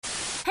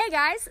Hey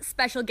guys,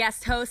 special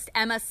guest host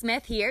Emma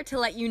Smith here to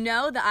let you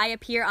know that I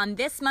appear on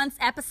this month's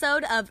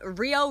episode of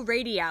Rio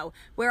Radio,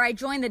 where I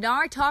join the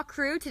Naruto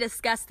crew to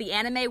discuss the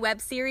anime web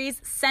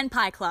series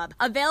Senpai Club,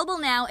 available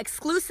now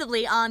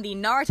exclusively on the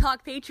Naruto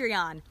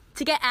Patreon.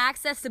 To get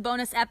access to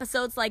bonus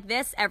episodes like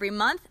this every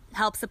month,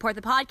 help support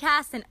the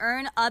podcast, and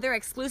earn other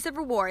exclusive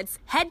rewards,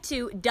 head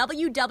to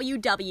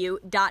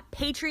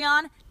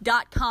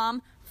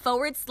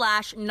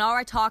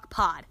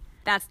www.patreon.com/NaraTalkPod.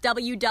 That's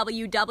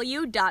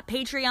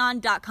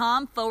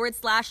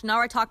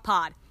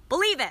www.patreon.com/NaraTalkPod.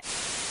 Believe it!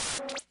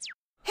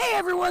 Hey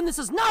everyone, this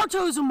is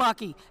Naruto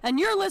Uzumaki, and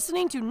you're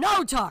listening to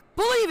Narutalk.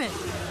 Believe it!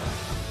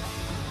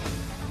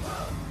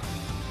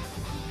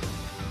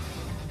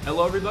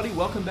 Hello everybody,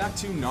 welcome back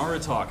to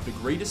Narutalk, the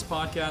greatest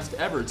podcast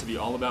ever to be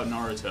all about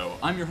Naruto.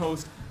 I'm your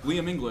host,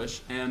 Liam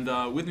English, and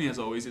with me as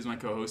always is my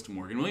co-host,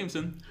 Morgan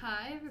Williamson.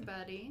 Hi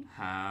everybody.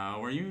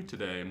 How are you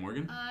today,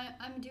 Morgan?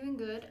 I'm doing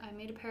good. I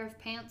made a pair of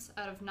pants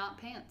out of not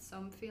pants, so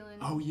I'm feeling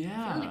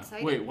feeling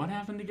excited. Wait, what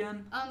happened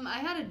again? I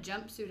had a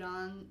jumpsuit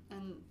on,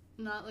 and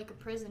not like a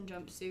prison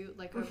jumpsuit,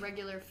 like a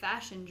regular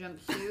fashion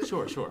jumpsuit.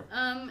 Sure.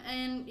 And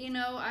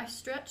I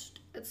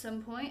stretched at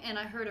some point and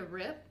I heard a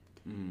rip.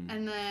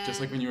 And then Just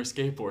like when you were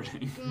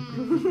skateboarding.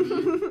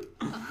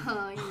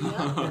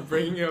 Yeah.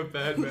 Bringing up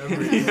bad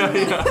memories.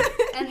 yeah.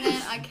 And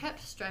then I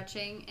kept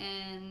stretching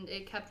and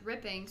it kept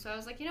ripping, so I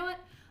was like, you know what?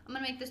 I'm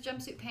gonna make this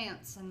jumpsuit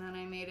pants, and then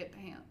I made it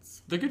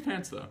pants. They're good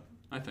pants though,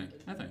 I think.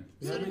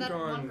 So did that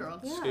one girl.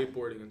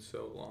 Skateboarding in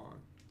so long.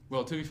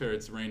 Well, to be fair,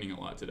 it's raining a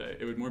lot today.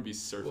 It would more be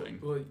surfing.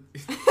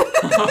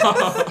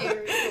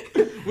 Scary.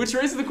 Which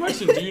raises the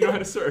question, do you know how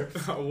to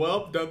surf?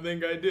 Well, don't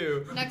think I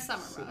do. Next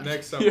summer, Raj.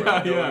 Next summer.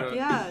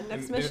 Yeah.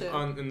 Next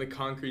mission. In the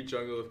concrete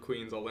jungle of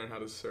Queens, I'll learn how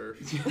to surf.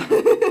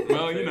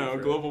 Well,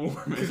 global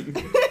warming.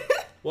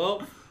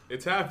 Well,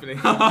 it's happening.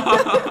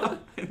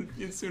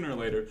 Sooner or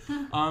later.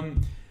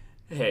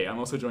 Hey, I'm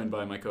also joined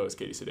by my co-host,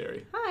 Katie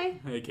Sederi. Hi.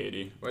 Hey,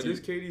 Katie. Why does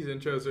Katie's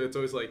intros? It's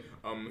always like,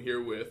 I'm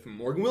here with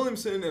Morgan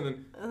Williamson, and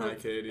then hi,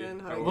 Katie.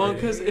 And hi, How are Well, you?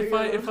 because if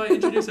I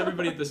introduce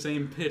everybody at the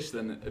same pitch,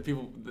 then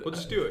people. Well,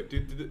 just do it.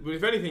 But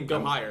if anything,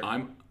 go higher.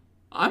 I'm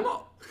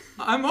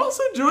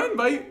also joined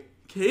by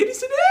Katie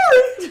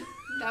Sederi.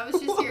 That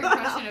was just your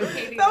impression of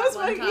Katie. That was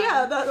one my,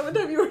 time. that one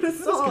time you wrote a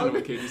That's kind of song.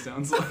 what Katie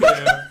sounds like.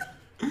 Yeah.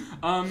 And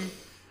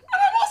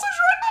I'm also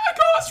joined by my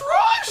co-host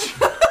Raj.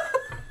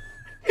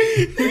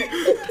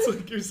 It's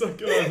like you're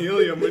sucking on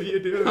helium. What are you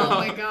doing? Oh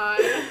my god.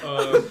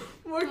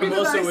 Morgan I'm and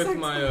also I with sexted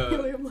my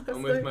helium last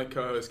I'm with night. my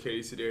co-host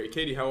Katie Sederi.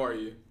 Katie, how are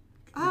you?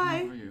 Hi.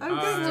 How are you? I'm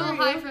good. Still how are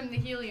high you? from the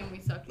helium we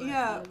sucked last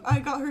Yeah, night. I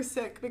got her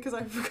sick because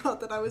I forgot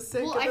that I was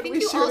sick. Well, and I then think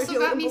we you shared a also got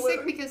helium me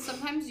sick balloon. because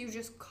sometimes you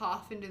just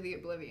cough into the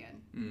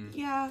oblivion.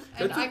 Yeah.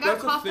 And That's I a- got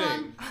that's a coughed thing.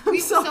 on. I'm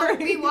So sorry.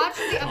 we watched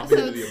the Off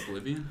into the episodes.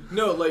 oblivion.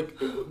 No, like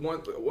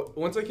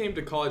once I came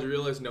to college, I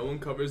realized no one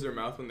covers their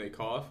mouth when they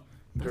cough.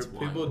 That's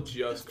People wild.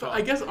 just cough.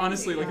 I guess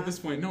honestly, like Yeah. at this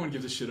point, no one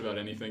gives a shit about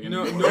anything.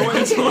 No anymore. one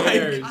It's like-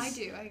 cares. I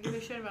do. I give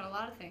a shit about a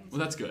lot of things. Well,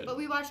 that's good. But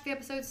we watched the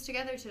episodes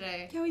together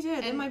today. Yeah, we did,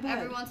 in And my bed.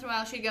 every once in a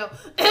while she'd go,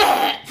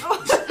 and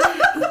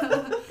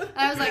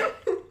I was like,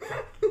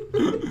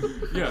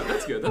 Yeah,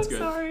 that's good. That's I'm good.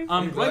 sorry.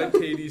 I'm Glad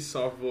glad Katie's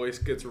soft voice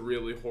gets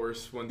really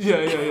hoarse when she... Yeah.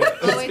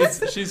 Oh,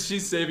 It's,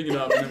 she's saving it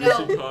up, and then when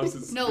No. she coughs,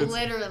 it's no,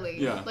 literally.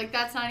 Yeah. Like,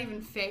 that's not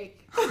even fake.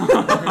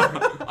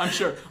 I'm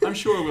sure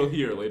we'll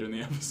hear later in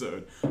the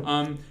episode.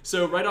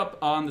 So right up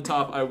on the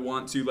top, I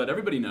want to let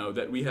everybody know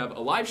that we have a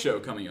live show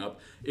coming up.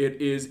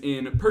 It is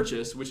in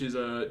Purchase, which is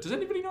a. Does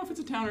anybody know if it's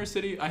a town or a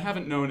city? I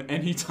haven't known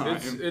any time.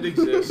 It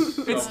exists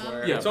It's-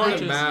 somewhere. yeah, it's on a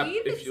Purchase. map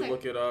Believe if it's you like-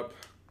 look it up.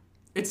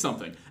 It's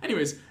something.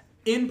 Anyways,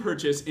 in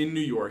Purchase in New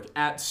York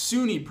at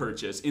SUNY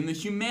Purchase in the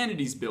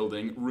Humanities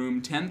Building, room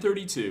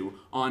 1032,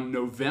 on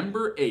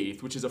November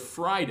 8th, which is a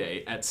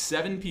Friday at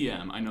 7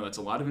 p.m. I know that's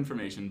a lot of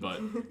information,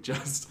 but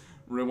just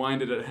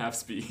rewind it at half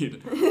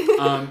speed.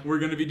 We're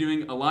going to be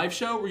doing a live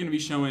show. We're going to be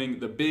showing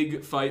the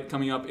big fight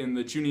coming up in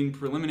the Chunin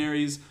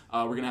preliminaries.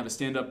 We're going to have a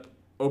stand-up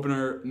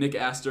opener, Nick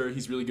Astor.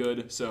 He's really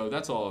good, so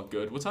that's all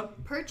good. What's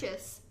up?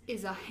 Purchase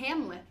is a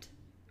hamlet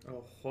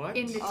Oh, what?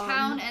 in the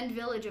town and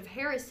village of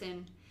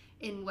Harrison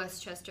in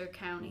Westchester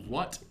County.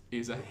 What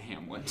is a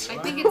hamlet? I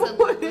think it's a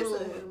What is a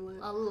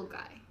hamlet? little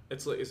guy.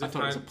 It's like is I it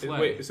thought it was time? a play.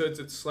 Wait, so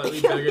it's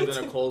slightly bigger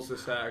than a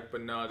cul-de-sac,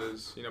 but not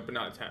as but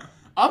not a town.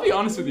 I'll be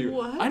honest with you.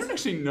 What? I don't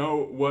actually know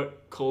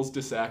what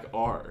cul-de-sac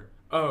are.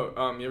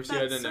 Oh, you ever see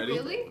Ed That's and so Eddie?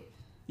 Really?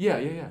 Yeah.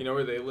 You know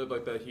where they live,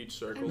 like that huge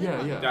circle? I live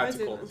on Yeah. one. That's I a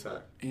didn't.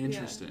 cul-de-sac.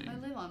 Interesting. I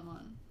live on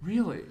one.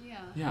 Really? Yeah.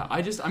 Yeah,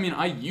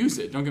 I use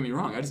it, don't get me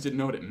wrong. I just didn't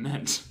know what it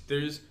meant.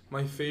 There's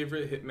my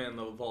favorite Hitman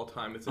level of all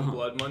time. It's in Uh-huh.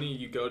 Blood Money.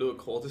 You go to a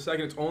cul-de-sac,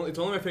 and it's only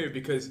my favorite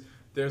because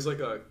there's like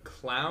a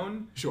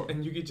clown. Sure.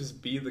 And you could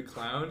just be the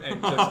clown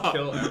and just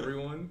kill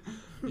everyone.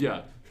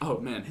 Yeah. Oh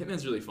man,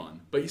 Hitman's really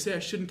fun. But you say I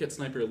shouldn't get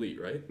Sniper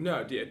Elite, right?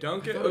 No, yeah,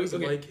 don't I get. thought it was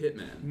okay. like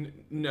Hitman.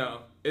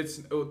 No,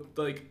 it's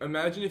like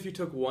imagine if you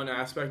took one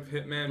aspect of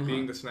Hitman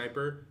being the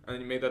sniper, and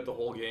then you made that the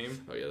whole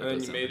game. Oh, yeah, that and then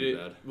does you sound made pretty it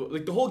bad. well,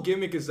 like the whole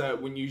gimmick is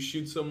that when you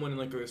shoot someone in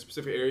like a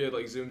specific area, that,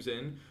 like zooms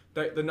in,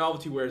 that the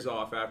novelty wears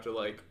off after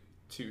like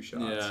 2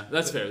 shots. Yeah,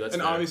 that's fair. That's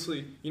and fair.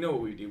 obviously, you know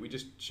what we do? We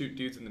just shoot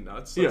dudes in the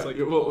nuts. Yeah, That's like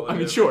well, all I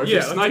mean, do. sure, if you're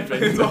that's- sniping,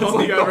 that's that's all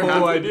like you the ever whole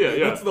have to idea, do.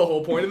 yeah. That's the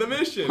whole point of the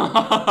mission.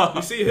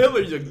 You see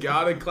Hitler, you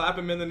gotta clap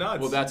him in the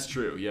nuts. Well, that's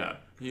true. Yeah,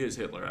 he is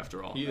Hitler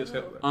after all. he is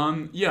Hitler.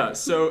 Yeah,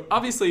 so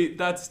obviously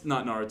that's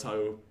not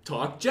Naruto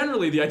talk.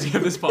 Generally, the idea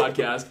of this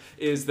podcast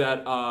is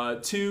that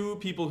 2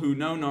 people who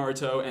know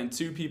Naruto and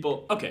 2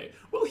 people... Okay,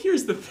 well,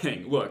 here's the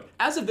thing. Look,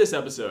 as of this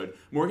episode,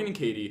 Morgan and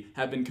Katie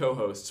have been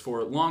co-hosts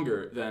for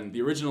longer than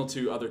the original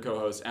 2 other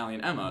co-hosts, Allie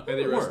and Emma. May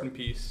they were. rest in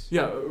peace.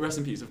 Yeah, rest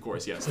in peace, of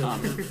course, yes.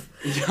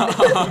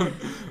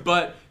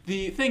 But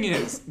the thing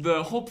is,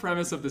 the whole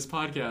premise of this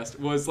podcast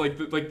was like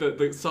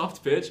the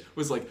soft pitch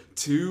was like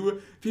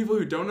 2 people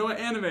who don't know what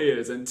anime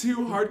is and 2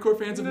 hardcore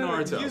fans of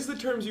Naruto. Use the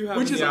terms you have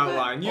Which in is the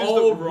outline. Use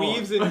all the wrong.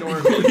 weaves and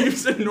normies.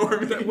 Weaves and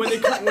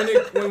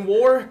normies. when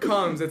war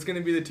comes, it's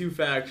gonna be the 2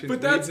 factions.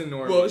 But weaves that's and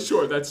normies. well,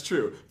 sure, that's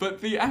true.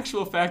 But the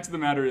actual fact of the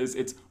matter is,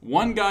 it's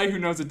one guy who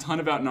knows a ton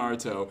about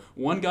Naruto,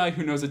 one guy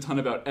who knows a ton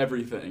about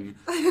everything.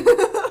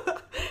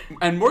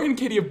 And Morgan and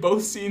Katie have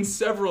both seen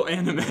several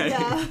anime,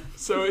 Yeah.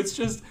 so it's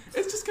just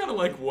kind of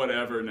like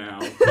whatever now.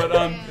 But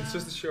It's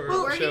just a short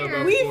Well, show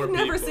about We've 4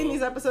 never people. seen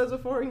these episodes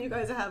before, and you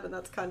guys haven't.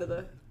 That's kind of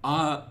the thing.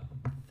 I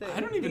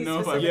don't even These know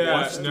if I've specific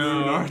watched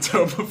episodes.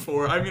 through Naruto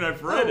before. I mean,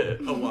 I've read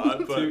it a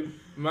lot, but. Dude,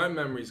 my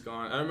memory's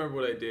gone. I remember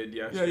what I did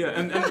yesterday. Yeah,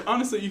 and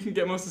honestly, you can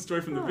get most of the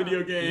story from the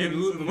video games.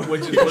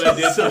 Which is what I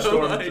did for So,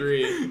 Storm like,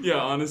 3. Yeah,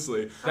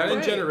 honestly. That in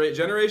Alright.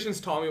 Generations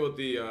taught me what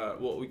the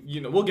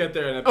we'll get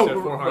there in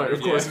episode 400. right,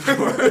 of course, yeah. of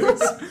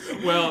course.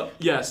 Well,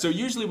 yeah, so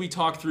usually we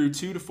talk through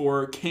 2 to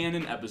 4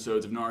 canon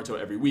episodes of Naruto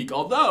every week,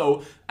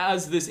 although,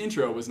 as this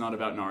intro was not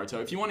about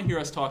Naruto, if you want to hear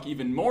us talk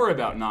even more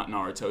about not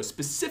Naruto,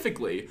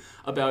 specifically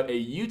about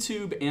a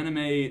YouTube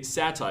anime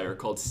satire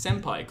called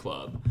Senpai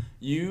Club,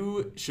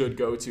 you should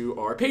go to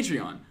our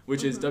Patreon,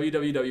 which is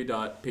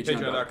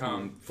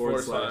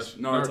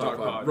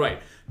www.patreon.com/NarutoClub. Right,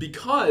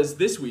 because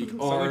this week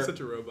Sounds our... like such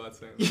a robot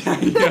saying. yeah.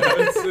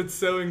 It's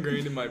so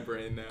ingrained in my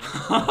brain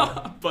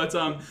now. But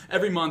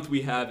every month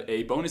we have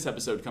a bonus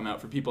episode come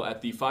out for people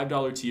at the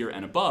 $5 tier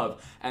and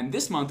above. And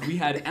this month we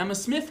had Emma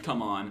Smith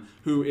come on,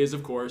 who is,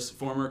 of course,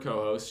 former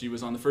co-host. She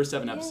was on the first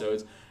 7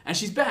 episodes. And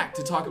she's back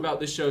to talk about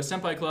this show,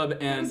 Senpai Club.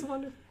 And That's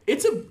wonderful.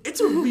 it's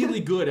a really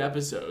good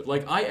episode.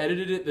 Like, I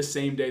edited it the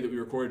same day that we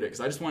recorded it because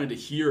I just wanted to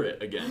hear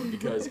it again.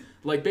 Because,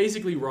 like,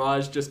 basically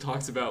Raj just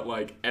talks about,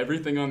 like,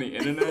 everything on the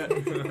internet.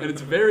 And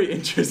it's very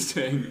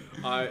interesting.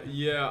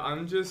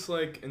 I'm just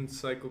like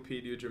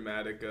Encyclopedia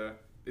Dramatica.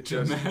 It's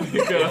just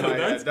Dramatica,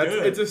 that's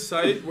good. It's a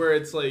site where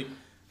it's like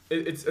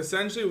it's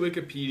essentially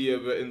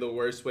Wikipedia, but in the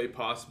worst way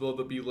possible.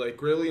 They'll be like,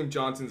 Grilliam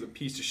Johnson's a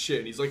piece of shit.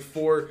 And he's like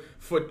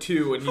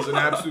 4'2" and he's an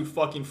absolute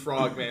fucking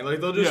frog, man.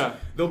 Like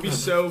they'll be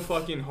so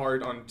fucking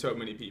hard on so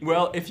many people.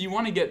 Well, if you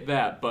want to get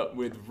that, but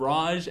with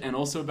Raj and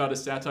also about a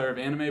satire of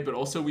anime, but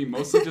also we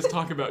mostly just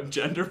talk about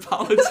gender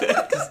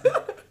politics,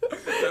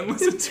 then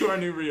listen to our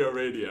new Rio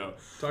Radio.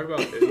 Talk about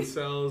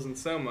incels and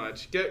so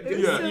much.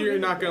 Yeah. You're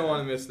not gonna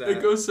want to miss that.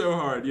 It goes so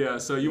hard, yeah.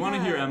 So you want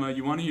to hear Yeah. Emma,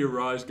 you want to hear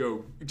Raj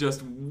go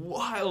just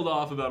wild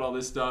off about all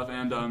this stuff,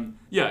 and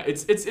yeah,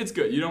 it's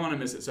good. You don't want to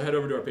miss it. So head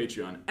over to our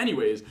Patreon.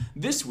 Anyways,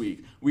 this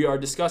week we are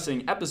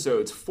discussing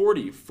episodes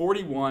 40,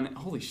 41.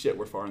 Holy shit,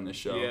 we're far in this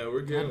show. Yeah,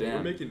 we're good.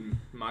 Goddamn. We're making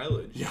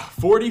mileage. Yeah,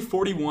 40,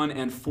 41,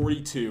 and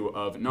 42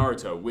 of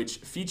Naruto, which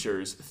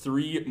features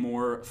 3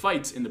 more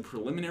fights in the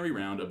preliminary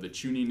round of the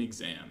Chunin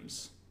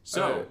exams.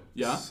 So,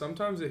 yeah?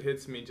 Sometimes it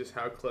hits me just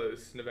how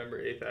close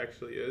November 8th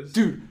actually is.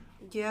 Dude,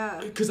 Yeah.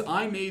 because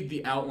I made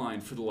the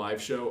outline for the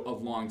live show a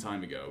long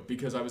time ago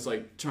because I was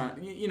like trying,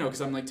 because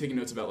I'm like taking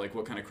notes about like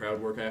what kind of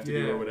crowd work I have to do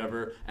Yeah. or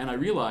whatever, and I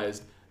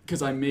realized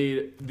because I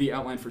made the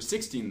outline for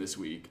 16 this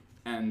week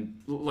and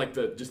like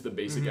just the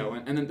basic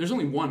outline, and then there's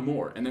only 1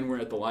 more, and then we're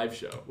at the live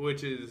show.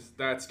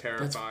 That's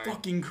terrifying. That's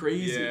fucking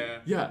crazy. Yeah.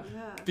 Yeah.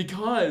 Yeah.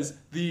 Because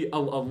a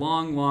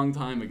long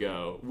time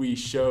ago, we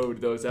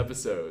showed those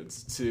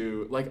episodes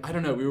to, like, I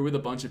don't know, we were with a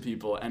bunch of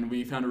people, and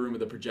we found a room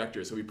with a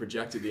projector, so we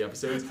projected the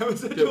episodes. That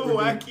was such a that we're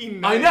gonna- wacky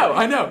night.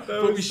 I know.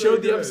 But was we so showed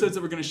the good. episodes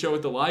that we're going to show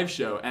at the live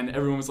show, and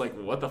everyone was like,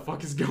 what the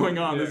fuck is going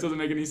on? This Yeah. doesn't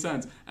make any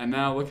sense. And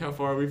now look how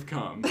far we've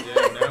come.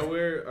 Yeah, now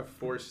we're a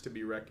force to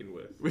be reckoned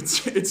with.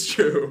 It's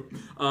true.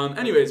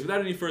 Anyways,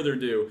 without any further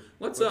ado,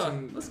 let's not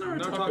not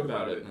talk talk about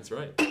about it. it. That's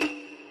right.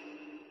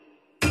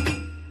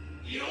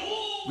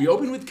 We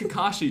open with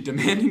Kakashi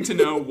demanding to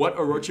know what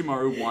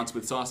Orochimaru wants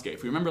with Sasuke.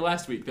 If we remember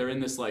last week, they're in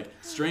this like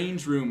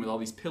strange room with all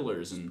these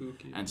pillars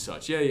and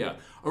such. Yeah.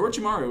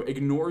 Orochimaru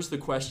ignores the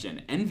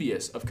question,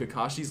 envious of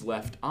Kakashi's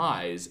left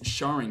eye's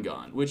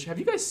Sharingan, which, have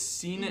you guys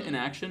seen it in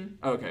action?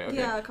 Okay.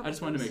 Yeah, a couple I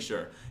just wanted to times. make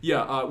sure.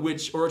 Yeah,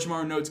 which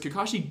Orochimaru notes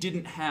Kakashi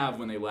didn't have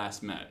when they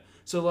last met.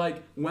 So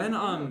like when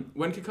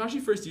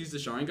Kakashi first used the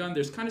Sharingan,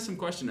 there's kind of some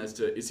question as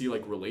to, is he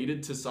like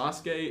related to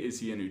Sasuke? Is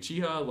he an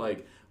Uchiha?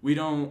 Like We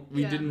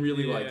didn't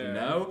really Yeah.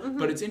 know,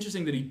 but it's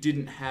interesting that he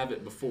didn't have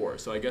it before.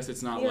 So I guess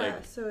it's not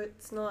like so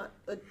it's not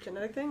a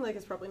genetic thing. Like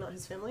it's probably not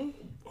his family.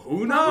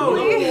 who knows.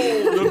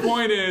 The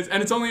point is,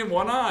 and it's only in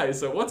one eye.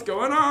 So what's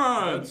going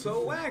on? That's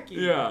so wacky.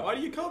 Yeah. Why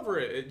do you cover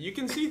it? You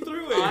can see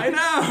through it. I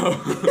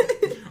know.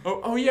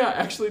 oh yeah,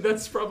 actually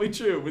that's probably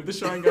true. With the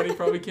Sharingan, he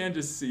probably can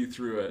just see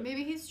through it.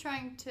 Maybe he's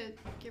trying to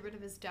get rid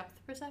of his depth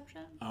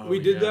perception. Oh, We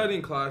did yeah. that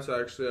in class,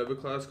 actually. I have a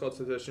class called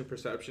Sensation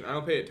Perception. I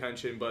don't pay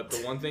attention, but the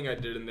one thing I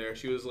did in there,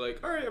 she was like,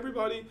 "All right,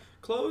 everybody,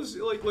 close,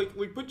 like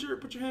put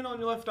your hand on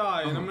your left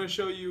eye, and I'm gonna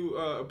show you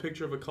a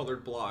picture of a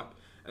colored block."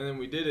 And then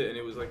we did it, and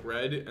it was like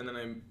red, and then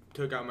I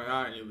took out my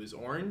eye, and it was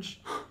orange.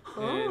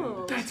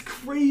 Oh. That's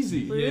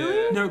crazy.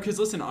 Yeah. No, because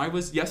listen,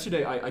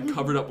 yesterday I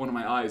covered up one of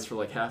my eyes for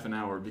like half an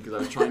hour because I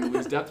was trying to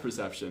lose depth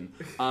perception.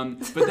 But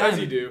then, As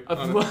you do.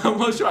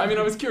 well, sure. I mean,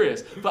 I was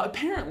curious, but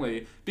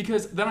apparently,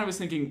 because then I was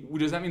thinking,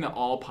 does that mean that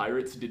all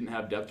pirates didn't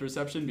have depth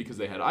perception because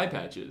they had eye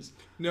patches?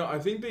 No, I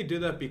think they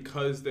did that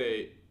because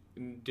they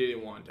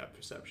didn't want depth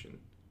perception.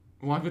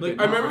 Why would Like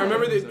they? I not remember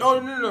have they. depth Oh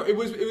perception? no, it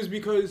was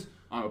because.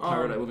 I'm a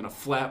pirate. I live in a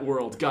flat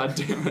world. God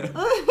damn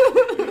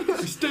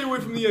it! Stay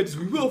away from the edges.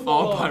 We will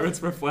fall All off. pirates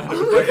were flat. But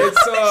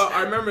it's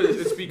I remember this.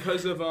 It's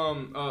because of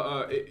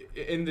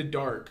in the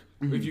dark.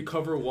 If you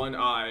cover one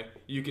eye,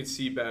 you can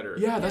see better.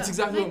 Yeah, that's Yeah,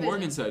 exactly night what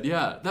Morgan vision. said.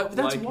 Yeah, that's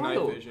Like night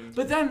wild. vision.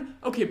 But then,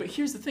 okay, but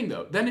here's the thing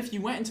though. Then if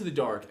you went into the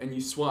dark and you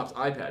swapped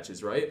eye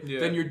patches, right? Yeah.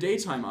 Then your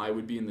daytime eye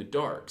would be in the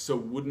dark. So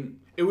wouldn't?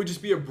 It would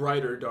just be a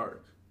brighter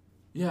dark.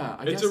 Yeah,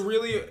 I It's guess. a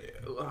really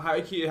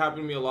high key. It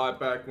happened to me a lot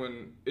back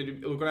when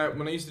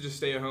I used to just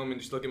stay at home and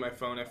just look at my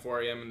phone at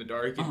 4 a.m. in the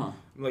dark. And,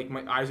 like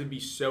my eyes would be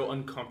so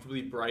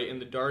uncomfortably bright in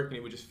the dark, and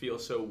it would just feel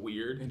so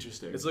weird.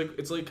 Interesting. It's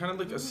like kind of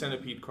like a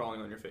centipede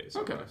crawling on your face.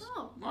 Okay. almost.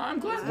 Oh. Well, I'm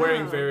glad.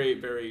 Wearing very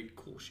very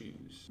cool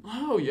shoes.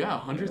 Oh yeah,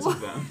 hundreds of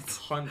them.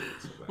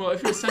 Hundreds of them. Well,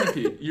 if you're a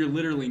centipede, you're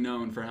literally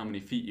known for how many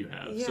feet you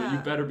have. So you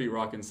Yeah. better be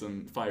rocking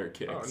some fire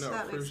kicks. Oh no,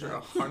 That for makes sure,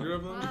 sense. 100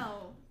 of them. Wow.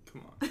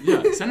 Come on.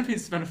 Yeah,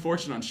 centipedes spend a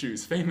fortune on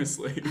shoes,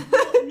 famously.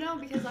 No,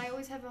 because I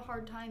always have a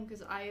hard time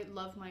because I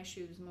love my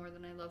shoes more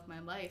than I love my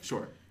life.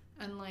 Sure.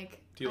 And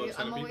like, Do you love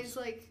I'm centipedes? always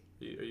like,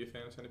 Are you a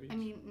fan of centipedes? I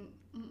mean,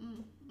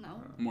 no.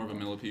 More of a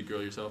millipede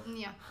girl yourself.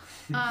 Yeah.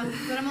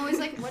 But I'm always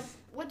like,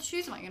 what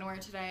shoes am I gonna wear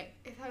today?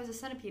 If I was a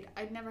centipede,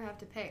 I'd never have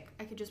to pick.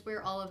 I could just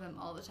wear all of them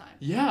all the time.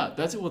 Yeah,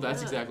 that's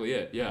exactly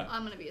it. Yeah.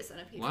 I'm gonna be a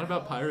centipede. A lot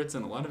about pirates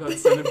and a lot about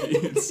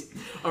centipedes.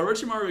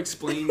 Orochimaru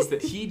explains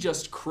that he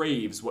just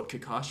craves what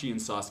Kakashi and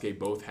Sasuke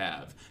both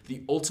have: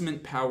 the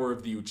ultimate power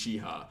of the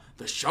Uchiha,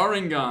 the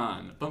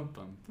Sharingan. Bum,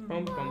 bum, bum.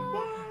 Bum, bum,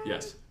 bum.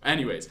 Yes.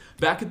 Anyways,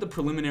 back at the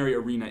preliminary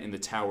arena in the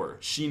tower,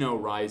 Shino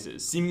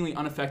rises, seemingly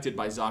unaffected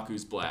by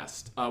Zaku's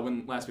blast.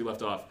 When last we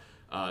left off,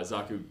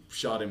 Zaku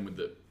shot him with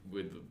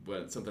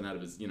something out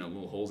of his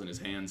little holes in his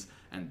hands,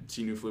 and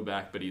Shino flew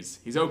back, but he's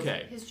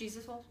okay. His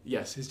Jesus hole?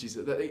 Yes, his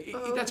Jesus.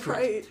 That's correct.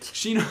 right.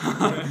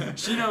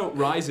 Shino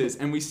rises,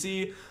 and we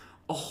see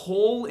a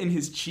hole in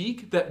his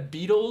cheek that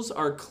beetles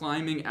are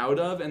climbing out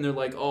of, and they're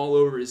like all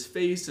over his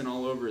face and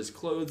all over his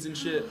clothes and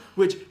shit,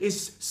 which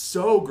is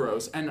so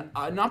gross. And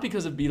not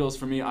because of beetles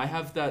for me. I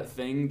have that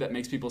thing that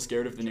makes people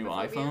scared of the new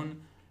Trypophobia? iPhone.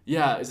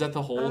 Yeah, is that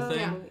the whole Oh,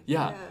 thing?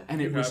 yeah. And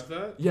You it was. have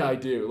that? Yeah, I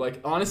do. Like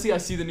honestly, I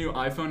see the new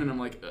iPhone and I'm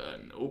like,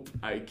 nope,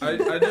 I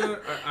can't.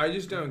 I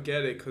just don't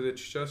get it because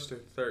it's just a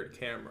third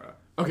camera.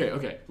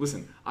 Okay.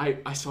 Listen,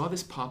 I saw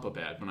this pop-up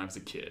ad when I was a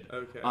kid.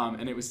 Okay.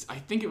 And I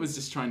think it was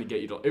just trying to get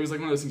you to. It was like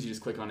one of those things you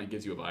just click on and it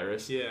gives you a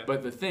virus. Yeah.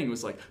 But the thing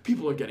was like,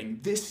 people are getting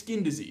this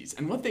skin disease,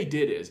 and what they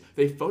did is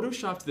they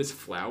photoshopped this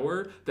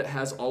flower that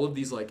has all of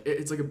these like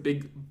it's like a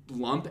big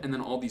lump and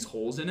then all these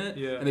holes in it.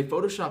 Yeah. And they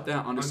photoshopped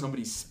that onto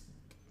somebody's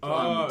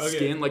okay.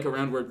 skin, like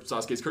around where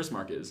Sasuke's curse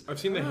mark is. I've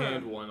seen the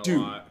hand one a Dude.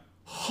 lot.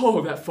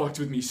 Oh, that fucked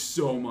with me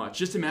so much.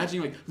 Just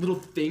imagining like little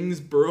things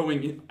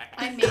burrowing in.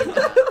 I made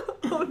that.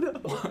 Oh no.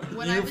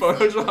 When You I was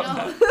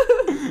photoshopped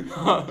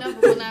no,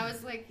 but when I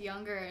was like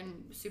younger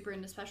and super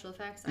into special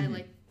effects, I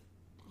like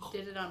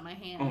did it on my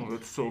hand. Oh,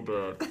 that's so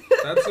bad.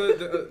 That's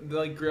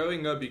like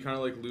growing up, you kind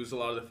of like lose a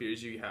lot of the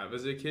fears you have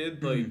as a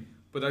kid. Like,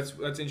 but that's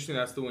interesting.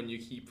 That's the one you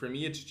keep. For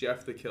me, it's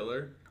Jeff the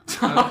Killer.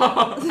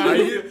 How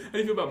do you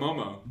feel about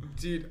Momo?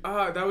 Dude,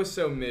 that was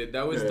so mid.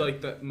 That was Yeah.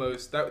 like the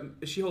most. That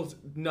she holds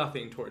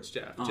nothing towards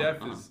Jeff. Jeff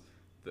is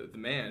the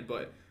man,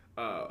 but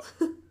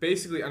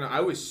basically, I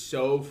was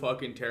so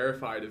fucking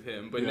terrified of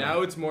him. But Yeah.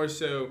 now it's more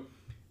so.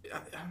 I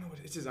don't know what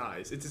it's his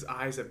eyes. It's his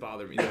eyes that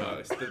bother me the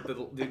most.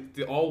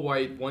 The all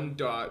white one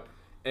dot,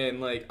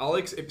 and like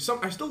I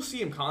still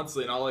see him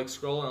constantly, and I'll like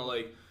scroll and I'll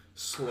like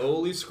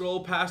slowly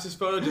scroll past his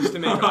photo just to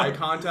make eye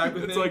contact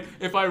with It's him. like,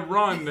 if I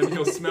run, then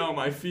he'll smell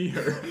my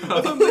fear. That's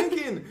what I'm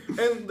thinking,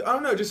 and I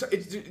don't know, there's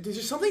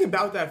just something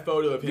about that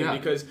photo of him Yeah.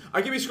 because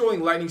I can be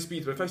scrolling lightning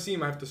speeds, but if I see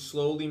him, I have to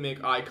slowly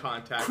make eye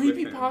contact with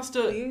him.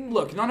 Creepypasta,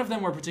 look, none of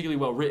them were particularly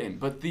well written,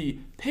 but the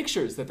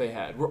pictures that they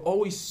had were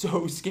always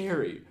so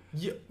scary.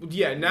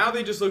 Yeah, now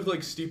they just look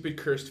like stupid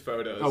cursed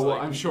photos. Oh, well,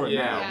 like, I'm sure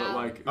now, but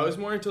like... I was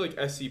more into like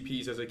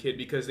SCPs as a kid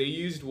because they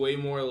used way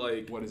more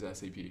like... What is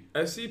SCP?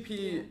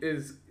 SCP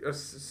is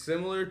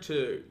similar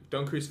to...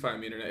 Don't crucify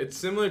me, internet. It's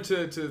similar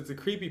to the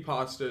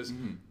creepypastas,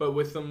 but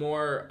with a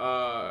more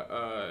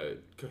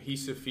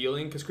cohesive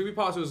feeling. Because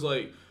creepypasta was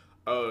like,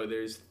 oh,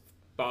 there's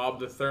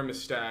Bob the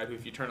thermostat, who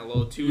if you turn a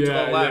little too to the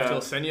left,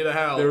 he'll send you to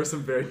hell. There was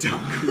some very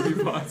dumb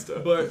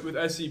creepypasta. But with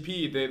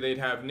SCP, they'd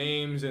have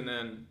names and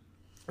then...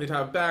 They'd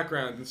have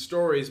backgrounds and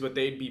stories, but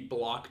they'd be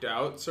blocked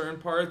out certain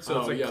parts, so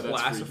it's like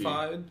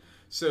classified.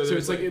 So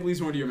it's like it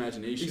leads more to your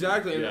imagination.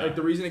 Exactly, and like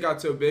the reason it got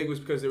so big was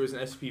because there was an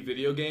SCP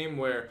video game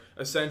where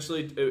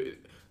essentially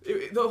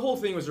the whole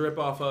thing was a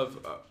ripoff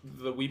of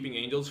the Weeping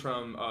Angels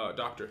from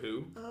Doctor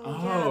Who.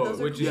 Oh,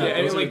 which cool.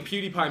 and like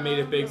PewDiePie made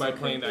it big by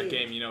playing creepy. that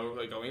game. You know,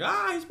 like going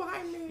he's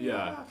behind me.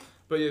 Yeah.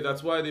 But yeah,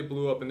 that's why they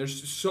blew up, and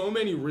there's so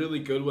many really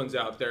good ones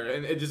out there.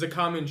 And it's a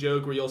common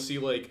joke where you'll see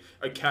like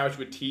a couch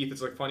with teeth.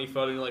 It's like funny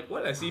photo, and you're like,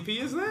 "What SCP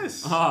is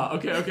this?"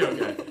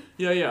 Okay.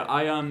 Yeah.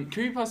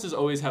 Creepypastas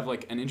always have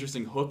like an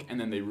interesting hook, and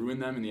then they ruin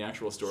them in the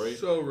actual story.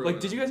 So ruined. Like,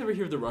 did you guys ever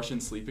hear of the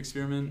Russian sleep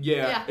experiment?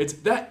 Yeah. It's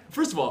that.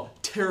 First of all,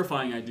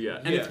 terrifying idea.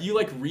 And if you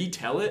like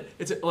retell it,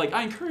 it's like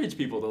I encourage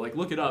people to like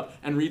look it up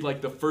and read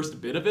like the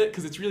first bit of it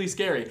because it's really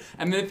scary.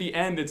 And then at the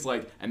end, it's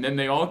like, and then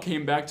they all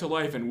came back to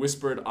life and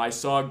whispered, "I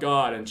saw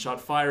God," and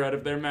shot fire out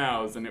of their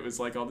mouths, and it was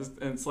like all this,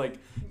 and it's like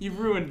you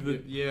ruined the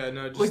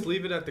just like,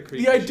 leave it at the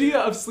creepy the idea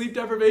shit. of sleep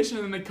deprivation,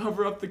 and then they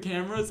cover up the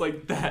cameras,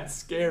 like that's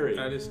scary.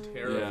 That is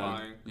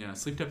terrifying. Yeah,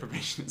 sleep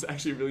deprivation is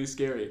actually really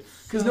scary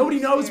because nobody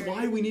knows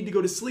why we need to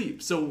go to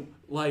sleep. So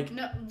like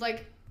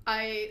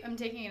I am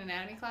taking an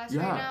anatomy class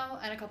right now,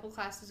 and a couple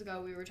classes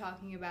ago we were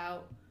talking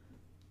about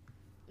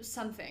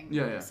something.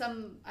 Yeah.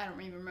 I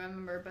don't even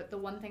remember, but the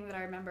one thing that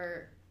I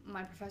remember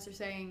my professor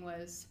saying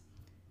was,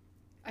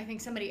 I think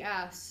somebody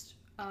asked,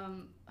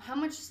 how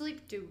much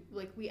sleep do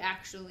we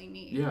actually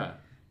need? Yeah.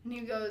 And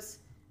he goes,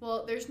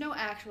 well, there's no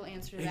actual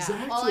answer to that.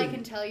 Exactly. All I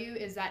can tell you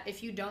is that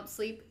if you don't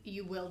sleep,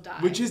 you will die.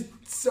 Which is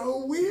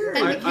so weird.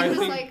 And he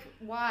was like,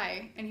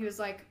 why? And he was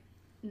like,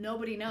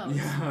 nobody knows,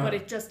 but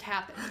it just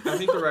happened. I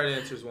think the right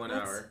answer is 1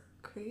 hour.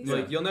 Crazy.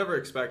 Like, you'll never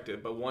expect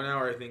it, but 1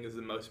 hour I think is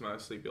the most amount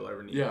of sleep you'll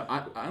ever need. Yeah,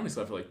 I only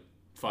slept for like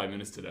 5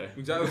 minutes today.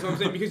 Exactly, that's what I'm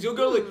saying. Because you'll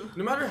go like,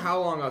 no matter how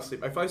long I'll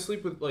sleep, if I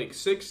sleep with like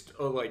 6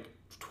 or like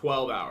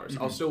 12 hours,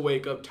 I'll still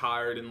wake up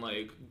tired and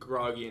like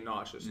groggy and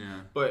nauseous.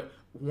 Yeah. But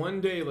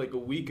one day, like a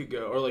week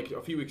ago, or like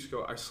a few weeks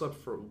ago, I slept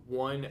for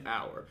 1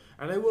 hour.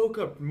 And I woke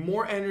up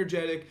more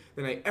energetic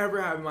than I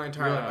ever have in my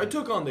entire life. I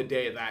took on the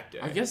day that day.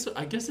 I guess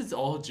it's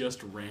all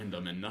just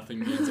random and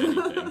nothing means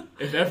anything.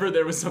 If ever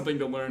there was something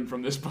to learn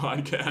from this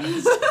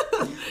podcast.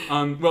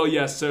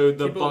 So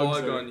the Keep bugs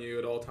a log are... on you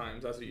at all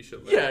times. That's what you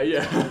should learn.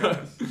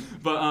 Yeah.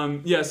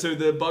 But, so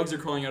the bugs are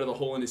crawling out of the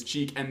hole in his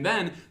cheek, and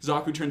then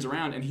Zaku turns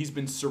around, and he's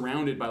been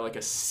surrounded by, like,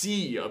 a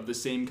sea of the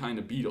same kind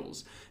of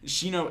beetles.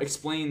 Shino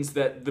explains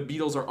that the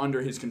beetles are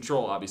under his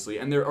control, obviously,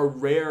 and they're a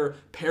rare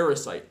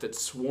parasite that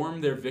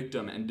swarm their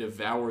victim and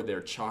devour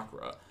their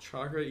chakra.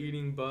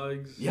 Chakra-eating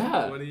bugs?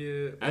 Yeah. What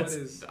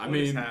is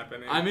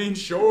happening? I mean,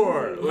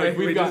 sure. Like,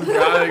 we've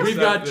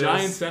got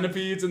giant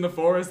centipedes in the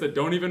forest that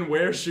don't even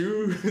wear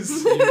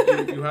shoes.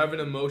 you have an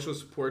emotional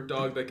support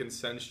dog that can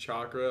sense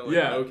chakra? Like,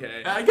 yeah.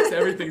 Okay. I guess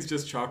everything's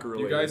just chakra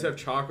related. You guys have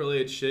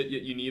chakra-related shit,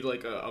 yet you need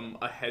like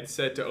a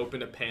headset to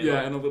open a panel.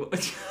 Yeah, and a little...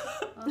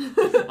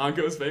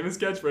 Anko's famous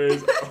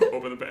catchphrase,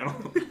 open the panel.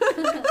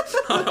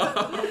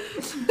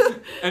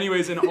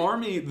 Anyways, an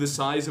army the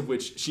size of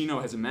which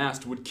Shino has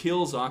amassed would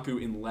kill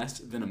Zaku in less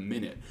than a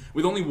minute.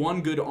 With only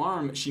one good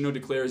arm, Shino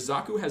declares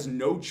Zaku has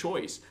no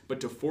choice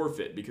but to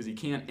forfeit because he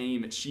can't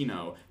aim at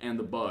Shino and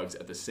the bugs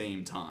at the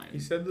same time. He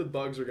said the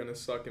bugs were gonna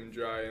suck him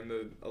dry, and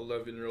the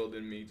 11-year-old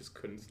in me just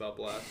couldn't stop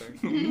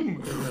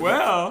laughing.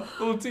 Well,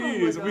 little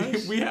tease,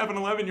 we have an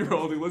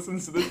 11-year-old who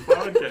listens to this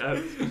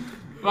podcast.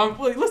 Well,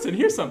 listen,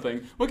 here's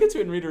something. We'll get to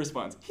it in reader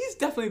response. He's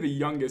definitely the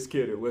youngest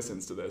kid who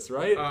listens to this,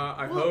 right?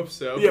 I hope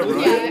so. Yeah,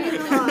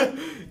 right?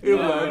 Yeah.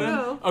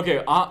 11?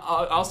 Okay,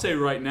 I'll say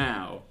right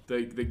now,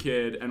 the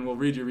kid, and we'll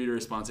read your reader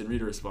response in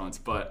reader response,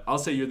 but I'll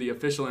say you're the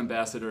official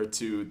ambassador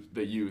to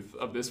the youth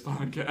of this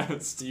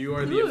podcast. You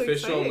are the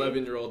official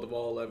 11-year-old of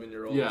all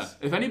 11-year-olds. Yeah.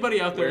 If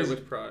anybody out there is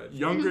with pride.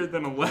 younger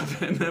than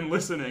 11 and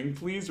listening,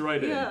 please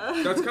write in.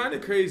 That's kind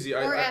of crazy.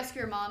 Or ask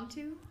your mom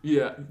to.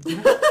 Yeah.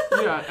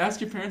 Ask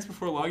your parents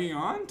before logging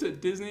on to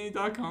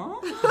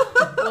Disney.com.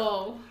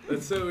 Whoa.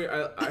 That's so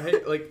weird. I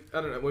hate, like,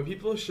 I don't know, when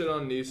people shit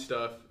on new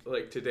stuff,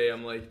 like, today,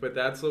 I'm like, but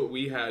that's what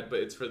we had, but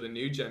it's for the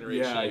new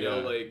generation, you know,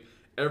 like,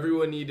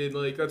 everyone needed,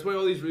 like, that's why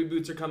all these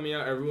reboots are coming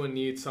out, everyone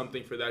needs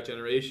something for that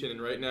generation,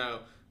 and right now,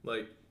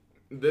 like,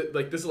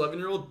 this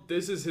 11-year-old,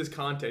 this is his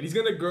content. He's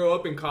gonna grow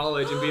up in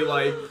college and be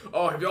like,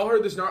 oh, have y'all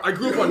heard this Naruto? I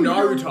grew up on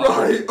Naruto.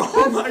 Right.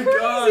 Oh my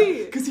god.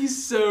 Because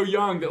he's so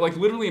young that, like,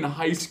 literally in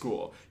high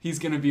school, he's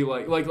gonna be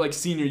like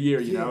senior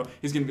year, you know?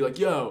 He's gonna be like,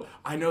 yo,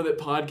 I know that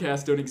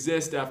podcasts don't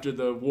exist after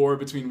the war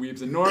between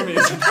weebs and normies,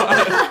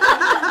 but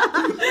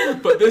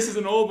But this is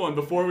an old one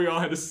before we all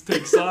had to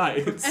take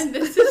sides. And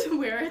this is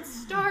where it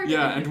started.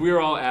 Yeah, and we were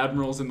all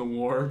admirals in the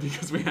war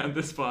because we had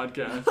this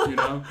podcast, you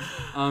know?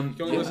 You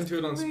can only listen to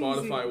it on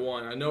Spotify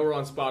 1. I know we're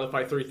on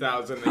Spotify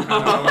 3000. They kind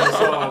of know what I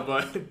saw,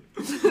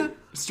 but...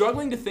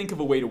 Struggling to think of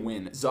a way to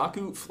win,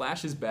 Zaku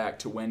flashes back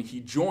to when he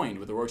joined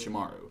with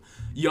Orochimaru.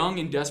 Young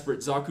and desperate,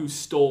 Zaku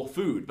stole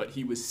food, but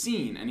he was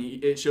seen, and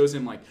it shows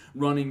him like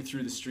running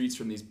through the streets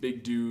from these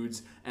big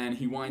dudes, and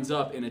he winds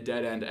up in a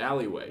dead-end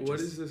alleyway.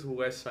 What is this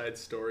West Side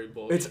Story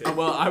bullshit?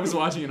 Well, I was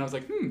watching it and I was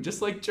like,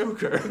 just like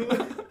Joker.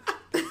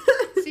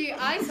 See,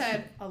 I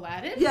said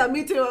Aladdin. Yeah,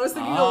 me too. I was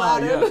thinking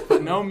Aladdin. Yeah,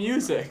 but no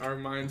music. Our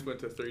minds went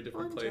to 3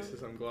 different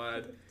places, I'm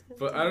glad.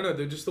 But I don't know,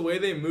 they're just the way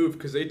they move,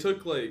 because they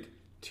took like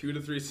 2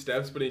 to 3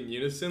 steps, but in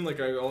unison. Like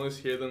I almost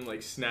hear them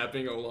like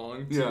snapping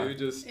along too. Yeah.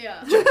 Just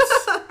Yeah.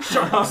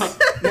 sharks.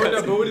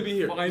 What would it be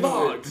here? Finally.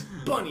 Logs,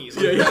 bunnies.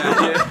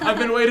 Yeah. I've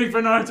been waiting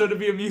for Naruto to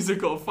be a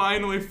musical.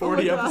 Finally,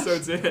 40 gosh.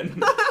 episodes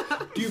in.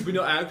 Dude, but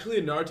no, actually,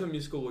 a Naruto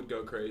musical would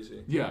go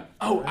crazy. Yeah.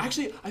 Oh,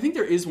 actually, I think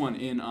there is one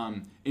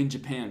in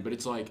Japan, but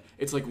it's like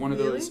one of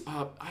Really? those.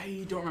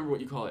 I don't remember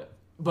what you call it,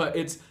 but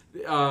it's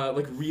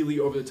like really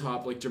over the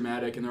top, like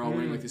dramatic, and they're all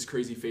wearing like this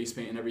crazy face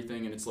paint and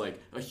everything, and it's like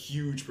a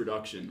huge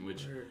production.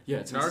 Which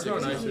it's Naruto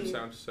and sick. Ice would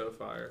sound so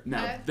fire.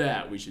 Now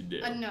that we should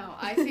do. No,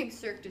 I think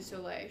Cirque du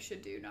Soleil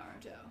should do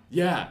Naruto.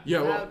 Yeah.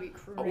 That Well, would be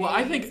crazy. well,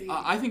 I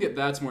think that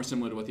that's more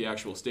similar to what the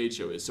actual stage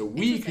show is. So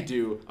we could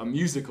do a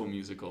musical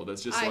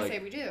that's just I say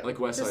we do. like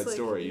West Just Side like,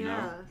 Story, you know,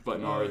 yeah.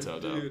 but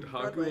Naruto though. Dude,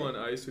 Haku Broadway. on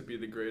Ice would be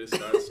the greatest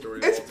side story.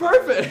 It's of all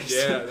time. perfect.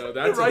 Yeah, no,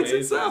 that's It writes amazing.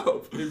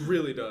 itself. It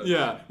really does.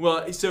 Yeah,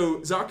 well,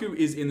 so Zaku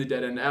is in the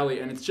dead end alley,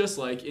 and it's just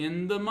like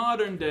in the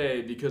modern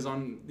day because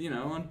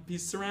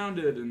he's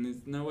surrounded and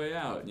there's no way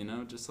out,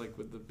 just like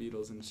with the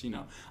Beatles and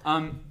Shino.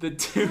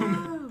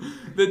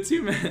 The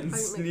two men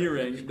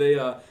sneering,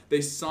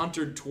 they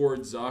sauntered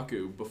towards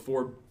Zaku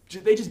before.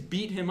 They just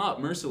beat him up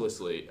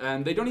mercilessly,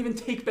 and they don't even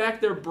take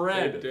back their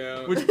bread, They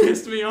don't. which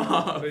pissed me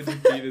off. They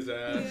just beat his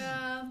ass.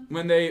 Yeah.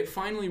 When they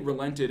finally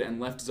relented and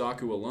left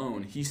Zaku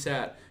alone, he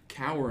sat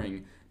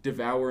cowering,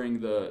 devouring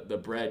the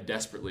bread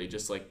desperately,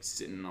 just like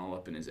sitting all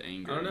up in his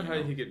anger. I don't know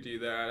how he could do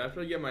that.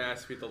 After I get my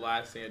ass beat, the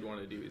last thing I'd want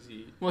to do is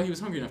eat. Well, he was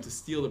hungry enough to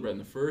steal the bread in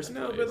the first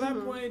No, place. but at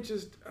that point,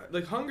 just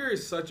like hunger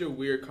is such a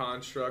weird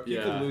construct. You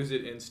Yeah. could lose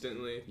it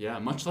instantly. Yeah,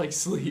 much like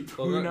sleep.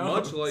 Well, Who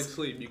knows? much like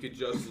sleep, you could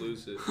just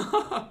lose it.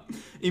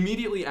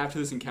 Immediately after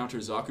this encounter,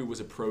 Zaku was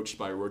approached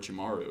by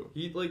Orochimaru.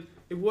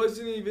 It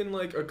wasn't even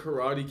like a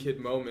Karate Kid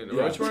moment.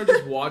 Yeah. Orochimaru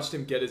just watched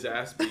him get his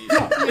ass beat.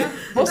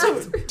 Also,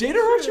 did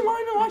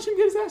Orochimaru even watch him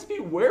get his ass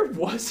beat? Where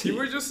was he? He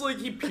were just like,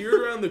 he peered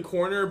around the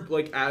corner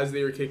like as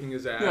they were kicking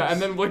his ass. Yeah,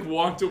 and then like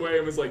walked away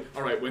and was like,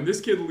 all right, when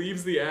this kid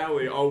leaves the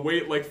alley, I'll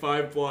wait like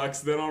 5 blocks,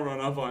 then I'll run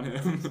up on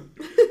him.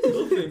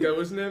 You'll think I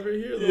was never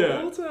here the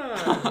whole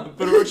time.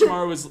 But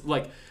Orochimaru was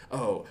like,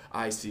 oh,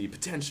 I see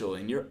potential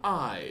in your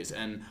eyes,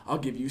 and I'll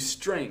give you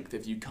strength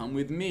if you come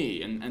with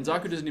me. And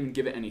Zaku doesn't even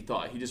give it any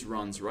thought. He just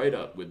runs right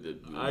up with the...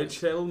 I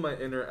channeled my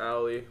inner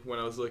Ally when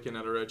I was looking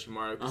at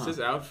Orochimaru because his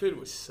outfit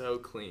was so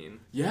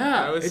clean.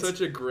 Yeah. That was such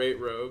a great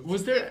robe.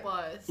 Was It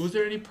was.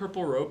 there any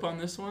purple rope on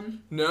this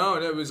one?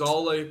 No, it was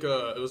all like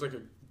it was like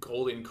a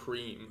golden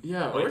cream.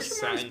 Yeah, like Orochimaru's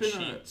satin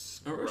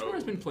sheets.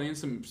 Orochimaru's been playing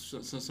some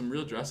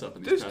real dress up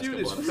in these This past dude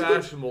couple is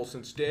episodes. fashionable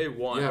since day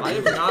one. Yeah, I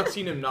have right. not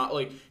seen him not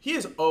like. He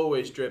is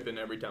always dripping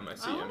every time I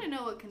see I want to him.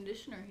 know what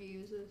conditioner he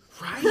uses.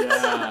 Right?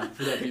 Yeah,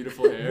 for that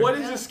beautiful hair. What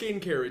is his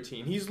skincare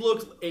routine? He's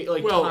looked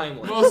like Well,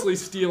 timeless. mostly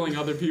stealing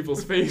other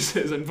people's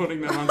faces and putting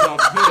them on top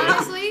of his.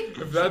 Honestly,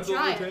 If that's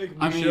try what we it. take,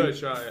 we I mean, should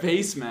try it.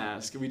 face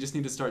mask. We just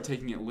need to start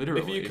taking it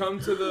literally. If you come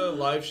to the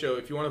live show,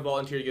 if you want to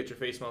volunteer to get your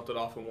face melted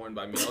off and worn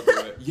by me, I'll do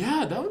it.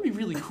 Yeah, that would be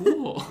really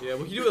cool. Yeah,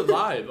 we can do it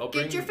live. I'll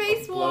Get bring your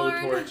face a worn.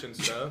 blowtorch and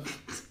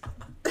stuff.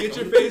 Get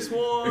your face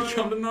worn.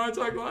 Come to Naruto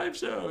Talk live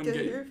show and Get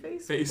get your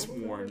face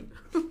worn.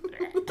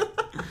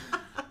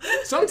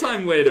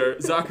 Sometime later,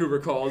 Zaku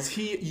recalls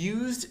he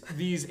used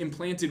these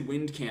implanted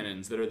wind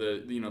cannons that are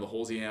the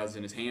holes he has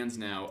in his hands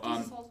now.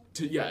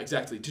 To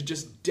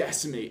just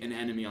decimate an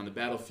enemy on the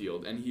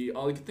battlefield, and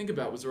all he could think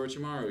about was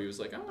Orochimaru. He was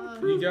like, I want to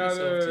prove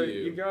myself to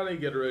you. You gotta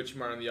get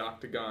Orochimaru in the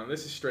octagon.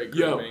 This is straight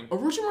Yo, grooming.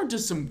 Orochimaru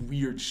does some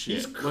weird shit.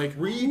 He's like,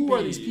 who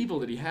are these creepy. people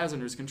that he has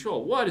under his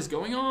control? What is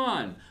going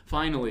on?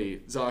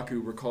 Finally,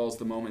 Zaku recalls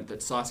the moment that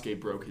Sasuke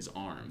broke his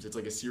arms. It's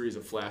like a series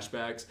of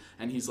flashbacks,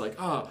 and he's like,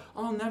 I'll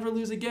never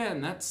lose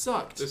again. That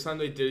sucked. This time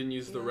they didn't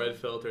use the red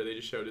filter. They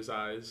just showed his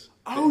eyes.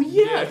 Oh,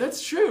 yeah,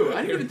 that's true.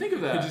 I didn't even think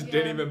of They that. just Yeah.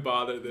 didn't even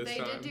bother this They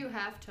time. did do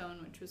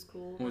halftone, which was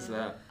cool. What's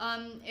that?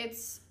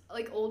 It's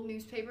like old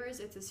newspapers.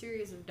 It's a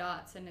series of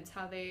dots, and it's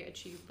how they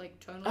achieve like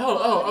tonal Oh,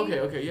 quality.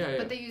 okay, yeah.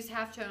 But they used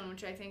halftone,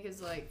 which I think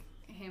is like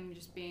him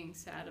just being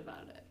sad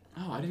about it.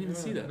 Oh, I didn't even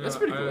see that. That's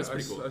pretty cool. That's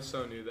pretty cool. I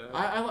so knew that.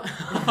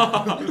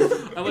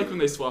 I like when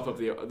they swap up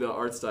the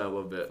art style a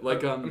little bit.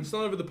 Like I'm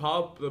still over the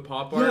pop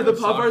art. Yeah, the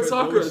pop art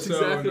soccer. That's so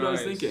exactly what I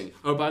was nice. thinking.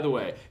 Oh, by the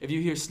way, if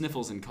you hear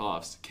sniffles and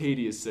coughs,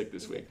 Katie is sick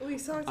this week. We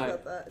talked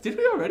about that. Did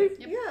we already?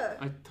 Yeah.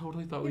 I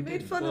totally thought You we made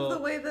did. fun of the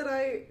way that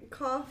I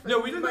cough. No,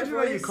 we didn't my mention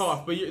why you voice.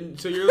 cough, but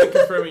you're like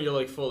confirming you're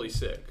like fully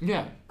sick.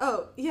 Yeah.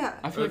 Oh, yeah.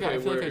 I feel like I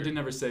Okay, didn't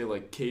ever say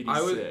like Katie's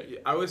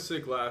sick. I was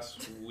sick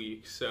last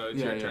week, so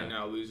it's your turn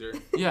now, loser.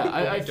 Yeah,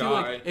 I feel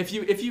like if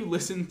you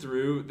listen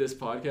through this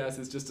podcast,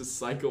 it's just a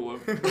cycle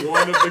of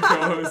one of the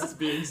co-hosts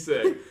being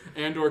sick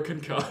and or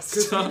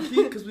concussed.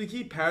 Because we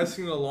keep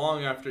passing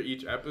along after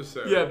each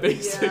episode. Yeah,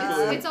 basically.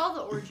 Yeah. It's all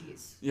the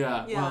orgies.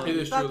 Yeah. Yeah, Well, It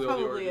is that's truly all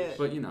the probably orgies. it.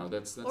 but you know,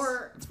 that's Or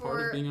part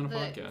for of being on a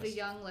podcast. the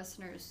young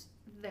listeners,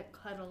 the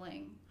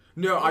cuddling.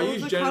 No, I Oh,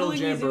 use the genital cuddling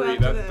you do jamboree.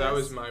 after That this.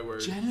 was my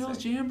word. Genital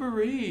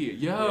jamboree.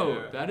 Yo,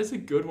 Yeah. that is a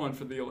good one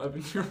for the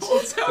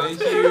 11-year-olds. Thank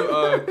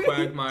you,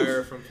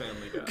 Quagmire from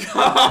Family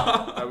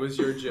Guy. That was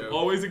your joke.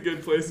 Always a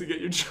good place to get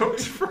your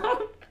jokes from.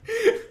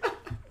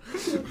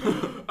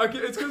 Okay,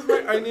 it's because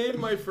I named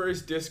my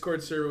first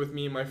Discord server with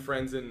me and my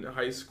friends in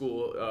high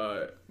school,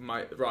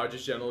 my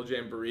Rogers Genital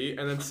Jamboree,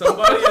 and then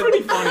somebody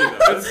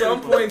at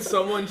some point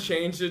someone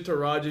changed it to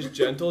Rogers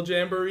Gentle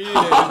Jamboree, and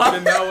it's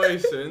been that way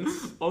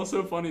since.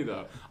 Also funny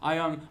though. I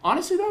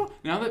honestly though,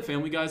 now that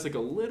Family Guy's like a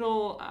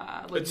little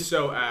like It's just,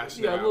 so ass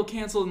yeah, a now. little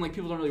canceled and like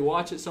people don't really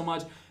watch it so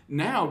much.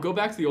 Now go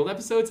back to the old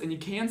episodes and you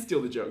can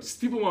steal the jokes.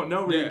 People won't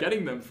know where you're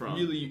getting them from.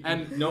 Really,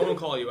 and no one will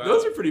call you out.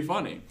 those are pretty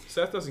funny.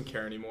 Seth doesn't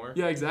care anymore.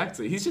 Yeah,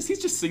 exactly. He's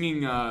just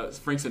singing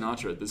Frank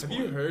Sinatra at this Have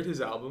point. you heard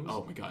his albums?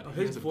 Oh my god, Oh,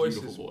 he his has a voice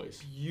beautiful is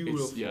voice.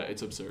 beautiful.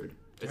 It's absurd.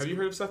 Have you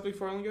heard of Seth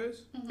MacFarlane,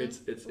 guys?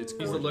 It's He's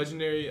the gorgeous.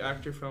 legendary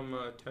actor from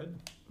Ted.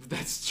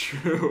 That's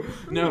true.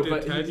 No, did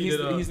but Ted, he he's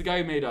did, the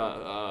guy who made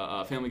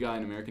Family Guy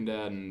and American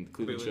Dad and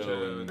Cleveland Cleveland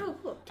Show. Show And, Oh,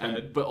 cool.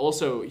 Ted. but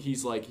also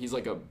he's like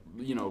a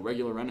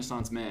regular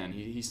Renaissance man.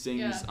 He sings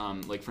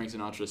Yeah. like Frank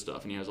Sinatra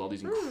stuff and he has all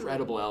these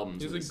incredible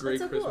albums. He's a It's- great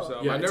so Christmas cool.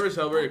 album. Yeah, I never it's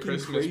celebrated fucking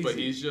Christmas, but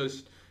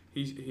crazy.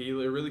 he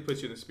really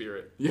puts you in the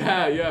spirit.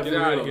 yeah, Get for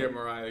out real. of here,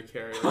 Mariah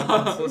Carey.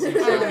 Let's listen to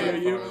I Seth hear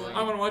you. MacFarlane.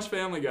 I want to watch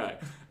Family Guy.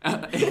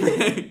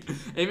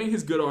 Aiming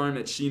his good arm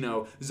at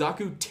Shino,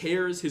 Zaku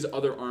tears his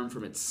other arm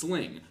from its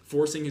sling,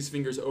 forcing his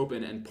fingers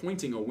open and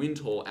pointing a wind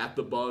hole at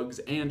the bugs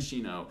and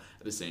Shino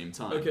at the same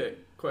time. Okay,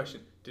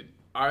 question. Did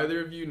either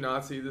of you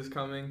not see this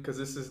coming? Because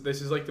this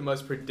is like the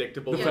most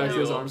predictable. The Yeah, fact no. that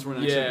his arms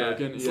weren't actually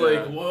broken. It's yeah.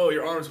 like, whoa,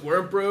 your arms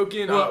weren't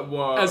broken. Well,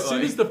 Whoa, as soon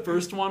like- as the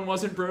first one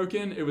wasn't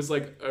broken, it was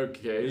like,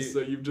 okay, so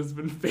you've just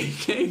been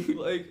faking.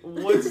 like,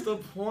 what's the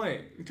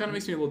point? It kind of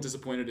makes me a little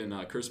disappointed in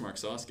Curse Mark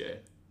Sasuke,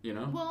 you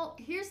know? Well,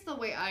 here's the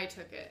way I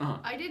took it. Uh-huh.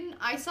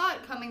 I saw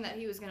it coming that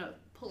he was gonna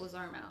pull his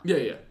arm out.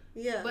 Yeah.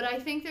 Yeah. But I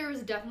think there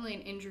was definitely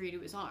an injury to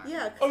his arm.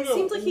 Yeah, 'cause Oh, it no,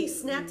 seems like he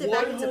snapped it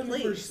back into 100%.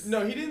 place.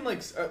 No, he didn't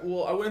like.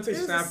 Well, I wouldn't say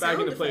There was a snap back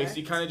sound into place. effect.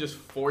 He kind of just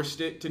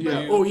forced it to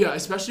Yeah. do. Oh, yeah,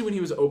 especially when he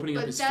was opening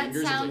up But his that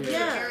fingers. sound It is was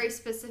like, Yeah. a very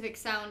specific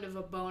sound of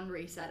a bone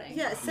resetting.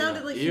 Yeah, it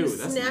sounded Yeah. like Ew, he was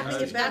that's snapping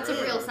nasty. it back That's a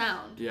in. real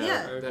sound. Yeah,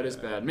 Yeah. that is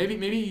bad. Maybe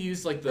he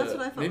used like That's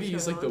what I thought maybe was he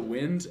used like the going on.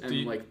 wind and Do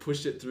you- like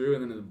pushed it through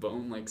and then the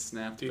bone like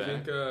snapped Do you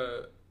back.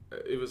 think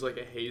it was like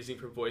a hazing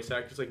for voice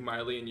actors like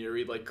Miley and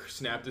Yuri like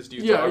snapped this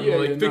dude's Yeah, arm yeah, and,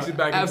 like yeah, fix no, it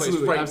back in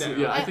absolutely, place right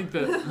absolutely, now? Yeah, I think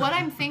that What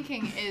I'm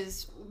thinking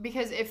is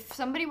because if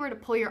somebody were to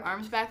pull your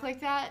arms back like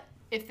that,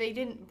 if they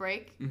didn't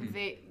break,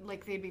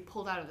 they'd be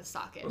pulled out of the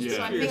socket. Yeah.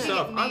 So I'm For thinking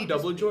yourself, it may I'm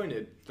double just-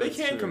 jointed. They That's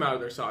can't true. come out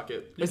of their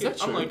socket. Is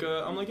that I'm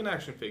true? like an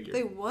action figure.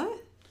 They what?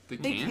 they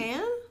They can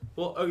can?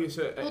 Well, okay,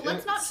 so Well,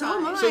 let's not So try.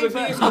 am I, So the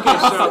thing but is- okay,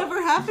 that's so-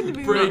 never happened to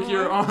me break before.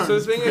 your arm. So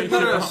the thing break is,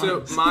 your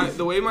so arms.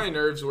 the way my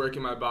nerves work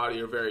in my body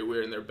are very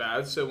weird and they're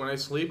bad. So when I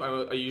sleep,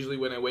 I usually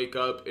when I wake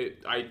up,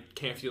 I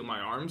can't feel my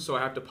arms, so I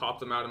have to pop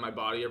them out of my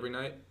body every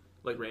night,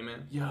 like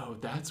Rayman. Yo,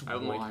 that's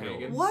I'm wild. like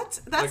Megan. What?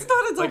 That's Like-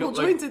 not a like double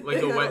jointed like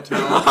thing. a wet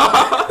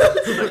towel.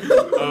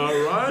 All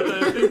right,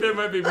 I think there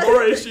might be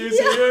more issues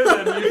here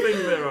than you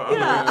think there are.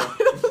 Yeah.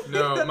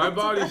 No, my That's what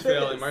body's that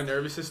failing. is. My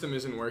nervous system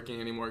isn't working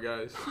anymore,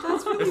 guys.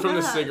 That's really It's from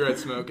the bad. cigarette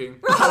smoking.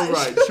 Oh,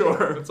 right,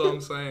 sure. That's all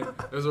I'm saying.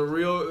 There's a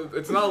real.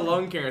 It's not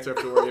lung cancer I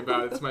have to worry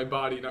about. It's my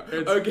body. No.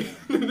 Okay.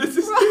 this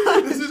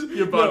is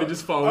Your body no,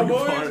 just falling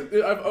apart.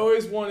 I've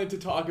always wanted to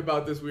talk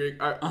about this weird.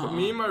 Uh-huh.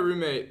 Me and my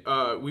roommate,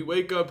 we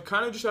wake up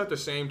kind of just at the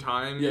same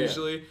time Yeah, yeah.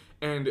 usually.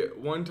 And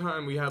one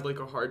time we had like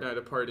a hard night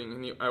of partying,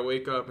 and I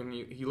wake up and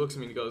he looks at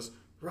me and he goes,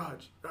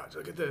 Raj,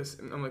 look at this.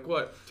 And I'm like,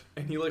 what?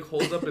 And he like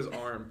holds up his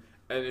arm.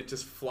 And it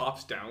just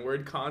flops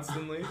downward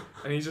constantly,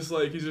 and he's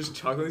just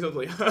chuckling himself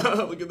like,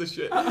 look at this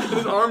shit. And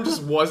his arm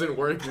just wasn't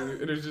working,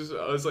 and it was just,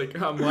 I was like,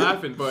 I'm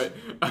laughing, but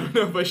I don't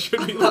know if I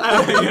should be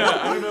laughing. Yeah,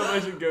 I don't know if I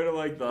should go to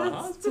like the That's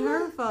hospital.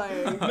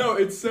 terrifying. No,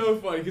 it's so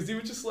funny because he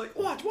was just like,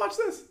 watch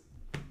this.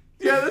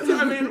 Yeah,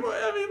 I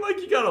mean,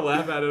 like, you gotta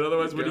laugh at it.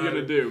 Otherwise, what are you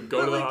gonna do?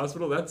 Go to the like,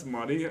 hospital? That's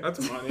money.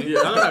 That's money. Yeah.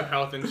 I don't have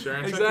health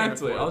insurance.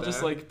 Exactly. I'll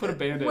just like put a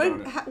Band-Aid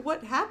on it.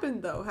 What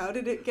happened though? How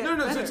did it get No,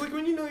 better? so it's like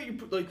when you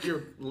put, like,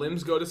 your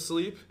limbs go to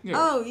sleep. Yeah.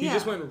 Oh, He yeah.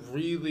 just went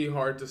really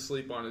hard to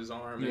sleep on his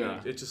arm. Yeah.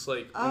 And it just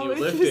like, Oh, when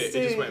you lift it, it just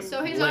interesting. went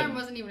So his limp. arm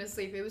wasn't even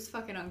asleep. It was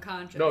fucking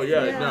unconscious. No,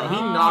 yeah, Yeah. no. He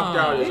knocked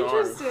out his arm.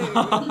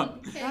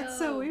 Interesting. That's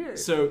so weird.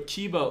 So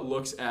Kiba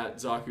looks at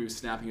Zaku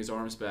snapping his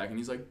arms back, and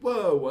he's like,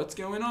 "Whoa, what's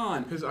going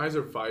on?" His eyes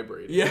are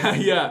vibrating.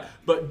 Yeah.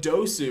 But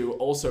Dosu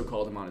also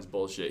called him on his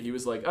bullshit. He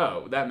was like,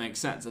 "Oh, that makes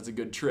sense. That's a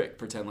good trick.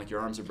 Pretend like your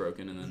arms are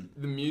broken, and then."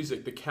 The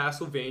music, the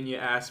Castlevania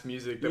ass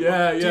music. Dude,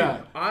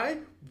 Yeah. I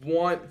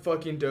want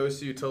fucking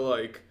Dosu to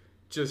like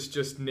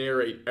just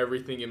narrate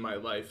everything in my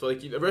life. Like,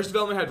 Arrested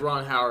Development had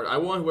Ron Howard. I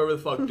want whoever the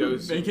fuck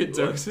Dosu. Make it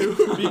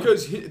Dosu.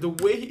 Because the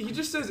way he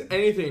just says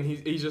anything,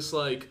 he's just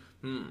like,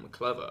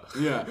 clever.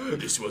 Yeah.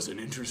 This was an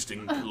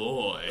interesting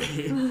ploy.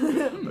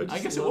 I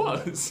guess it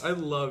was. I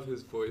love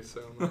his voice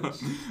so much.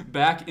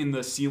 Back in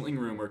the ceiling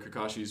room where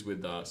Kakashi's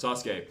with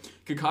Sasuke,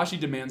 Kakashi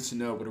demands to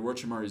know what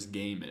Orochimaru's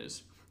game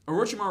is.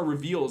 Orochimaru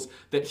reveals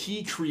that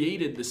he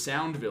created the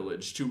Sound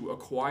Village to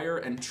acquire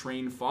and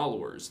train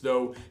followers,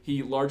 though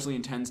he largely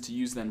intends to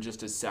use them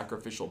just as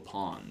sacrificial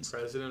pawns.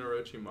 President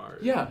Orochimaru.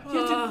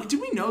 Yeah.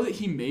 Did we know that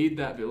he made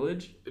that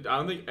village? I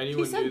don't think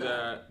anyone said knew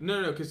that. that.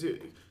 No, because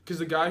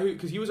the guy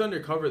because he was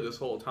undercover this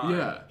whole time.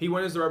 Yeah. He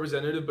went as the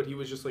representative, but he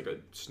was just like a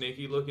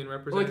snaky looking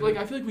representative. Like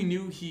I feel like we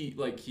knew he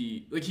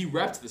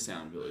repped the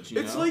Sound Village.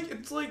 You know?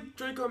 It's like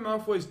Draco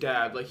Malfoy's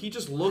dad. Like, he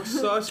just looks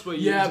sus, but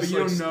Yeah, just, but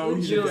you like, don't know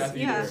he's you a don't- Death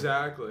Eater. Yeah.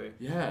 Exactly.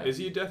 Yeah. Is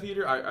he a Death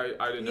Eater? I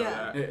didn't know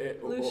Yeah.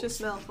 that.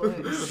 Lucius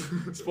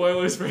Malfoy.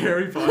 Spoilers for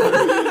Harry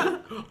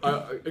Potter.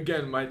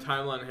 Again, my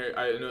timeline here.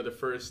 I know the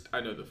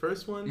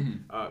first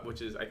one,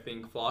 which is I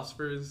think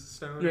Philosopher's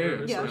Stone Yeah,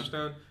 or yeah. Sorcerer's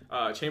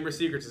Stone. Chamber of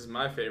Secrets is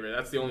my favorite.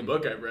 That's the only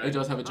book I've read. It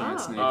does have a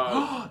giant snake.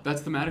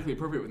 That's thematically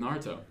appropriate with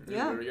Naruto.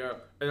 Yeah. There we go.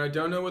 And I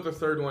don't know what the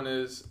third one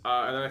is.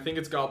 And then I think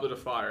it's Goblet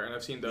of Fire, and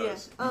I've seen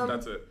those. Yeah.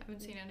 That's it. I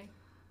haven't seen any.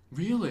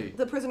 Really?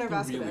 The Prisoner of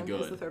They're Azkaban really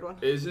good. is the third one.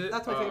 Is it?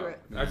 That's my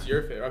favorite. That's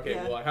your favorite. Okay,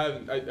 Yeah. well I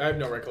have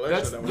no recollection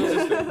That's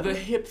of that one. the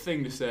hip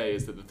thing to say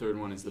is that the third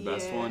one is the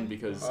best Yeah. one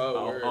because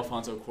Word.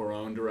 Alfonso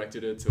Cuarón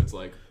directed it, so it's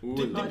like, ooh,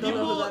 Did I don't know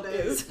people, who that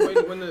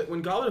is.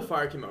 when Goblet of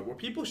Fire came out, were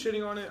people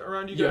shitting on it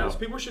around you guys? Yeah.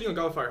 People were shitting on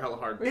Goblet of Fire hella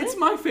hard. It's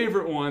my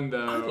favorite one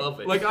though. I love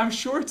it. Like, I'm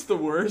sure it's the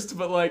worst,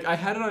 but like I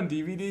had it on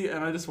DVD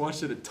and I just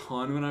watched it a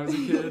ton when I was a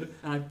kid,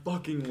 and I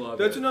fucking love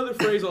That's it. another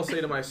phrase I'll say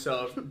to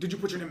myself. Did you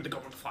put your name in the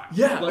Goblet of Fire?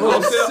 Yeah, Like, oh,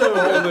 I'll say so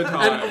that all good. the time.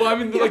 And, well, I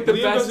mean, like the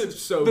Liam best, does it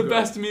so the good.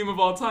 best meme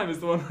of all time is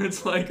the one where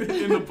it's like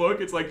in the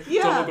book, it's like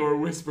Yeah. Dumbledore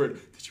whispered,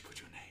 "Did you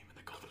put your name in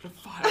the Goblet of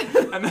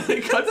Fire?" And then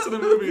it cuts to the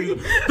movie. And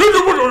he's like, "Did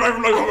you put your name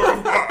in the Goblet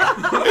of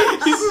Fire?"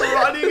 He's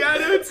running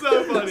at it. It's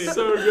so funny.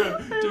 So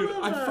good, dude.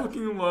 I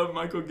fucking love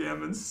Michael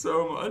Gambon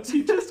so much.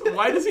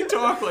 Why does he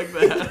talk like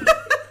that?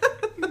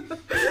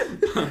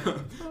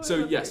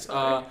 So yes,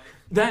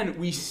 then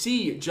we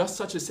see just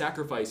such a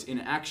sacrifice in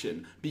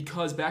action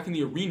because back in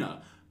the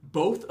arena,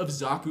 both of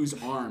Zaku's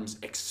arms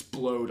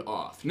explode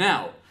off.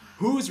 Now,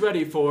 who's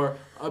ready for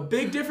a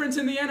big difference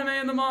in the anime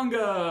and the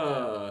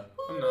manga?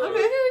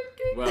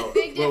 Well,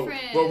 Big well,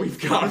 difference. well, we've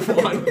got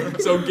one,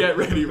 so get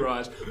ready,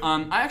 Raj.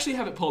 I actually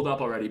have it pulled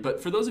up already,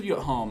 but for those of you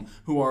at home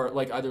who are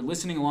like either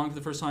listening along for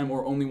the first time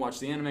or only watch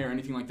the anime or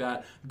anything like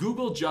that,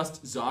 Google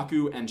just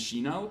Zaku and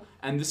Shino,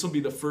 and this will be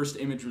the first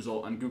image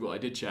result on Google. I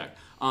did check.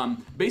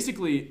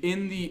 Basically,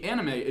 in the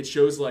anime, it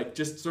shows like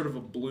just sort of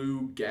a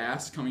blue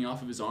gas coming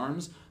off of his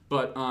arms,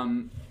 but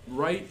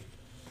right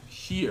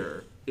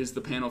here is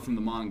the panel from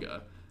the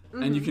manga.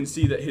 And you can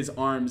see that his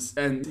arms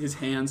and his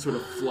hands sort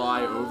of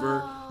fly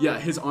over. Yeah,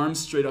 his arms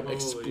straight up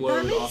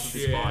explode That off of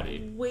his shit.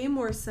 body. Way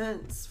more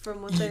sense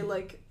from what they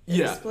like.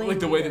 Yeah, explained like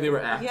the way that later. they were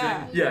acting.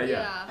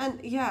 Yeah.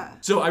 And yeah.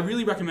 So I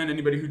really recommend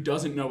anybody who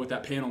doesn't know what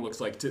that panel looks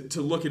like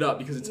to look it up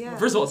because it's Yeah.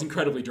 first of all it's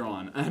incredibly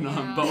drawn and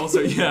but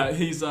also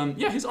his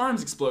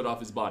arms explode off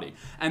his body,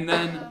 and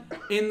then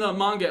in the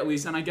manga at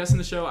least, and I guess in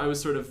the show I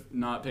was sort of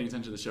not paying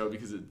attention to the show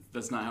because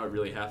that's not how it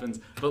really happens,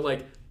 but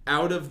like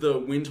out of the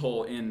wind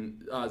hole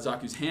in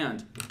Zaku's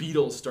hand,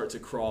 beetles start to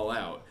crawl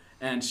out.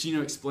 And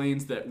Shino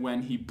explains that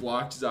when he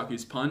blocked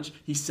Zaku's punch,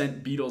 he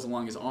sent beetles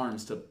along his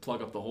arms to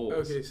plug up the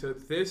holes. Okay, so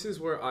this is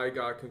where I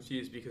got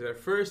confused because at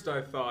first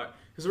I thought,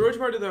 because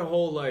Orochimaru did that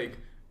whole like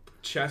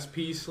chess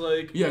piece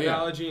like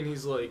analogy, and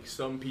he's like,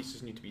 some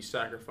pieces need to be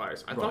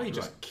sacrificed. I thought he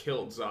just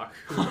killed Zaku.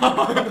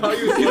 I thought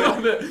he was You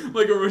know that,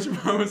 like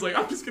Orochimaru was like,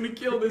 I'm just gonna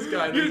kill this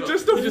guy. And You're he's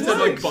just like, a he just had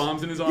like flex.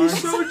 bombs in his arms.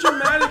 He's so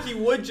dramatic. He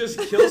would just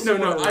kill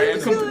someone. I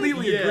randomly.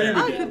 completely agree with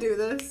I you. could do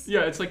this.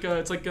 Yeah, it's like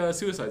a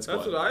Suicide Squad.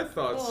 That's what I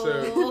thought.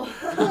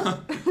 Oh.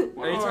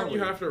 What Anytime are you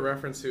we? have to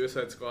reference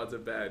Suicide Squad's a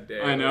bad day.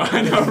 I know,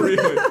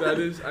 really.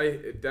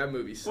 That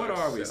movie sucks. What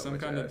are we? so Some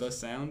much kind of ass. the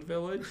Sound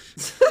Village?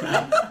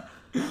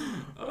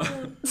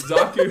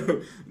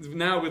 Zaku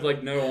now with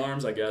like no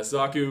arms, I guess.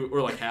 Zaku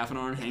or like half an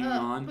arm hanging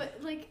on. But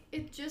like,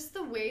 it's just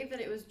the way that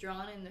it was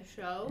drawn in the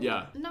show.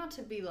 Yeah. Not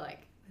to be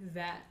like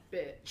that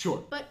bit.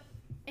 Sure. But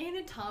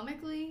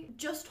anatomically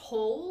just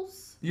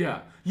holes.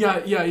 Yeah.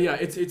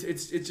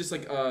 It's just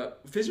like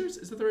fissures.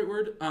 Is that the right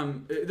word?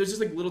 There's just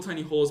like little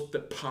tiny holes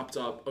that popped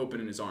up open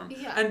in his arm.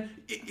 Yeah. And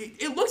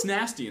it looks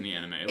nasty in the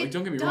anime. Like,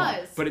 don't get me wrong,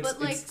 but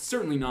it's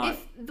certainly not.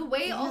 If the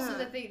way also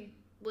that they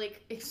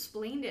like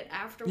explained it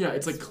afterwards. Yeah,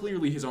 it's like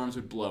clearly his arms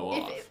would blow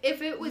off.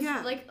 If it was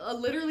like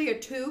literally a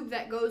tube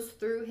that goes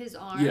through his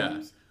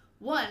arms,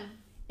 one,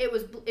 it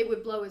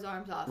would blow his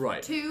arms off.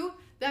 Right. Two,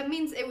 that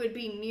means it would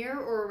be near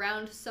or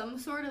around some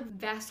sort of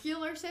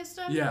vascular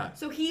system. Yeah.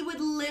 So he would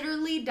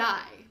literally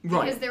die.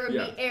 Right. Because there would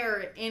be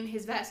air in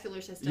his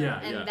vascular system.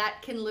 And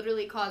that can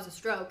literally cause a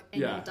stroke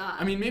and you'll die.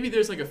 I mean, maybe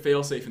there's like a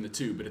fail-safe in the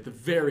tube, but at the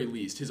very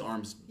least, his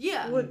arms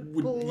would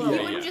blow. He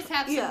wouldn't just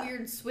have some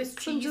weird Swiss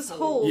cheese some just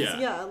holes.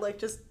 Yeah. Like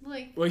just...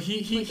 Like... Well,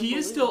 he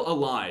is still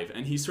alive,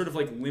 and he's sort of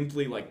like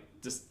limply like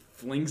just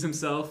flings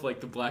himself like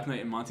the Black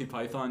Knight in Monty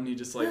Python. He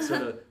just like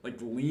sort of like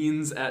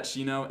leans at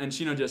Shino, and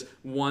Shino just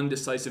one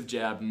decisive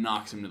jab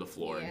knocks him to the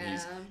floor,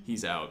 and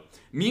he's out.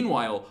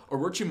 Meanwhile,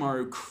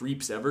 Orochimaru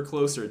creeps ever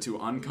closer to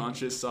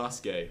unconscious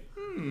Sasuke.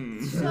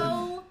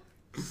 So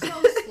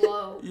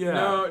slow. Yeah.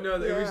 No,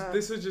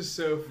 this was just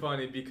so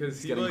funny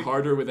because he's getting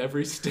harder with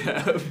every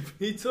step.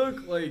 He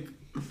took like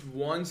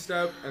one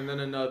step and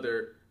then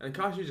another. And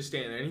Kakashi just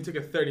standing there, and he took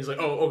a third. He's like,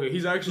 "Oh, okay,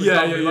 he's actually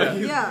coming.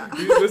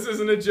 This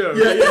isn't a joke."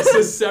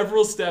 So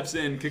several steps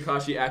in,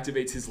 Kakashi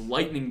activates his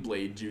lightning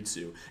blade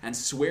jutsu and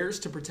swears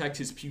to protect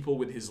his pupil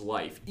with his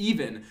life,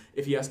 even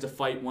if he has to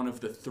fight one of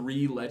the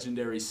 3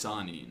 legendary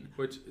Sannin.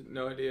 Which,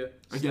 no idea.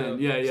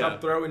 Again,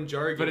 Stop throwing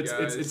jargon, but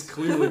it's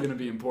clearly going to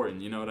be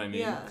important. You know what I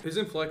mean? Yeah. His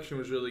inflection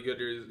was really good.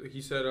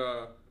 He said,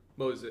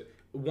 "What was it?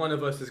 One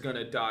of us is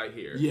gonna die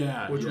here."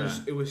 Which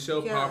was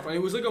so powerful. And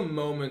it was like a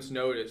moment's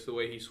notice the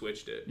way he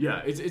switched it.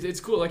 Yeah, it's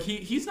cool. Like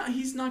he's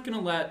not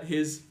gonna let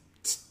his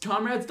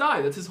comrades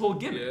die. That's his whole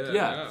gimmick.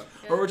 Yeah.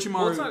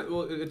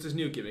 Orochimaru. It's his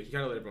new gimmick. He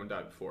kind of let everyone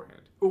die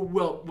beforehand.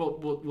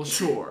 Well,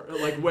 sure.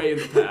 Like way in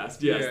the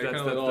past. Yes,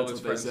 that's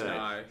what they say.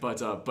 Die.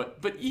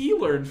 But he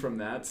learned from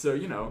that, so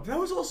you know. That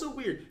was also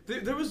weird.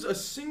 There was a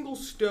single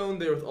stone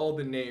there with all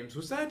the names.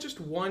 Was that just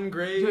one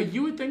grave? Yeah,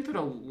 you would think that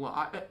a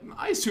lot.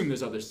 I assume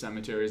there's other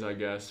cemeteries, I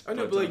guess. I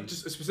know, but like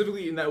just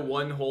specifically in that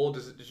one hole,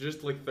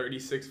 just like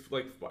 36.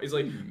 Like he's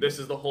like, this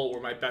is the hole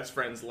where my best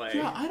friends lay.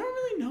 Yeah, I don't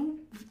really know.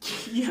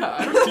 Yeah,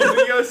 I don't do you think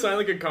you gotta sign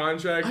like a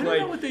contract? I don't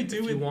know what they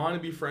do. If you want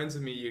to be friends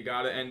with me, you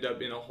gotta end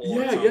up in a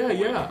hole.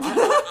 Yeah.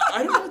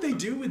 I don't know what they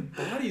do with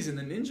bodies in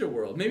the ninja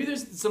world. Maybe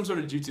there's some sort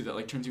of jutsu that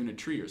like turns you into a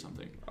tree or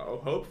something. Oh,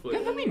 hopefully.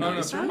 Yeah, that'd be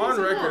nice. On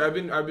record, I've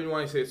been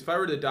wanting to say this. If I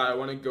were to die, I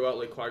want to go out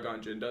like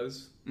Qui-Gon Jinn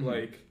does. Mm-hmm.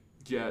 Like,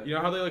 yeah, you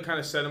know how they like kind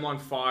of set him on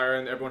fire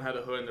and everyone had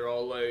a hood and they're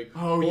all like,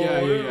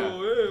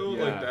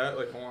 like that.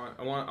 Like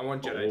I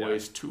want Jedi death.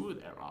 Always two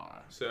there are.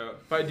 So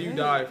if I do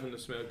die from the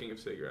smoking of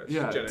cigarettes,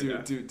 Jedi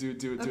death.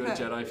 do a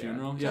Jedi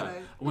funeral. Yeah.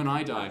 Jedi. When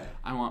I die,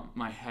 I want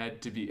my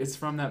head to be. It's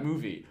from that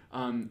movie.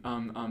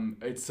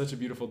 It's Such a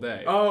Beautiful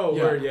Day. Oh,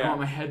 I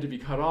want my head to be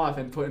cut off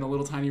and put in a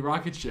little tiny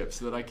rocket ship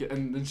so that I can,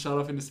 and then shot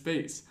off into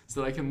space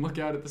so that I can look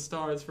out at the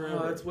stars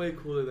forever. Oh, that's way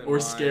cooler than or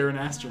mine. scare an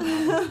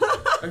astronaut.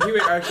 Okay,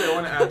 wait. Actually, I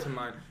want to add to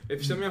mine. If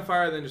you set me on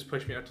fire, then just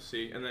push me out to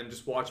sea, and then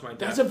just watch my death.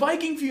 That's a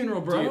Viking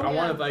funeral, bro. Dude, I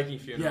want a Viking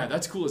funeral. Yeah,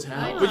 that's cool as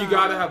hell. But you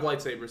gotta have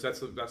lightsabers. That's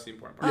the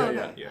important part.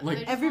 Yeah.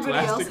 Like everybody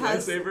else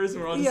has lightsabers,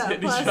 and we're all just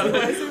hitting each other.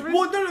 Lightsabers?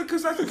 Well, no,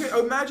 because that's okay.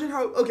 Imagine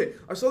how. Okay,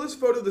 I saw this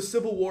photo of the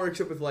Civil War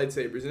except with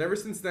lightsabers, and ever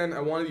since then, I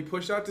want to be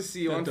pushed out to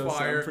sea on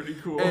fire. Sound pretty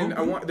cool. And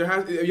I want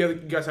you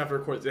guys have to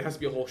record this. It has to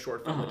be a whole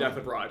short film, The Death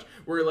of Raj,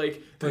 where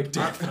The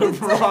Death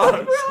of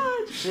Raj,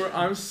 where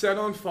I'm set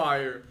on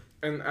fire,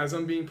 and as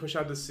I'm being pushed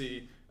out to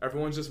sea,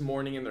 everyone's just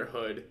mourning in their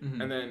hood,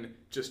 and then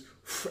just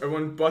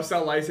everyone busts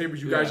out lightsabers.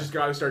 You guys just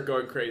gotta start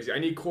going crazy. I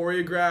need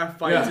choreographed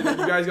fights. And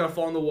you guys gotta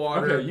fall in the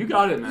water. Okay, you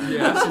got it, man.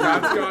 Yeah,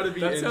 that's gotta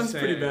be that insane. Sounds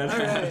pretty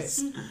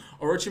badass.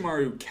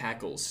 Orochimaru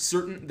cackles,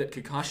 certain that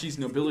Kakashi's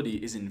nobility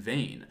is in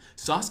vain.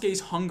 Sasuke's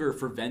hunger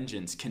for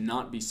vengeance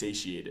cannot be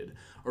satiated.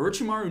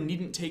 Orochimaru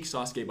needn't take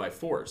Sasuke by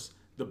force.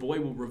 The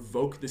boy will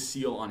revoke the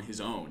seal on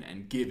his own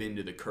and give in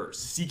to the curse,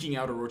 seeking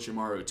out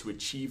Orochimaru to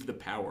achieve the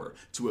power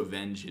to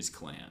avenge his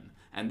clan.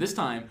 And this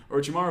time,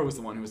 Orochimaru was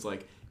the one who was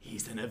like,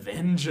 he's an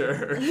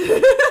avenger.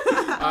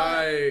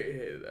 I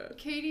hated that.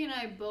 Katie and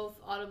I both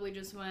audibly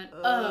just went,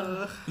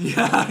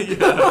 Yeah.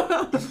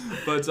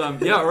 But,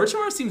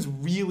 Orochimaru seems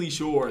really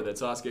sure that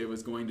Sasuke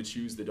was going to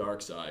choose the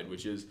dark side,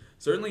 which is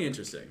certainly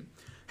interesting.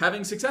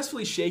 Having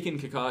successfully shaken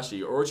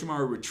Kakashi,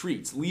 Orochimaru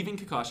retreats, leaving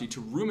Kakashi to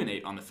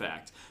ruminate on the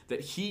fact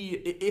that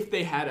if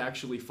they had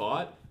actually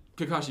fought,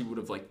 Kakashi would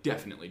have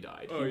definitely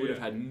died. He would have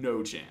had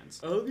no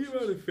chance. I love the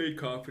amount of fake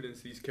confidence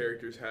these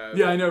characters have.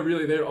 Yeah, I know,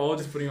 really. They're all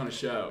just putting on a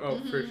show. Oh,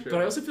 for sure. But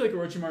I also feel like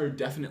Orochimaru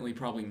definitely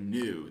probably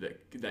knew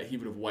that he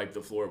would have wiped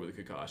the floor with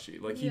Kakashi.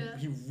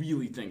 He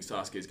really thinks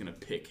Sasuke is going to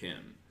pick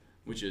him,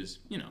 which is,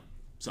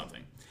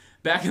 something.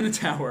 Back in the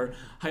tower,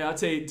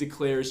 Hayate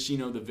declares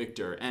Shino the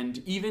victor, and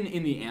even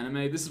in the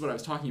anime, this is what I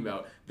was talking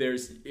about,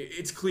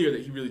 it's clear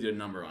that he really did a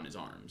number on his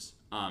arms.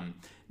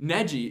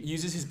 Neji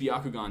uses his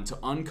Byakugan to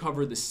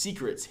uncover the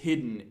secrets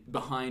hidden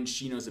behind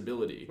Shino's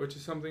ability. Which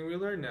is something we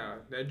learn now.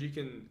 Neji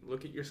can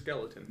look at your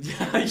skeleton.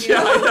 Yeah, I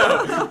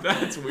know.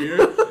 That's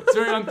weird. It's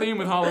very on theme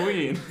with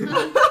Halloween.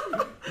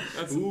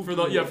 That's for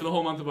the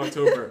whole month of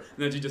October.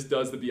 Neji just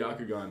does the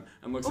Byakugan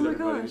and looks at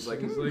everybody. And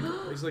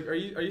He's like, are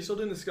you still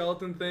doing the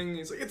skeleton thing?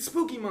 He's like, it's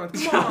spooky month.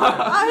 Come on.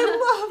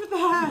 I love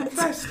that.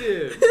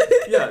 Festive.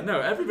 Yeah, no,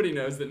 everybody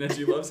knows that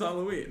Neji loves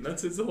Halloween.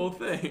 That's his whole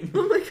thing.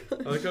 Oh my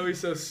god. I like how he's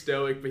so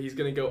stoic, but he's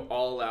gonna go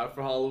all out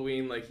for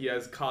Halloween. Like he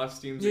has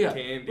costumes and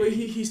candy. But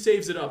he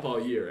saves it up all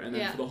year, and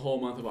then Yeah. for the whole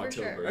month of For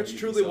October. sure. That's he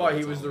truly why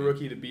he celebrates was the Halloween.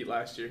 rookie to beat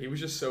last year. He was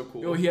just so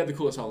cool. Oh, he had the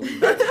coolest Halloween.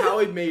 That's how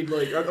I made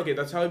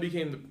that's how I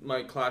became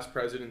my class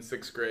president in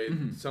 6th grade.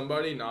 Mm-hmm.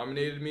 Somebody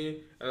nominated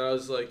me, and I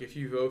was like, if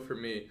you vote for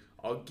me,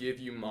 I'll give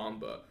you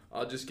Mamba.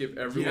 I'll just give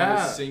everyone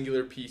a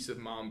singular piece of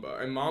Mamba.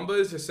 And Mamba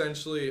is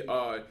essentially,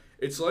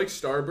 it's like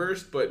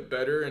Starburst, but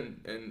better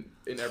in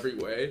every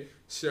way.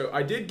 So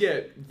I did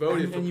get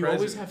voted for and you president.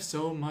 always have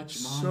so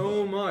much Mamba.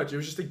 So much. It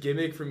was just a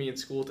gimmick for me in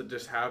school to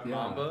just have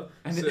Mamba.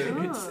 And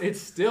So- it's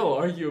still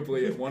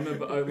arguably one of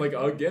like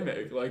a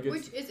gimmick. Like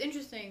it's, Which is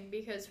interesting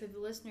because for the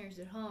listeners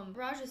at home,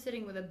 Raj is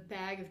sitting with a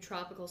bag of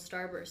tropical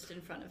Starburst in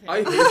front of him. I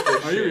hate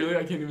this Are you shit. really?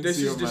 I can't even This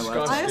see is over my disgusting.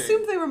 laptop. I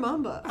assumed they were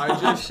Mamba.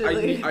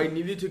 I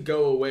needed to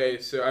go away,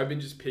 so I've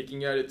been just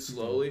picking at it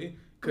slowly.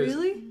 'Cause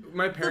Really?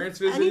 My parents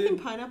Anything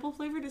visited. pineapple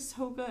flavored is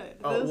so good.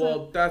 Oh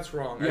well, that's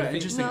wrong. Yeah, I think,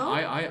 interesting. No?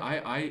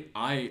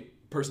 I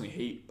personally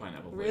hate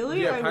pineapple. flavor.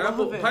 Really? Yeah, I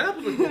pineapple. love it.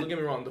 Pineapple's are cool. Don't get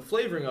me wrong. The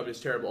flavoring of it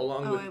is terrible,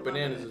 along Oh, I with love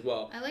bananas it. as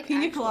well. I like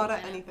Pina actual colada,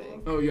 pineapple.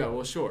 anything. Oh yeah,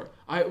 well sure.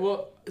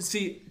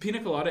 See,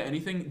 pina colada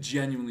anything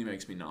genuinely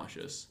makes me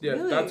nauseous. Yeah,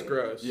 Really? that's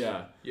gross.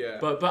 Yeah. Yeah.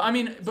 But I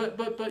mean,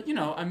 but you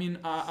know, I mean,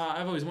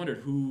 I've always wondered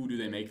who do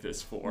they make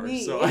this for?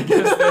 Me. So I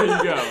guess there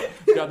you go.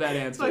 Got that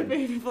It's my answered.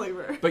 favorite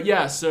flavor. But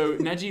yeah, so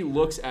Neji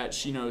looks at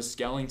Shino's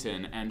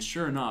skeleton, and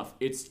sure enough,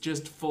 it's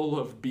just full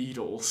of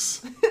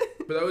beetles.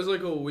 But that was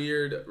like a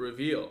weird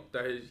reveal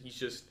that he's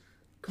just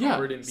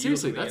covered in beetles.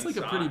 Seriously, on the that's like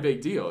a pretty inside.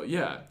 big deal.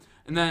 Yeah.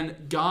 And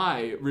then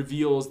Guy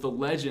reveals the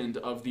legend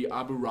of the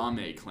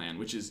Aburame clan,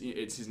 which is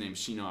his name,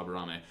 Shino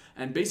Aburame.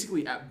 And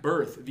basically, at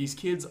birth, these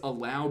kids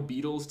allow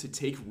beetles to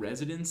take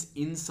residence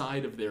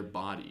inside of their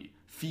body,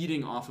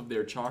 feeding off of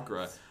their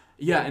chakra.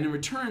 Yeah, and in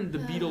return, the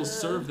beetles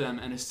serve them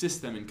and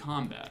assist them in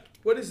combat.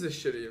 What is this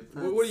shit?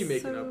 What are you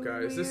making so up,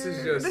 guys? This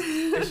is weird.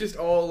 it's just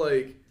all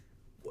like.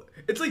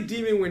 It's like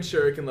Demon Wind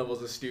Shuriken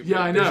levels of stupid.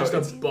 Yeah, I know. There's just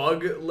It's- a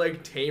bug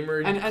like tamer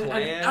And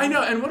clan. I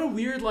know, and what a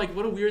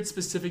weird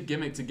specific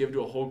gimmick to give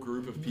to a whole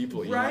group of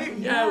people, you Right?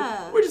 know?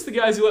 Yeah. We're just the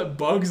guys who let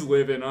bugs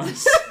live in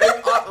us.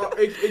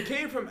 It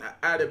came from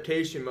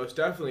adaptation, most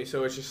definitely.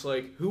 So it's just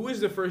like, who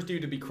was the first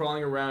dude to be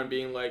crawling around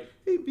being like,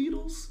 "Hey,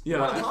 beetles"? Yeah,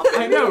 wanna hop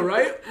in?" I know,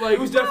 right? Like, It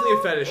was definitely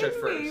a fetish at Hey,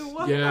 first.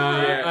 what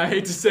yeah, the- I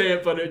hate to say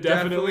it, but it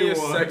definitely a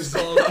was. sex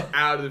cult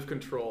out of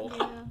control.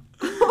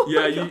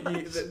 Yeah,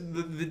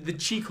 the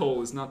cheek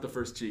hole is not the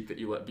first cheek that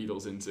you let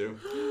beetles into,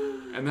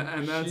 and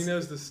that's She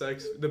knows the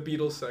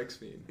Beatles sex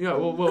fiend. yeah.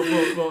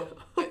 Well.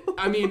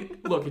 I mean,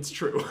 look, it's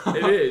true.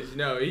 It is.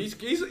 No, he's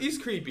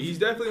creepy. He's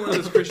definitely one of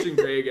those Christian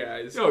Grey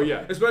guys. Oh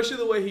yeah. Especially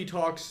the way he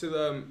talks to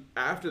them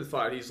after the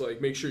fight. He's like,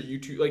 make sure you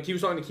two, like he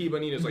was talking to Kiba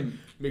and Nina's like,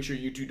 make sure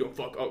you two don't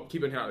fuck up.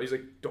 Keep it out. He's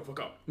like, don't fuck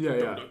up. Yeah,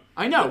 Don't.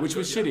 I know, which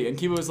was shitty. And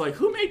Kiba was like,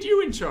 "Who made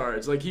you in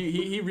charge?" Like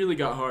he really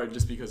got hard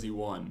just because he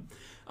won.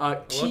 A lot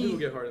of people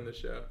get hard in this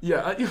show.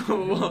 Yeah,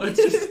 well,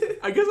 it's just,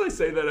 I guess I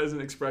say that as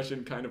an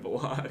expression kind of a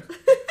lot.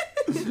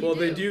 Well,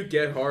 they do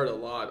get hard a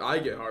lot. I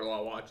get hard a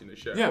lot watching the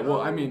show. Yeah, well,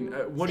 I mean,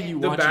 what are you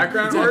The watching?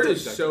 background Exactly, art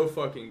is exactly. so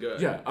fucking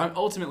good. Yeah,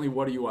 ultimately,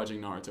 what are you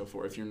watching Naruto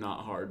for if you're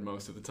not hard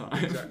most of the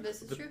time? Exactly.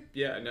 This is true.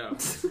 Yeah, no.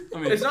 I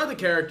mean, It's not the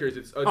characters,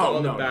 it's Oh, all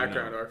no, the no,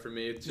 background no. art for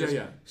me. It's Yeah, just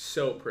yeah.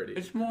 so pretty.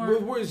 It's more-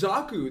 Where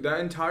Zaku, that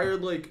entire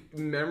like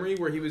memory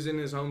where he was in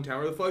his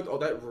hometown, the fuck, all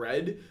that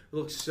red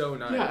looks so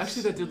nice. yeah,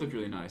 actually, that did look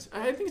really nice.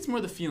 I think it's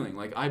more the feeling.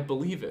 Like, I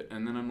believe it,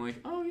 and then I'm like,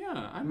 oh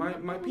yeah, My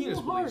I'm a penis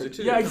little believes hard. it,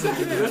 too. Yeah,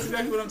 exactly. That's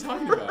exactly what I'm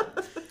talking about.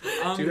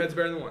 Two heads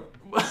better than one.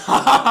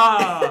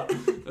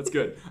 That's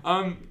good.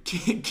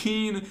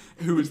 Keen,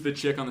 who is the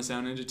chick on the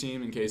Sound Ninja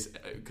team, in case,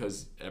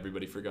 because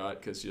everybody forgot,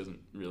 because she doesn't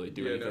really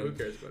do anything. No, who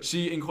cares about it?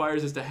 She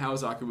inquires as to how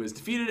Zaku was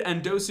defeated,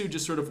 and Dosu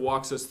just sort of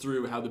walks us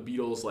through how the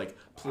Beatles like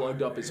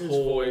plugged up his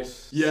whole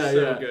voice. Yeah,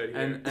 So yeah. good, yeah.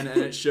 And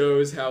it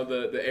shows how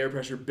the air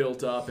pressure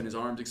built up and his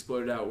arms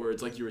exploded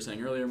outwards, like you were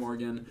saying earlier,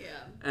 Morgan. Yeah.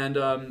 And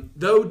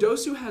though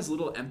Dosu has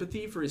little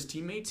empathy for his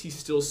teammates, he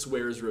still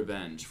swears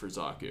revenge for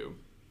Zaku.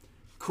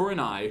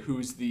 Kurenai,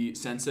 who's the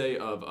sensei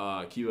of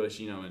Kiba,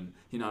 Shino, and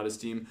Hinata's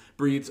team,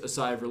 breathes a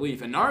sigh of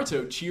relief, and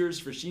Naruto cheers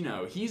for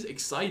Shino. He's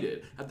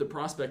excited at the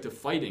prospect of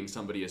fighting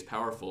somebody as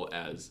powerful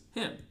as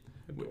him.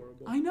 Adorable.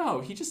 I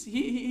know.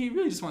 He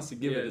really just wants to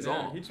give it his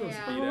all. He just wants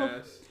Yeah. to eat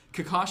ass.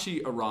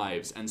 Kakashi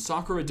arrives, and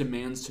Sakura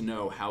demands to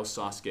know how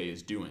Sasuke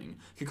is doing.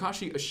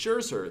 Kakashi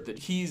assures her that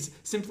he's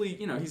simply,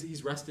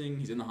 he's resting,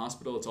 he's in the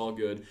hospital, it's all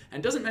good,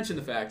 and doesn't mention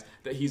the fact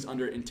that he's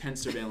under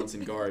intense surveillance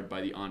and guard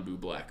by the Anbu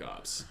Black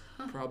Ops.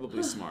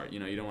 Probably smart.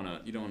 You don't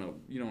want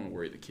to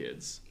worry the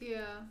kids.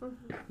 Yeah.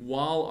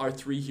 While our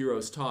three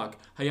heroes talk,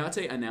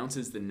 Hayate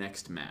announces the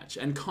next match,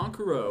 and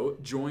Kankuro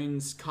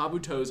joins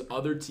Kabuto's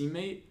other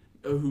teammate,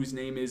 whose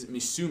name is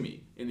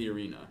Misumi, in the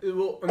arena.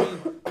 Well, I mean,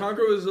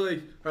 Kankuro was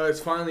like, it's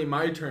finally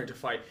my turn to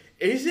fight.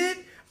 Is it?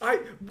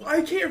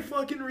 I can't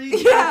fucking read.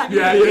 Yeah,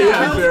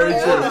 very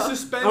true. The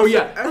suspense. Oh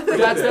yeah,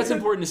 that's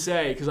important to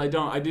say because I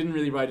didn't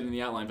really write it in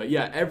the outline, but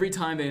yeah, every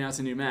time they announce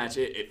a new match,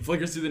 it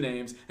flickers through the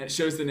names and it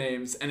shows the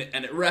names and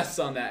it rests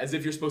on that as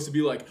if you're supposed to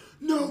be like,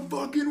 no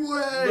fucking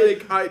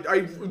way.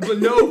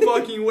 No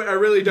fucking way. I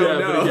really don't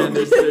know. But again,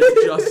 there's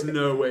just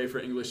no way for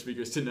English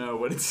speakers to know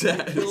what it says.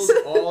 It kills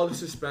all the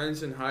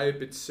suspense and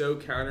hype. It's so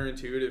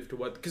counterintuitive to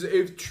what. Because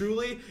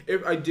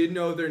if I did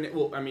know their name,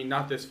 well, I mean,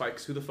 not this fight,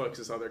 because who the fuck's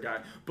this other guy?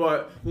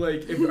 But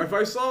like, if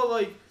I saw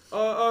like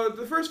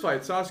the first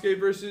fight, Sasuke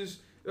versus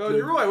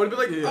Yoroi, I would have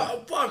been like,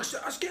 oh fuck,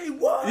 Sasuke,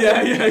 what?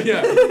 Yeah.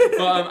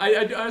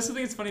 I also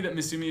think it's funny that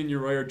Misumi and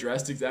Yoroi are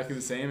dressed exactly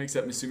the same,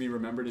 except Misumi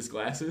remembered his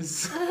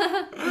glasses.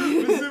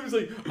 Misumi's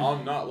like,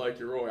 I'm not like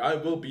Yoroi. I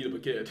will beat up a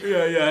kid.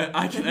 Yeah,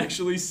 I can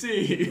actually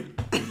see.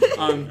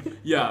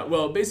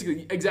 Well,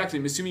 basically, exactly.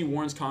 Misumi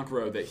warns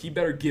Kankuro that he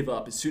better give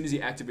up as soon as he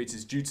activates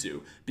his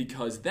jutsu,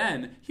 because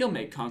then he'll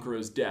make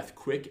Kankuro's death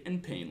quick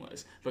and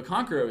painless. But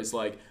Kankuro is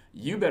like,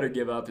 you better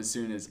give up as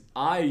soon as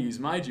I use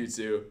my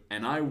jutsu,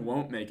 and I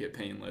won't make it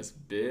painless,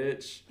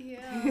 bitch.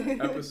 Yeah.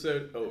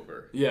 Episode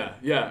over. Yeah.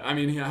 I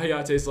mean,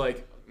 Hayate's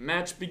like,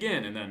 match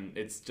begin, and then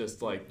it's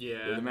just like,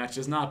 the match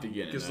does not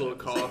begin. Just a little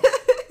cough.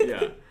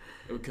 Yeah.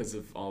 Because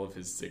of all of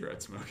his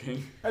cigarette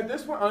smoking. At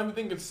this point, I don't even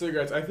think it's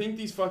cigarettes. I think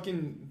these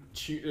fucking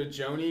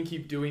Jonin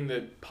keep doing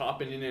the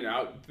popping in and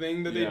out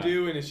thing that they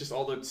do, and it's just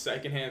all the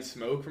secondhand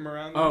smoke from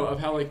around them. Oh, of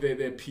how like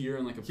they appear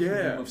in like a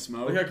plume of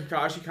smoke. Like how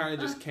Kakashi kind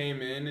of just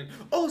came in, and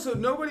also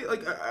nobody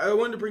like I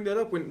wanted to bring that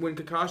up when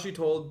Kakashi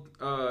told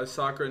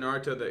Sakura and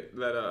Naruto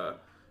that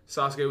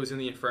Sasuke was in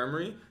the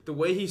infirmary. The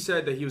way he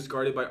said that he was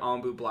guarded by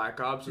Anbu Black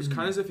Ops was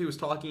kind of as if he was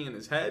talking in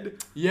his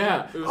head.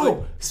 Yeah.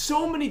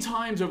 So many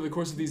times over the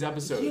course of these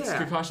episodes,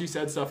 Kakashi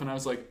said stuff, and I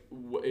was like,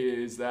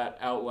 is that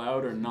out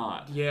loud or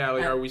not? Yeah,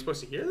 like, are we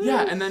supposed to hear this?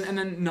 Yeah, and then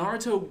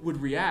Naruto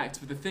would react,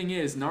 but the thing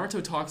is,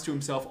 Naruto talks to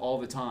himself all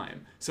the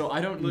time. So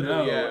I don't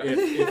know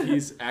if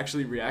he's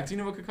actually reacting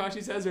to what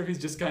Kakashi says, or if he's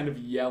just kind of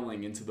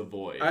yelling into the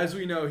void. As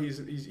we know, he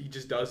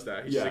just does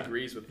that. He just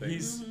agrees with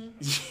things.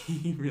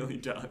 He really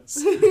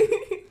does.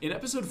 In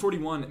episode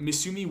 41,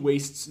 Misumi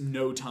wastes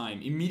no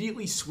time,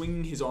 immediately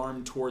swinging his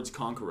arm towards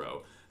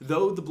Kankuro.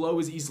 Though the blow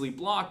is easily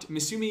blocked,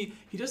 Misumi,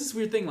 he does this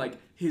weird thing, like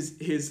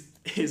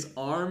his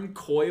arm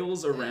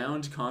coils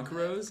around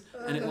Kankuro's,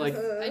 and it like...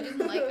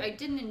 I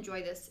didn't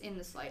enjoy this in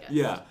the slightest.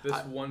 Yeah. This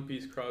One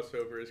Piece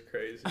crossover is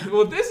crazy.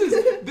 Well, this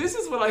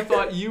is what I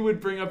thought you would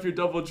bring up your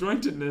double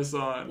jointedness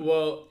on.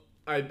 Well,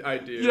 I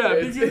do. Yeah,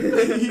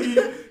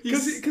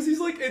 because he's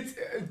like,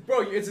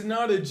 it's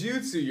not a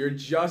jutsu. You're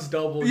just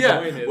double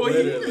jointed. Well,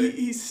 literally.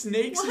 he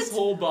snakes his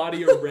whole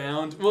body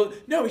around. Well,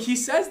 no, he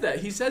says that.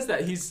 He's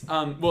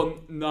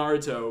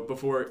Naruto,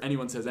 before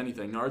anyone says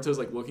anything, Naruto's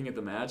like looking at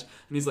the match,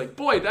 and he's like,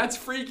 boy, that's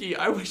freaky.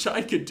 I wish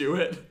I could do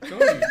it. No,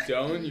 you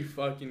don't. You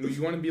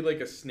want to be like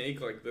a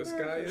snake like this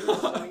guy is?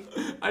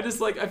 I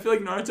feel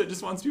like Naruto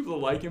just wants people to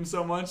like him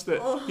so much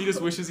that he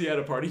just wishes he had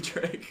a party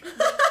trick.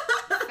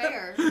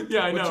 Fair.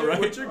 Yeah, I know, right?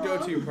 What's your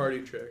go-to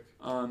party trick?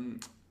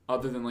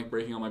 Other than like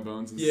breaking all my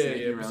bones and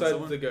snaking around besides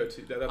someone? the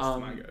go-to. That's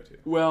my go-to.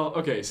 Well,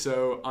 okay,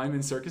 so I'm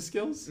in circus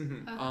skills.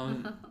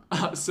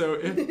 Mm-hmm. So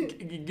if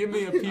you give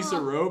me a piece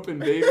of rope and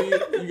baby,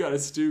 you got a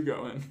stew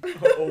going.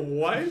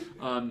 What?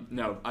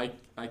 No, I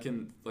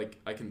can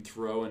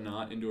throw a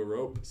knot into a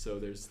rope. So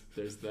there's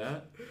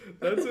that.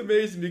 That's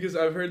amazing because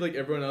I've heard like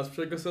everyone else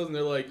circus skills and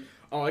they're like,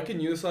 oh, I can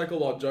unicycle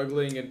while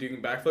juggling and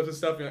doing backflips and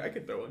stuff. And I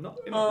could throw a knot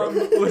in a rope.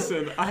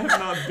 Listen, I have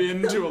not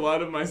been to a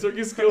lot of my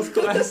circus skills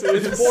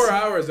classes. It's 4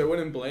 hours. I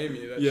wouldn't blame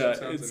you. That shit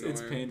sounds annoying.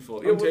 It's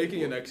painful. I'm taking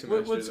it next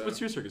semester.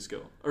 What's your circus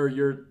skill or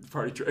your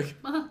party trick?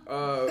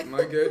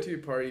 My go-to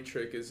party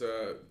trick is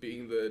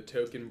being the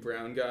token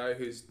brown guy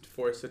who's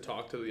forced to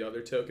talk to the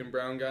other token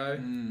brown guy,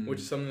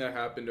 which is something that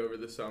happened over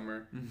the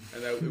summer,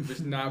 and that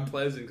was not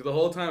pleasant. Because the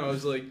whole time I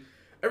was like,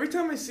 every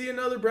time I see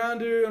another brown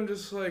dude, I'm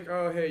just like,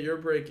 oh hey, you're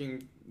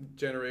breaking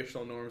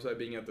generational norms by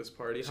being at this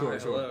party. Hi,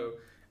 hello.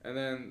 And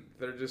then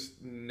they're just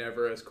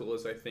never as cool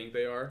as I think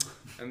they are,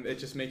 and it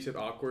just makes it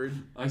awkward.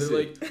 And they're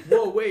like,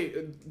 whoa,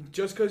 wait,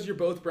 just because you're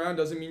both brown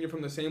doesn't mean you're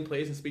from the same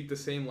place and speak the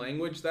same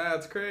language?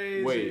 That's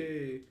crazy.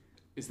 Wait,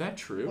 is that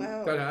true?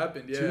 Wow. That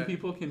happened, yeah. 2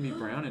 people can be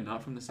brown and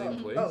not from the same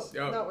place? Oh,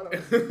 Yep. not when I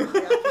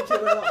was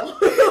at all.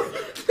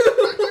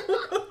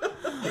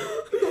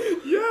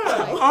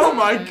 Yeah. Oh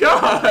my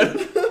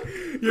god.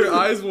 Your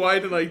eyes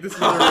widen like this is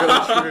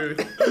the real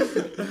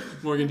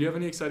truth. Morgan, do you have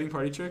any exciting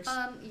party tricks?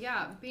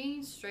 Yeah,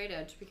 being straight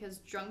edge, because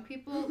drunk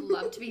people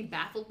love to be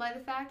baffled by the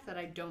fact that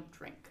I don't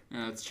drink.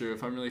 Yeah, that's true.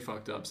 If I'm really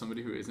fucked up,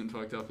 somebody who isn't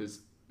fucked up it's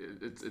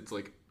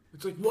like.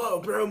 It's like, whoa,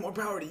 bro, more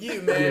power to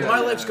you, man. My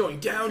life's going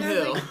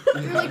downhill.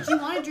 They're like, do you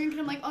want to drink?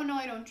 And I'm like, oh no,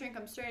 I don't drink.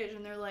 I'm straight edge.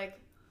 And they're like,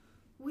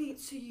 wait,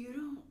 so you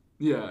don't?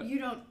 Yeah. You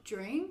don't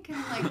drink? And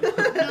I'm like,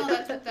 no,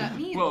 that's what that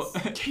means. Well,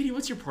 Katie,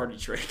 what's your party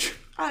trick?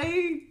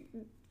 I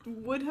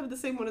would have the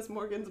same one as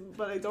Morgan's,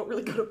 but I don't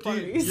really go to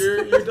parties.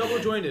 Dude, you're double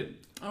jointed.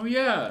 Oh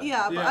yeah.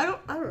 Yeah, but I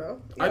don't know.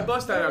 Yeah, I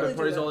bust that don't out really at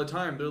parties do all the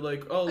time. They're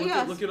like, oh,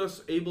 look at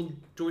us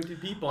able-jointed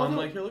people. I'm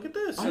like, here, look at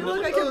this. I And feel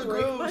they're like like, I can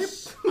break my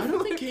I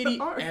don't think Katie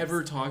arms.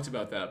 ever talked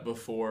about that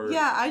before.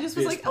 Yeah, I just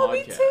was this like, oh,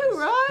 me podcast. too,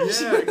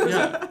 Raj. Yeah, 'cause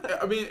Yeah.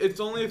 I mean, it's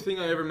only a thing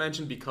I ever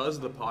mentioned because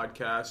of the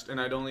podcast, and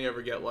I'd only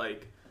ever get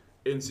like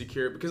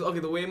insecure because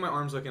the way my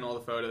arms look in all the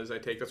photos I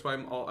take, that's why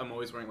I'm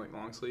always wearing like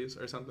long sleeves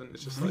or something.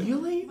 It's just like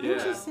Really? yeah,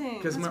 Interesting.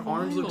 because my That's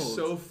arms look wild.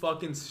 so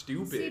fucking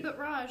stupid. See, but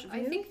Raj,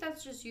 I think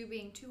that's just you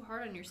being too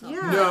hard on yourself.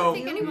 Yeah. I No, don't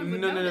think anyone would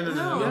no. notice.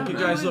 No. Okay, No.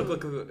 guys, look.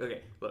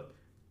 Okay, look.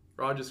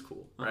 Raj is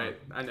cool, right?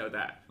 I know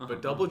that. Uh-huh.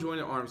 But double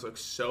jointed arms look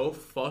so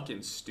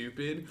fucking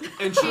stupid.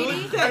 And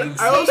Katie,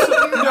 I also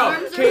your no,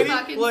 arms are Katie,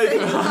 fucking like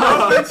sick.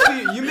 no offense to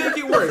you, you make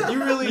it work.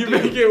 You really do.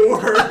 make it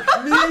work.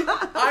 Me,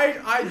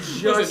 I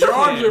just Listen, your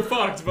arms can't. are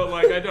fucked, but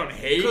like I don't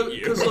hate you.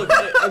 Because look,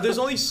 there's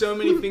only so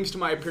many things to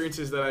my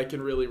appearances that I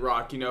can really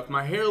rock. You know, if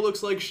my hair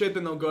looks like shit,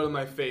 then they'll go to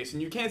my face,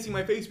 and you can't see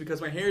my face because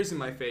my hair's in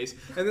my face,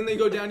 and then they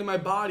go down to my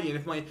body. And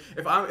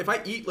if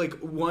I eat like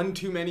one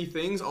too many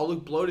things, I'll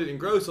look bloated and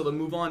gross. So they'll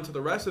move on to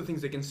the rest of the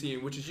things they can see,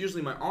 which is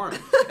usually my arm.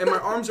 And my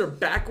arms are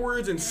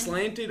backwards and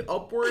slanted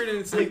upward, and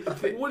it's like,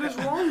 what is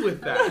wrong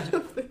with that?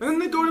 And then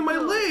they go to my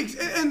legs,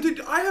 and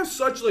dude, I have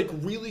such like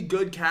really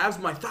good calves.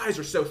 My thighs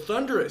are so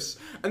thunderous,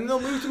 and then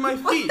they'll move to my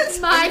feet.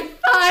 My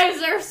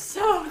thighs are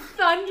so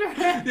thunderous.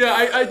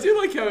 Yeah, I do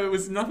like how it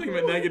was nothing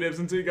but negatives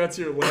until you got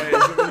to your legs,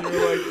 and then you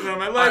were like, no,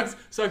 my legs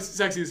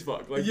sexy as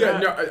fuck. Like Yeah,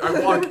 that. no, I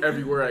walk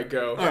everywhere I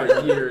go for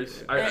Alright.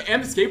 years.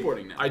 And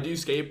skateboarding now. I do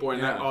skateboard,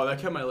 and Yeah. that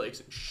kept my legs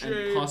in shape.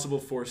 And possible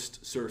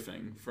forced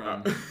surfing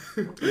from.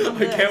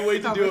 I can't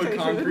wait to do a Conversation.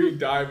 concrete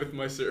dive with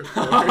my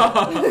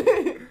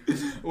surfboard.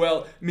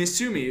 Well,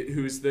 Misumi,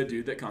 who's the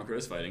dude that Kankuro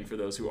is fighting, for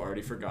those who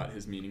already forgot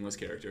his meaningless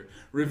character,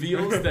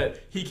 reveals that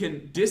he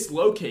can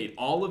dislocate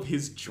all of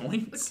his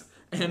joints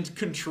and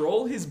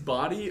control his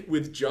body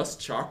with just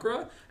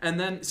chakra. And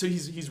then, so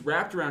he's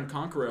wrapped around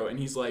Kankuro, and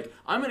he's like,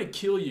 I'm going to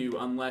kill you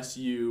unless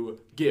you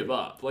give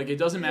up. Like, it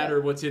doesn't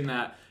matter what's in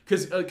that.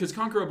 Because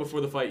Kankuro,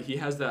 before the fight, he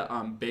has that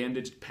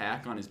bandaged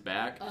pack on his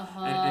back.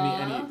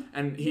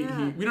 And he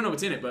we don't know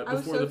what's in it, but I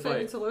was before so the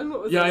fight. excited to learn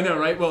what was Yeah, in I know, it.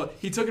 right? Well,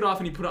 he took it off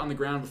and he put it on the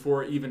ground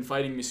before even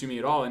fighting Misumi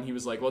at all, and he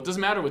was like, well, it doesn't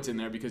matter what's in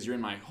there because you're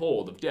in my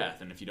hold of death,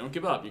 and if you don't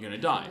give up, you're gonna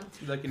die.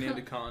 Like an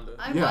anaconda.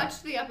 I Yeah.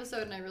 watched the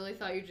episode and I really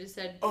thought you just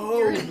said, Oh,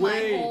 you're in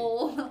wait. my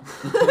hole.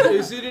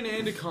 Is it an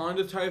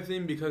anaconda type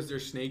thing because they're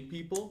snake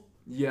people?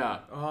 Yeah.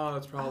 Oh,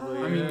 that's probably.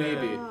 I mean, it.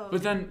 maybe. Oh.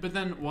 But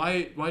then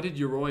why did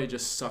Yoroi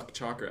just suck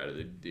chakra out of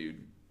the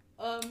dude?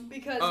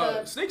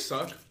 Because Snakes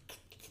suck.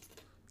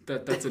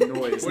 That's a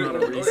noise, not a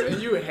Are reason.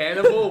 you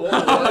Hannibal?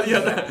 What was Yeah,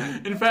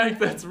 that? in fact,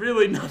 that's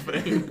really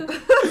nothing.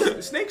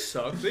 Snakes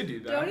suck. They do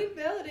don't that.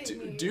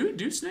 invalidate me.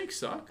 Do snakes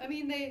suck? I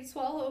mean, they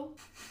swallow.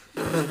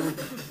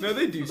 No,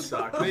 they do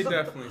suck. They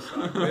definitely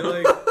suck.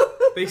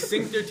 They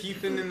sink their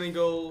teeth in and they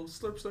go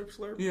slurp, slurp,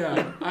 slurp.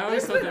 Yeah, I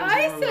always That's thought that what was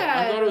I more of a, I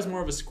said. thought it was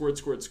more of a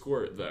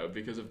squirt though,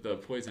 because of the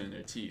poison in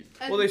their teeth.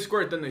 And Well, they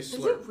squirt, then they Is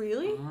slurp. it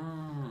really?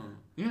 Oh,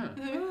 yeah,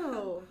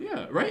 Oh,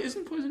 yeah, right?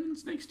 Isn't poison in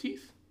snakes'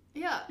 teeth?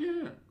 yeah.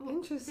 Yeah.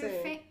 interesting.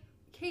 They're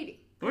Katie.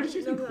 Where did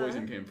you think know that.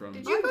 poison came from?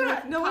 Did I you go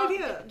have to no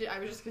idea. I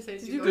was just gonna say,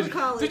 Did you go to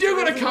college? Did you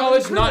go to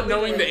college not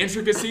knowing the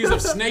intricacies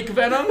of snake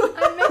venom?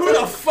 Who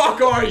the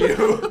fuck are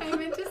you? I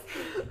meant to.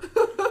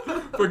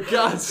 For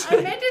God's I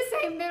sake. meant to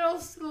say middle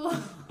school.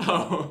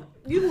 Oh.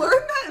 You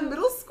learned that in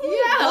middle school?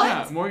 Yeah.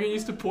 Yeah, Morgan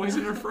used to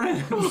poison her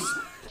friends.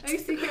 I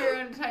used to carry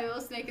around a tiny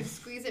little snake and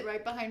squeeze it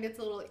right behind its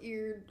little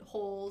ear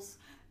holes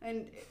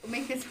and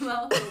make its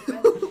mouth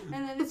open,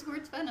 and then it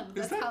squirts venom. Is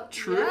That's that how.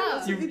 true?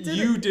 Yeah.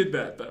 You did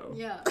that though.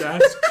 Yeah.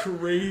 That's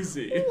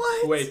crazy.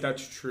 What? Wait,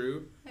 that's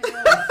true?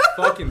 Yeah.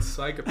 Fucking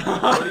psychopath.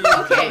 What are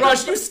you Okay. doing?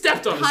 Rush, you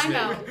stepped on a Time snake.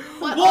 out.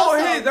 But Whoa, also,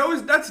 hey,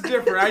 that's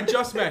different. I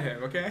just met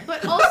him, okay?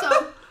 But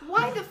also,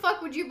 why the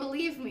fuck would you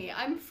believe me?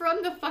 I'm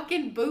from the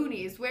fucking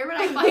boonies. Where would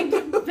I find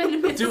a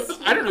venomous Dude, snake?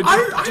 I don't know.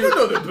 I don't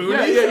know the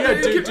boonies.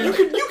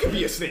 Yeah, You could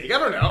be a snake. I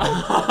don't know.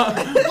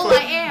 Well,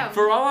 I am.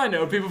 For all I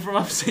know, people from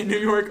upstate New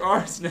York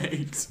are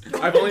snakes.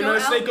 I've only Don't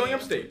met a snake out going me.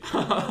 upstate.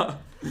 Yeah.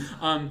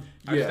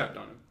 I stepped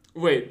on him.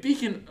 Wait,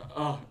 Beacon.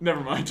 Oh, never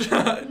mind.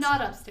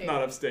 Not upstate.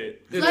 Not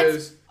upstate. It Let's-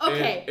 is.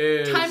 Okay. It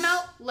is. Time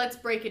out. Let's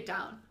break it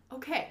down.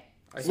 Okay.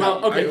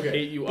 Well, okay, I okay.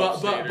 hate you but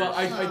upstaters.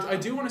 I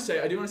do want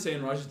to say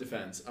in Raj's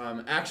defense,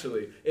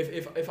 actually,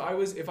 if I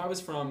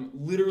was from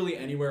literally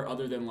anywhere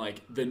other than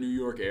like the New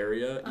York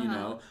area, you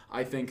know,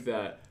 I think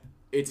that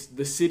it's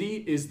the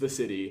city is the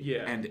city,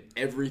 Yeah. and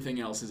everything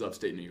else is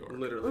upstate New York.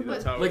 Literally,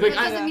 that's But how. Like, that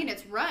I- doesn't mean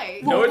it's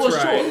right. No, it's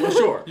right. Sure, well,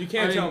 sure. You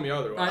can't I tell mean, me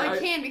otherwise. I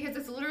can because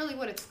it's literally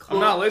what it's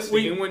called. I'm not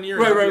listening in 1 year.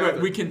 Right.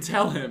 We can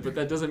tell him, but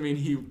that doesn't mean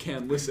he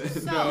can listen.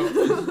 So,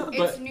 it's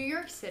But- New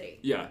York City,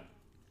 Yeah.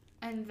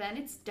 and then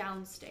it's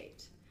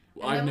downstate.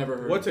 Well, And I've then- never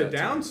heard What's of a that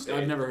term. downstate?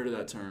 I've never heard of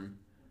that term.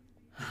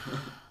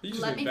 You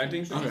just Let me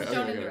inventing finish. things. Just Okay,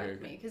 don't okay,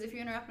 interrupt okay. me, because if you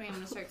interrupt me, I'm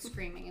gonna start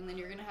screaming, and then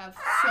you're gonna have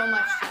so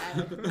much to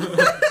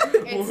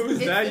add. What was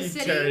it's that, the you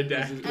city,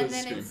 pterodactyl? and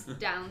then it's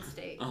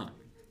downstate. Uh-huh.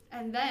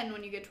 And then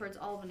when you get towards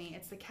Albany,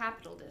 it's the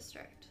Capital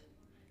District.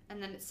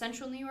 And then it's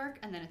Central New York,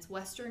 and then it's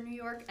Western New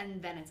York, and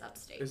then it's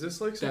upstate. Is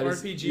this like some That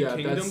is- RPG yeah,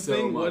 Kingdom that's so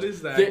thing? much. What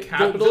is that? The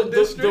Capital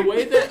District? The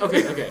way that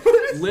okay,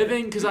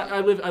 living because I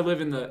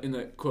live in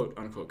the quote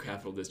unquote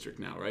capital district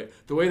now, right?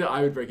 The way that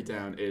I would break it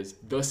down is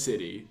the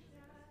city,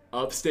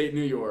 upstate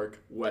New York,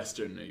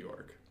 Western New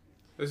York,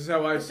 This is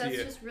how I But see that's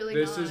it. just really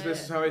this not is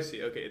it. how I see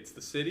it. Okay, it's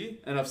the city,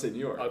 and upstate New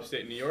York.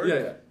 upstate New York,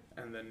 Yeah.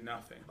 and then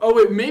nothing. Oh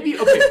wait, maybe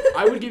okay.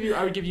 I would give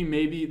you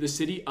maybe the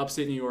city,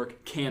 upstate New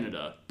York,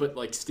 Canada, but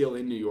like still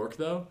in New York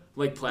though.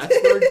 Like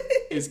Plattsburgh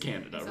is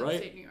Canada, It's right?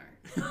 upstate New York.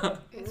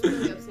 It's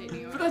really upstate New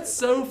York. But that's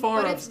so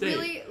far But it's upstate.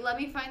 really, let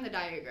me find the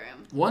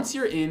diagram. Once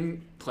you're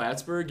in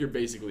Plattsburgh, you're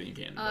basically in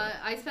Canada.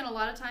 I spent a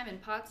lot of time in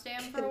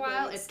Potsdam for a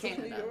while. It's Still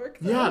Canada. New York,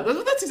 Yeah,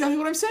 though. that's exactly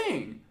what I'm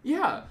saying.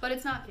 Yeah. But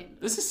it's not Canada.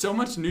 This is so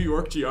much New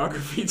York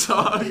geography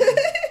talk.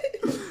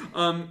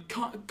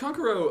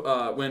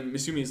 Kankuro, when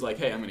Misumi's like,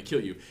 hey, I'm going to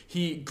kill you,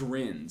 he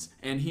grins,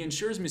 and he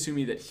ensures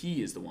Misumi that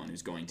he is the one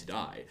who's going to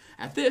die.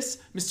 At this,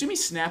 Misumi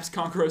snaps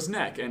Kankuro's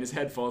neck, and his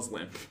head falls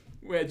limp,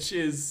 which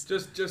is...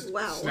 Just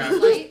Wow. snap.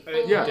 Light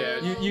Yeah,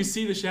 Dead. you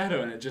see the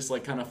shadow, and it just,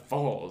 like, kind of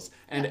falls.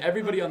 And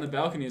everybody on the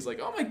balcony is like,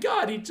 oh my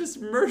god, he just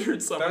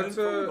murdered someone in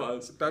front of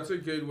us. That's a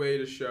good way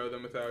to show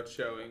them without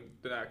showing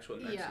the actual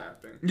neck Yeah.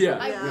 snapping. Yeah.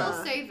 I Yeah.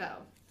 will say though,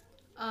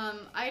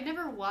 I had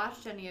never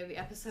watched any of the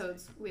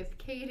episodes with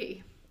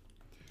Katie,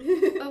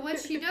 but what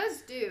she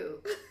does do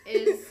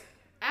is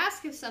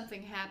ask if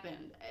something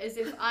happened, as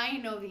if I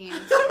know the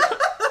answer.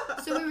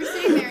 So we were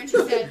sitting there, and she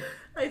said,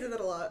 I did that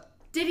a lot.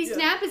 "Did he Yeah.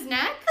 snap his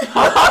neck?"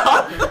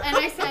 And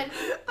I said,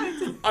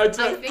 I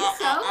think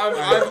so.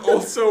 I'm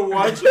also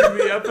watching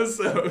the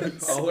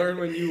episodes. I'll learn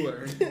when you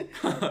learn.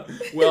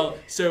 Well,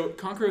 so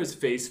Kankuro's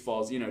face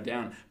falls,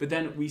 down, but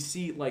then we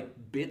see like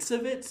bits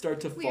of it start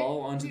to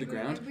fall onto the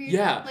ground. Weird,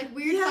 Yeah. like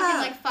weird Yeah.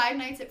 fucking like Five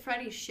Nights at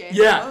Freddy's shit.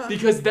 Yeah,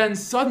 because then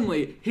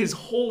suddenly his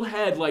whole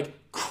head like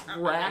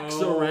cracks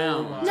Oh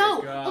around. my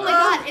No, God. oh my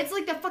god, it's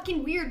like the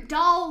fucking weird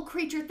doll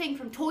creature thing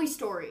from Toy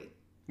Story.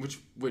 Which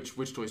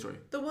Toy Story?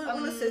 The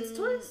one with Sid's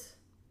toys?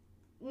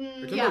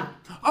 Yeah.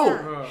 Oh,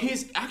 Yeah.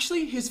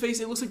 his face,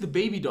 it looks like the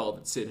baby doll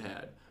that Sid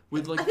had.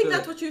 With like I think the,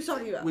 that's what you were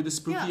talking about. with the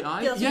spooky Yeah.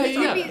 eye. Yeah, Yeah, it's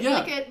yeah, Maybe yeah.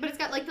 like but it's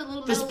got like the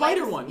little The metal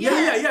spider legs. one.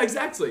 Yeah. Yeah,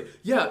 exactly.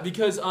 Yeah,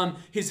 because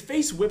his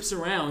face whips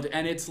around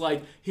and it's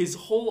like his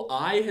whole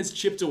eye has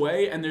chipped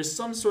away and there's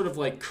some sort of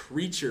like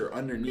creature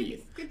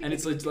underneath. And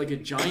it's like a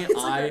giant It's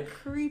eye. like a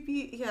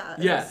creepy, yeah.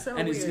 Yeah, It's so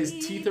and weird. his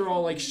teeth are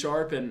all like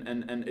sharp and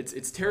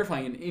it's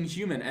terrifying and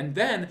inhuman. And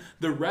then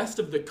the rest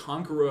of the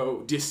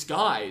Kankuro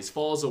disguise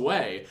falls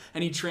away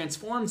and he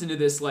transforms into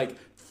this like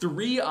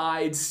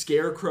three-eyed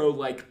scarecrow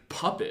like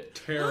puppet.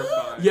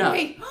 Terrifying. Yeah.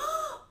 Wait.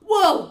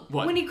 Whoa!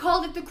 What? When he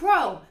called it the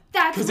crow,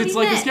 that's Because what it's he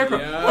like a meant. scarecrow.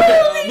 Yeah. Okay,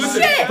 Holy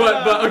listen, shit!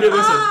 but okay, listen.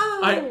 Ow!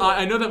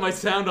 I know that might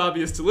sound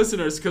obvious to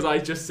listeners because I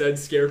just said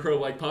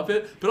scarecrow-like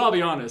puppet, but I'll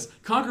be honest.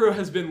 Kankuro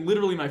has been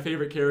literally my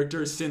favorite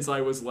character since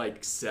I was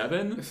like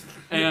 7,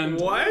 and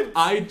What?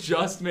 I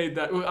just made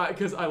that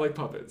because I like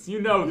puppets.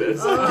 You know this.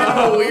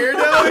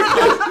 Weirdo.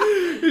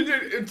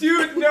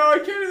 Dude, no, I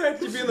can't do that.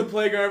 To be in the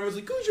playground, everyone's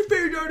like, who's your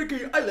favorite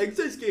Naruto? I like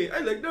Sasuke. I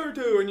like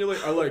Naruto. And you're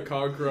like, I like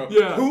Kankuro.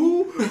 Yeah.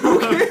 Who?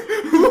 Okay.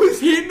 Who's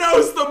He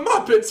knows the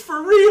Muppets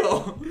for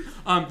real.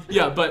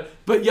 Yeah, but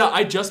yeah,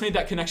 I just made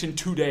that connection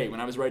today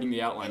when I was writing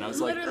the outline. I was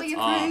like, Literally,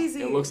 it's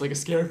crazy. it looks like a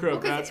scarecrow.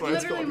 Because That's why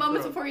it's literally called a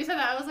moments crow. before you said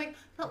that, I was like,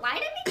 but why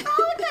did he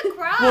call it the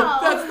crow?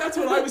 Well, that's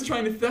what I was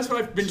trying to. That's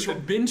what I've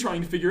been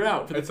trying to figure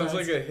out. For the It sounds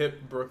past- like a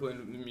hip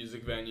Brooklyn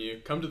music venue.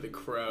 Come to the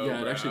Crow. Yeah,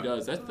 it bro. actually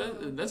does.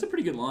 That's a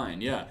pretty good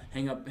line. Yeah,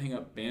 hang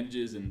up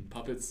bandages and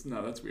puppets.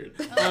 No, that's weird.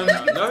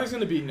 Nothing's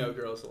gonna beat No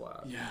Girls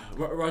Allowed. Yeah,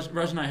 Raj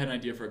and I had an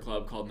idea for a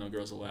club called No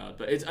Girls Allowed,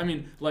 but it's. I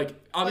mean, like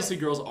obviously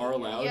girls are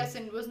allowed. Yes,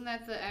 and wasn't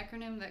that the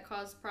acronym that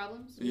caused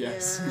problems?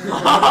 Yes.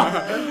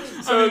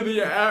 So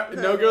the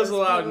No Girls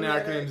Allowed in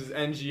problematic. acronyms is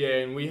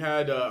NGA, and we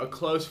had a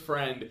close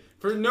friend,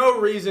 for no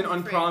reason, I'm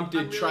afraid. unprompted,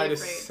 I'm really try to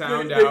afraid.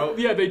 sound out.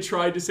 Yeah, they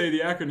tried to say the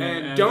acronym.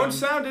 And don't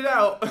sound it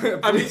out.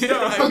 Please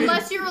don't.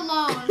 Unless you're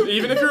alone.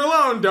 Even if you're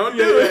alone, don't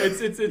Yeah, do yeah,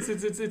 it.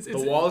 it's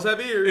The walls have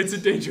ears. It's a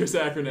dangerous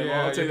acronym.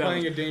 Yeah, I'll tell you you're that.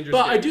 playing much. a dangerous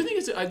But I game.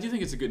 do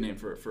think it's a good name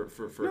for a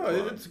No,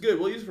 club. it's good.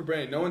 We'll use it for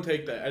branding. No one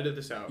take that. Edit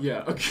this out.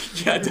 Yeah. Okay.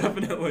 Yeah.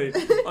 Definitely.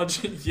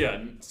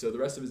 Yeah. So the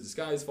rest of his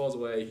disguise falls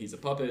away. He's a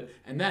puppet,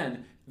 and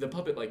then the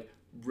puppet like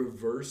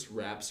reverse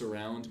wraps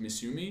around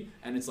Misumi,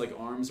 and its like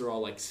arms are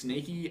all like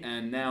snaky,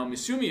 and now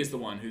Misumi is the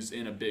one who's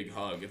in a big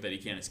hug that he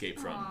can't escape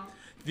from. Aw.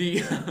 The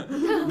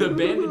the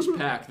bandage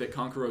pack that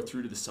Kankuro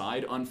threw to the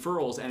side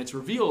unfurls, and it's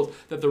revealed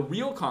that the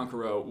real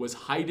Kankuro was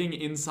hiding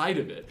inside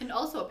of it. And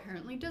also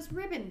apparently does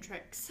ribbon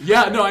tricks.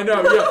 Yeah, no, I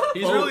know.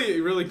 Yeah, He's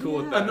really cool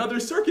with that. Another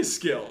circus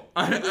skill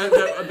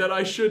that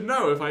I should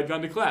know if I'd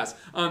gone to class.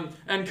 And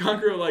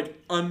Kankuro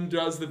like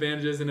undoes the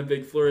bandages in a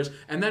big flourish,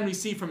 and then we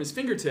see from his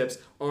fingertips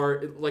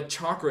are like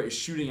chakra is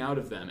shooting out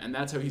of them, and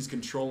that's how he's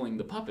controlling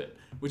the puppet,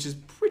 which is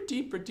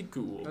pretty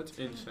cool. That's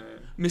insane.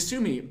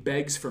 Misumi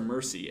begs for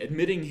mercy,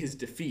 admitting his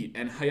defeat,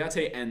 and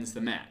Hayate ends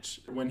the match.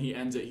 When he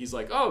ends it, he's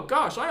like, "Oh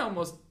gosh, I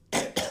almost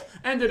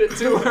ended it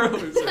too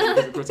early."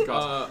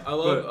 I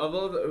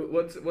love.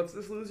 What's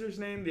this loser's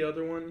name? The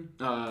other one?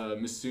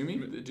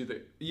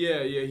 Misumi.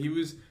 Yeah. He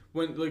was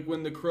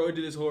when the crow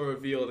did his whole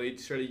reveal. They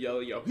started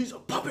yelling, "Yo, he's a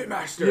puppet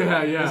master!"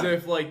 Yeah. As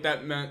if like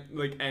that meant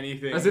like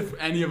anything. As if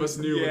any of us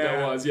knew what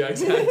that was. Yeah,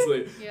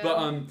 exactly.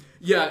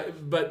 Yeah.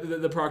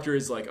 But the proctor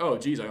is like, "Oh,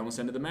 geez, I almost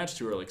ended the match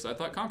too early because I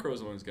thought Kankuro was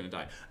the one who was gonna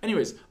die."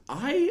 Anyways,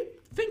 I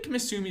think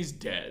Misumi's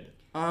dead.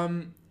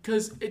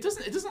 Because it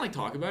doesn't like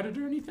talk about it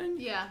or anything.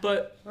 Yeah.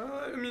 But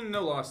I mean,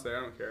 no loss there.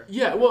 I don't care.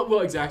 yeah, well,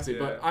 exactly. Yeah.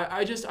 But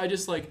I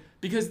just like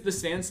because the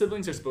Sand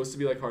siblings are supposed to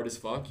be like hard as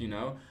fuck, you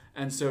know,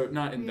 and so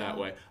not in that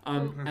way.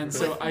 And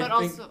so But I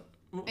think. also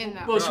in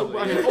that Well, way.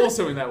 I mean,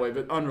 also in that way,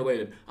 but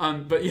unrelated.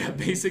 But yeah,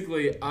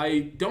 basically, I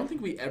don't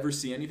think we ever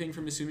see anything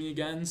from Misumi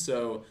again.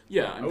 So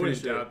yeah, I'm I pretty wouldn't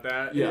sure. doubt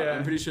that. Yeah, Yeah.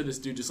 I'm pretty sure this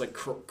dude just like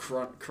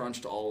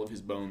crunched all of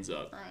his bones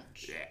up.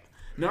 Crunch. Yeah.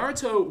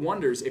 Naruto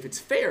wonders if it's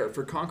fair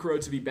for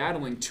Kankuro to be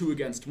battling 2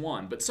 against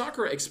 1, but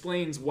Sakura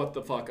explains what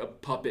the fuck a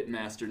puppet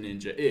master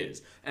ninja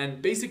is.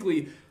 And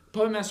basically,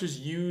 puppet masters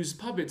use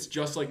puppets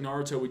just like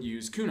Naruto would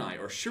use kunai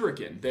or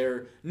shuriken.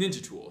 They're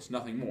ninja tools,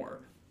 nothing more.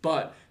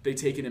 But they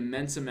take an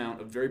immense amount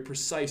of very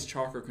precise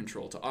chakra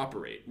control to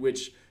operate,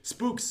 which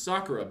spooks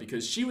Sakura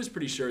because she was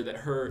pretty sure that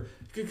her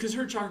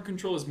chakra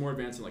control is more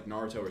advanced than like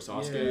Naruto or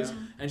Sasuke's,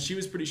 and she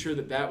was pretty sure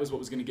that was what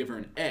was going to give her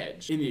an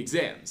edge in the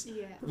exams.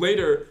 Yeah.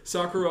 Later,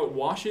 Sakura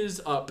washes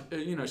up,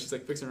 she's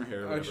like fixing her hair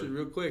or whatever. Actually,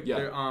 real quick.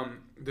 Yeah.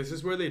 This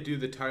is where they do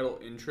the title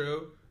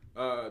intro.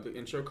 The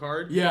intro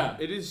card. Yeah.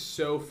 It is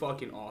so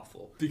fucking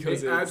awful.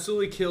 Because it it's-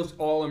 absolutely kills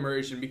all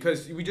immersion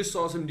because we just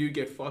saw some dude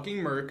get fucking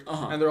murked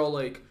and they're all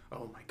like,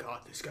 "Oh my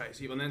god, this guy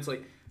is evil." And then it's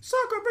like,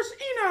 Sakura versus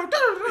Ino.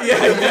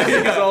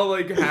 Yeah. He's all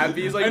like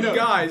happy. He's like,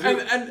 "Guys."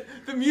 And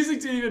the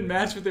music didn't even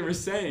match what they were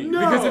saying. No.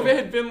 Because if it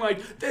had been like,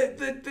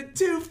 the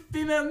 2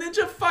 female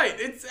ninja fight,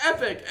 it's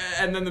epic.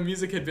 And then the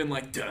music had been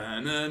like,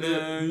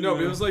 da-na-na. No,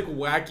 but it was like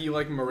wacky,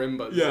 like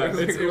marimbas. Yeah, It was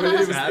like, it what is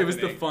was the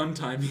happening? fun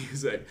time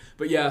music.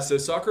 But yeah, so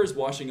Sakura's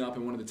washing up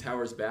in one of the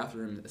tower's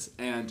bathrooms,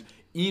 and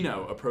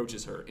Ino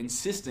approaches her,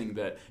 insisting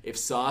that if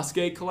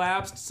Sasuke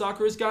collapsed,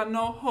 Sakura's got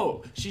no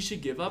hope. She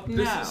should give up now.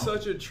 This is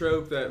such a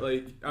trope that,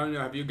 like, I don't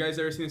know, have you guys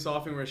ever seen this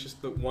often where it's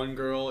just the one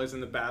girl is in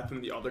the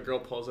bathroom, the other girl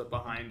pulls up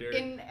behind her?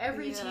 In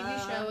every TV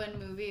Yeah. show and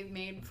movie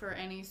made for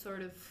any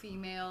sort of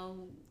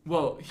female.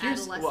 Well,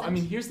 here's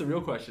Adolescent. the real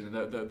question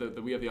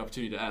that we have the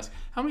opportunity to ask.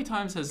 How many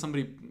times has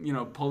somebody,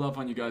 pulled up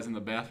on you guys in the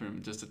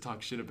bathroom just to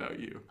talk shit about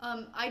you?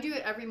 I do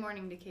it every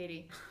morning to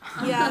Katie.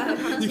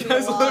 Yeah. You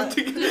guys live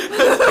together.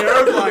 That's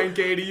terrifying,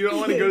 Katie. You don't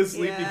want to go to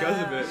sleep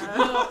because of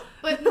it.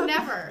 But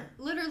never,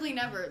 literally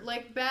never.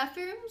 Like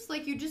bathrooms,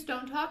 like you just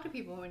don't talk to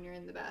people when you're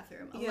in the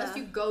bathroom unless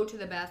Yeah. you go to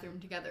the bathroom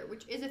together,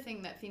 which is a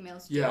thing that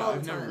females do. Yeah, all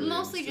I've the never time. really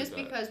Mostly just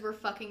understood that. because we're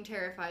fucking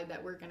terrified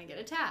that we're gonna get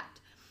attacked.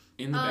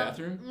 In the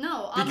bathroom?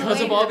 No, on the Because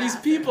way of to all the these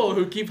bathroom. people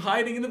who keep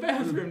hiding in the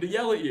bathroom to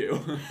yell at you.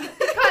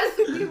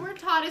 Because we were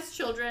taught as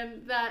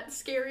children that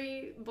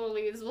scary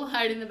bullies will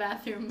hide in the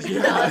bathroom and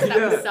Yeah, tell us that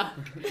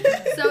we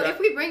yeah. suck. So if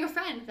we bring a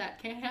friend,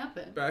 that can't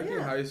happen. Back in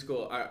Yeah. high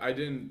school, I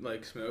didn't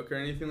like smoke or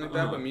anything like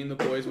that, but me and the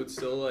boys would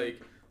still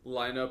like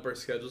line up our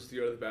schedules to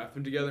go to the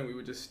bathroom together, and we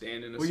would just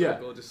stand in a Well, yeah.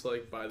 circle, just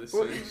like by the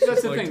Well, sink, that's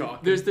just the like thing.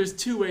 talking. There's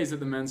 2 ways that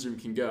the men's room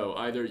can go.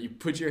 Either you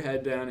put your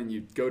head down and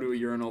you go to a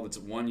urinal that's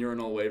 1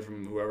 urinal away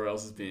from whoever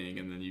else is peeing,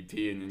 and then you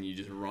pee and then you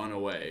just run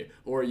away.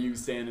 Or you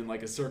stand in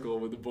like a circle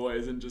with the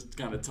boys and just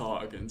kind of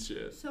talk and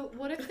shit. So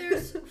what if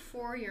there's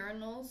 4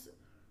 urinals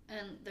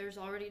and there's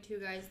already 2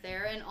 guys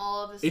there and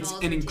all of the It's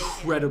stalls an are taken?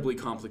 incredibly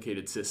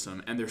complicated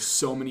system, and there's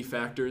so many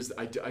factors that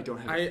I don't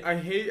have. I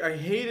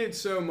hate it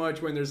so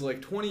much when there's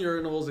like 20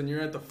 urinals and you're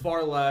at the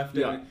far left,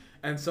 Yeah.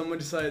 and someone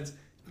decides,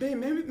 hey,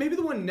 maybe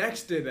the one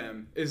next to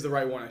them is the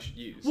right one I should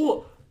use.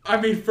 Well, I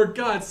mean, for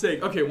God's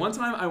sake. Okay, one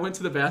time I went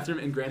to the bathroom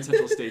in Grand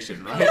Central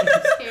Station, right?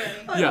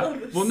 Scary. Yeah.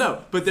 Well,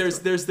 no, but there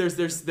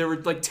were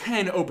like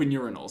 10 open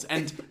urinals,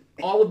 and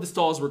all of the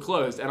stalls were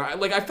closed, and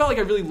I felt like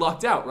I really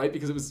lucked out, right?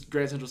 Because it was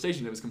Grand Central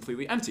Station, it was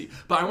completely empty.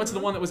 But I went to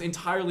the one that was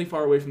entirely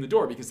far away from the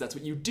door, because that's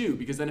what you do.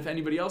 Because then if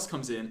anybody else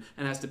comes in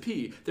and has to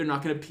pee, they're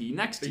not gonna pee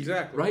next to you.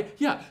 Exactly. Right?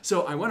 Yeah.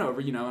 So I went over,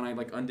 and I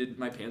like undid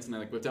my pants and I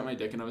like whipped out my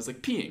dick and I was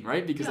like peeing,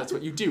 right? Because that's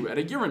what you do at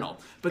a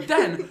urinal. But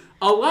then,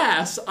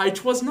 alas, I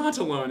was not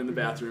alone in the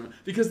bathroom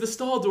because the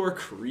stall door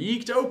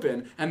creaked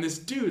open and this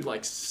dude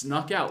like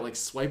snuck out like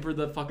Swiper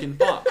the fucking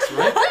fox,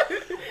 right?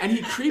 And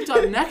he creeped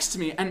up next to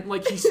me, and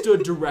like he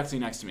stood directly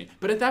next to me.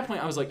 But at that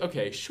point, I was like,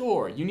 okay,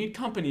 sure, you need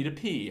company to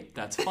pee.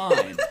 That's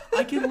fine.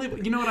 I can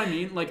live. You know what I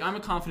mean? Like, I'm a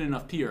confident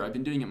enough peer. I've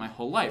been doing it my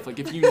whole life. Like,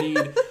 if you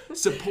need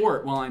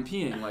support while I'm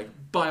peeing, like,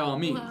 by all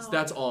means,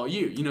 that's all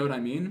you. You know what I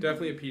mean?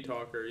 Definitely a pee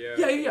talker, yeah.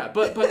 Yeah.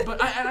 But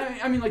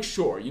I mean, like,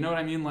 sure. You know what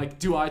I mean? Like,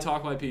 do I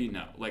talk while I pee?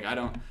 No. Like, I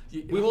don't.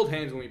 We hold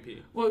hands when we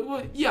pee.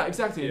 Well, yeah,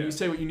 exactly. And Yeah. you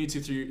say what you need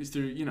to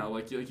through you know,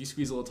 like you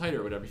squeeze a little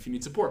tighter or whatever if you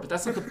need support. But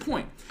that's not the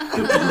point.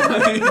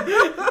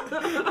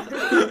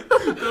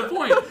 The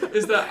point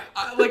is that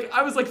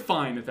I was like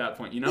fine at that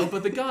point, you know.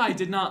 But the guy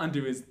did not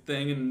undo his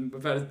thing and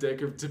about his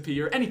dick or to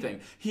pee or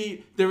anything.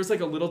 There was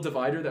like a little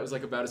divider that was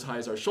like about as high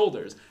as our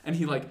shoulders, and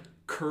he like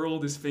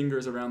curled his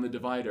fingers around the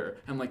divider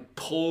and like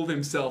pulled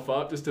himself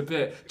up just a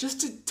bit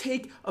just to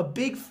take a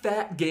big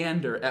fat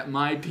gander at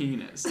my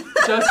penis,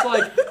 just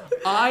like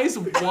eyes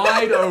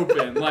wide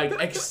open, like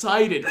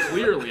excited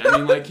clearly. I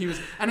mean, like he was,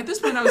 and at this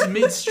point I was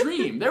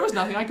midstream, there was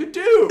nothing I could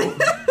do,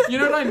 you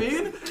know what I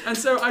mean? And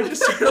so I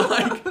just sort of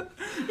like,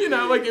 you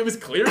know, like it was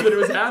clear that it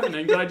was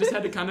happening, but I just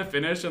had to kind of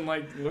finish and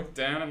like look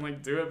down and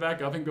like do it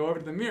back up and go over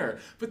to the mirror.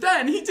 But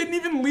then he didn't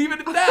even leave it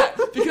at that,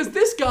 because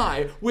this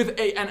guy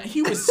and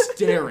he was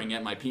staring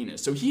at my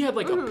penis. So he had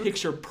like a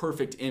picture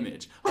perfect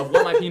image of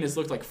what my penis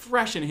looked like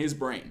fresh in his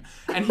brain.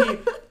 And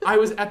I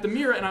was at the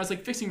mirror and I was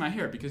like fixing my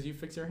hair, because you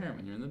fix your hair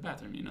when you're in the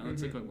bathroom, you know,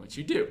 that's like what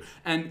you do.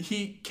 And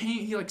he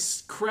like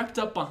crept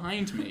up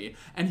behind me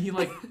and he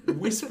like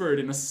whispered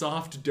in a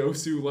soft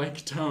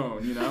Dosu-like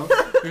tone, you know?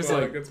 He was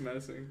like, that's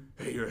menacing.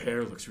 "Hey, your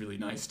hair looks really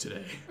nice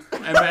today."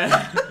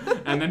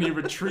 And then he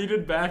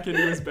retreated back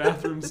into his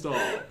bathroom stall.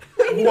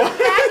 Back in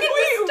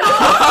the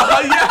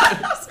stall?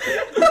 Yes!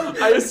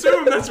 I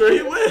assume that's where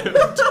he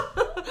lived.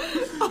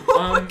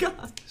 Oh my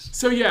gosh.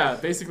 So yeah,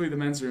 basically the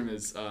men's room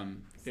is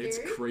it's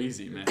Scary?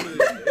 crazy, man.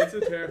 It's a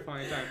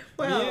terrifying time.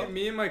 Wow.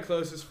 Me and my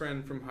closest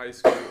friend from high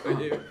school.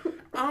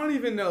 I don't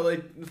even know.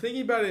 Like,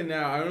 thinking about it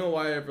now, I don't know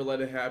why I ever let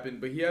it happen.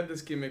 But he had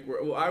this gimmick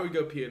where, I would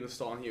go pee in the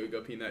stall and he would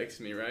go pee next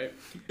to me, right?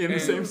 In the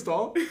same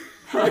stall?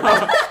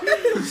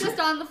 Just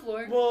on the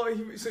floor. Well,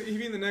 he'd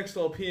be in the next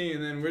stall peeing,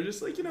 and then we're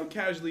just like, you know,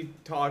 casually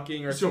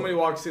talking, or if Sure. somebody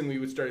walks in, we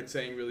would start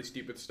saying really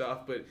stupid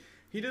stuff. But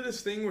he did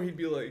this thing where he'd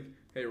be like,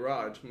 "Hey,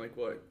 Raj," I'm like,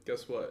 "What?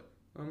 Guess what?"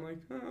 I'm like,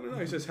 "I don't know."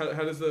 He says, how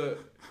does the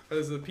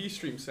pee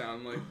stream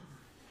sound? I'm like,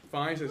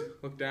 "Fine." He says,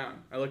 "Look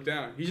down." I look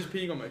down. He's just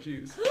peeing on my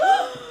shoes.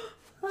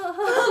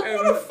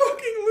 What a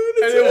fucking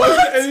lunatic. And it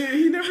wasn't. And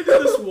he never did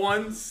this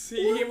once.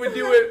 He would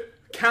do it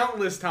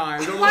countless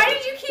times. Why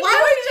did you keep going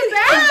to the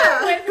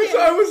bathroom with Because him?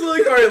 I was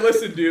like, all right,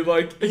 listen, dude.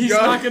 Like, He's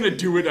not gonna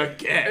do it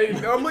again.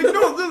 And I'm like,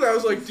 no, literally. I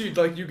was like, dude,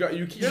 like you're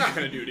not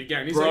gonna do it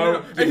again. He's Bro,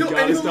 like, no. you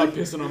gotta stop like,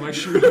 pissing on my the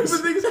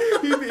shoes. thing is,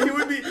 he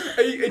would be.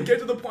 It'd get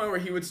to the point where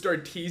he would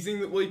start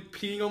teasing, like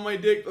peeing on my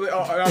dick, like,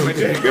 on my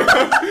dick,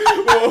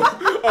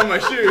 well, on my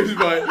shoes.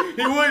 But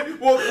he would.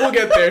 We'll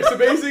get there. So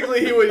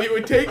basically, he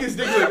would take his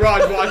dick, like,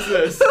 "Raj, watch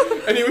this,"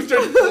 and he would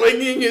start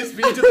flinging his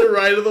feet to the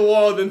right of the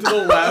wall, then to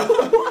the left.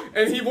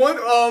 And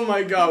oh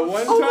my god,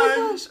 one Oh time. my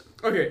gosh.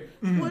 Okay,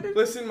 What did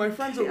listen, my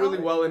friend's a really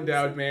Chaos. well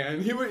endowed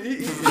man. He took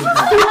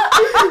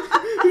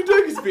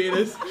his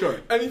penis, Sure.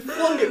 and he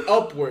flung it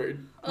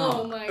upward.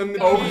 Oh my And the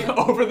god.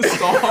 Over the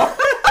stall.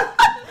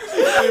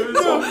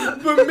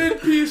 But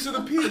mid pee, so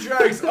the pee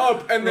drags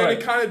up, and then Right.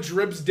 it kind of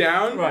drips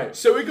down. Right.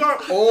 So it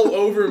got all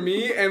over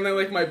me, and then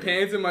like my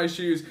pants and my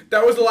shoes.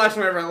 That was the last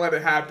time I ever let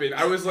it happen.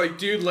 I was like,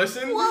 dude,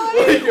 listen. Why?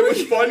 Like, it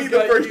was funny the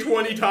Like, first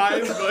 20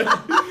 times, but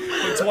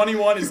But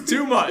 21 is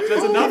too much.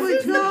 That's Oh enough. my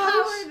It's the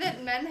power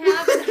that men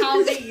have and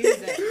how they use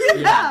it.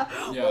 Yeah.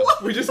 Yeah.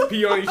 we just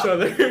pee on each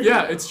other.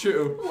 Yeah, it's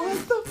true.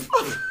 What the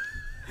fuck?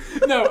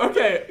 No,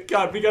 okay,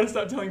 God, we gotta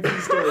stop telling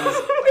these stories.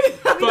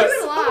 But do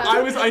it a lot.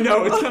 I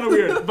know, it's kind of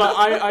weird, but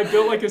I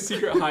built like a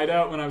secret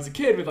hideout when I was a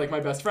kid with like my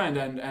best friend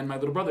and my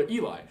little brother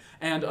Eli.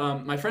 And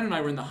my friend and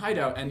I were in the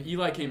hideout, and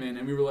Eli came in,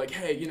 and we were like,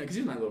 "Hey, you know," because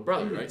he's my little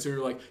brother, right? So we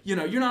were like, "You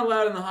know, you're not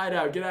allowed in the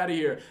hideout. Get out of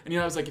here." And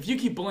Eli was like, "If you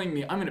keep bullying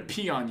me, I'm gonna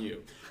pee on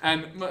you."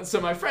 And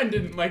so my friend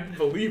didn't like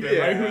believe it,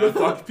 right? Yeah. Who the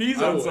fuck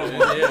pees on would,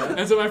 someone? yeah.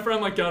 And so my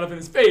friend like got up in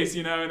his face,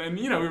 you know, and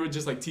you know we were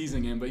just like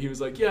teasing him, but he was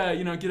like, "Yeah,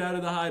 you know, get out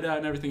of the hideout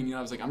and everything." And you know,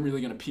 I was like, "I'm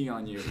really gonna pee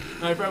on you."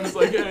 And my friend was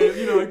like, "Hey,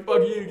 you know, like fuck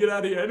you, get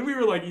out of here." And we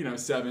were like, you know,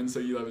 7, so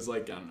Eli was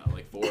like, I don't know,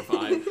 like 4 or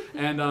 5.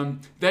 And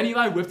then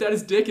Eli whipped out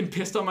his dick and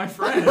pissed on my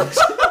friend.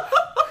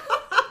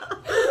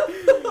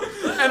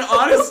 And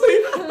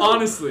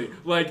honestly,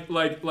 like,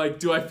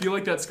 do I feel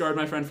like that scarred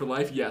my friend for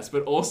life? Yes,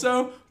 but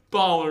also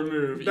baller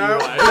move, Eli.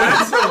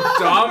 That's some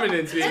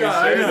dominance being Yeah,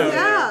 I know. assertive.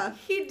 Yeah.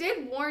 He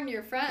did warn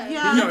your friend.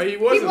 Yeah. No, he He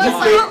wasn't. was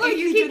lying. not like, like if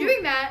you he keep didn't-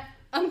 doing that,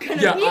 I'm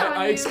gonna Yeah, pee on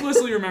I you.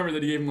 explicitly remember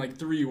that he gave him like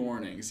 3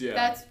 warnings.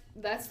 Yeah.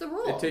 That's the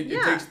rule. It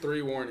Yeah. takes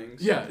 3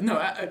 warnings. Yeah, no,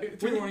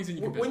 3 warnings and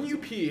you can piss When on you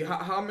someone. pee,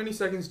 how many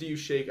seconds do you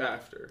shake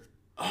after?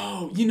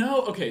 Oh, you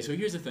know, okay, so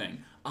here's the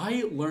thing.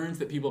 I learned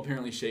that people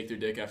apparently shake their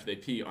dick after they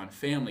pee on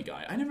Family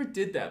Guy. I never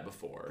did that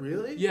before.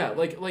 Really? Yeah,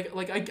 like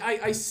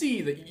I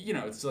see that, you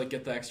know, it's to like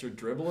get the extra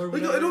dribble or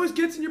Like, whatever. it always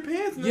gets in your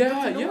pants. And then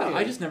Yeah, it's annoying.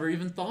 I just never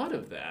even thought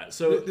of that.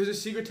 So There's a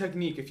secret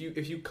technique. If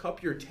you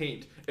cup your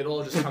taint, it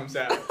all just comes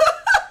out.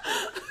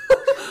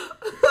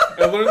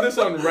 I learned this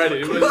on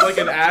Reddit. It was like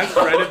an Ask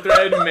Reddit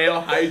thread,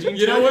 male hygiene.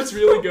 You know what's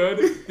really good?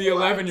 The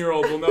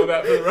 11-year-old will know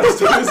that for the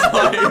rest of his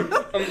life.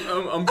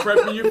 I'm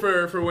prepping you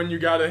for when you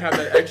gotta have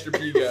that extra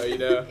pigo, you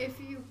know. If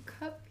you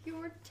cup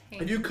your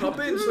taint. If you cup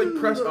it, just like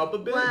press up a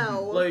bit,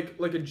 Wow. like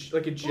a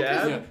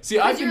jab. Yeah. See,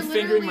 I've been you're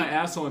fingering my literally-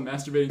 asshole and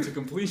masturbating to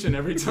completion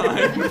every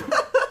time.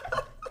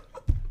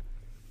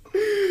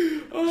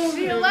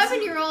 The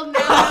 11-year-old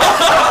now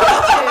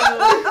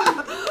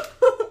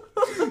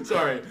knows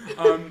Sorry.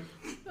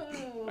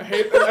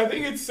 I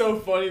think it's so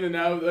funny that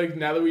now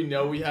that we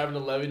know we have an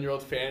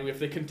 11-year-old fan, we have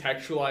to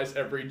contextualize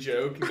every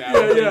joke now,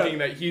 thinking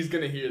that he's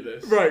gonna hear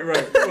this. Right.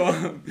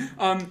 Well,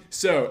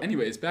 so,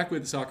 anyways, back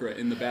with Sakura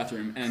in the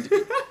bathroom, and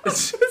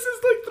This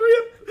is like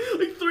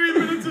 3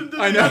 minutes into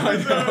the I know.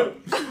 episode.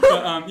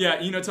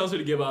 But Ino tells her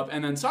to give up,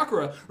 and then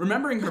Sakura,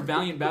 remembering her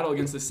valiant battle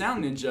against the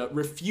Sound Ninja,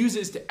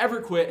 refuses to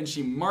ever quit, and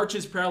she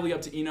marches proudly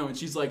up to Ino, and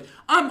she's like,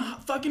 "I'm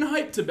fucking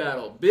hyped to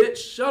battle, bitch.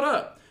 Shut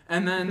up."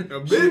 And then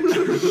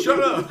Bitch, shut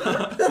up.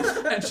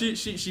 and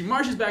she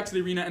marches back to the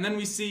arena, and then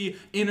we see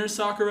inner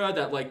Sakura,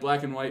 that like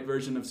black and white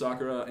version of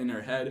Sakura in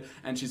her head,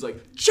 and she's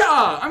like,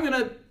 "Cha! I'm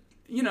gonna,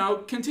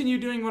 continue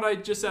doing what I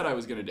just said I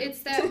was gonna do."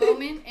 It's that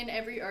moment in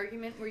every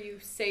argument where you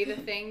say the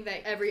thing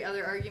that every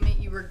other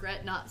argument you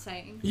regret not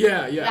saying.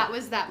 Yeah. That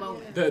was that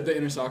moment. The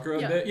inner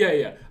Sakura Yeah. bit?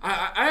 Yeah.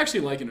 I actually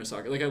like inner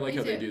Sakura. Like, I like Me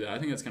how they too. do that. I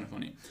think that's kind of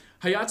funny.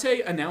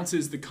 Hayate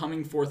announces the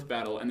coming fourth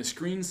battle, and the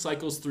screen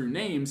cycles through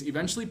names,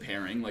 eventually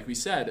pairing, like we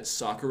said,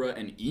 Sakura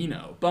and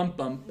Ino. Bum,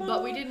 bum, bum.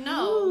 But we didn't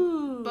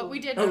know. But we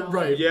did know. Oh,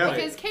 right. Yeah.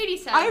 Because Katie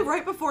said. I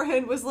right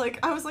beforehand was like,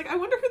 I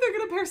wonder who they're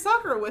gonna pair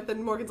Sakura with,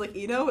 and Morgan's like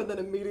Ino, and then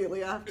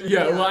immediately after.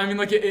 Yeah, well, I mean,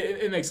 like,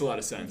 it makes a lot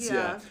of sense, yeah.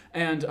 Yeah.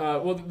 And,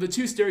 the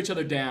two stare each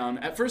other down.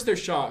 At first, they're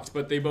shocked,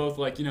 but they both,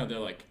 like, they're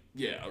like,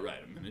 "Yeah, all right,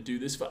 I'm gonna do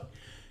this fight."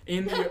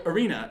 In the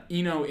arena,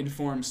 Ino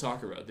informs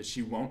Sakura that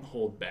she won't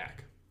hold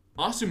back.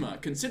 Asuma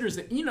considers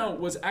that Ino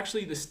was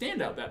actually the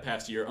standout that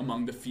past year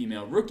among the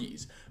female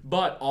rookies,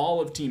 but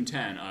all of Team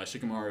 10,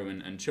 Shikamaru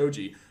and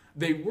Choji,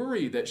 they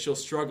worry that she'll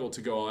struggle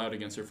to go all out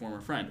against her former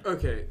friend.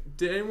 Okay,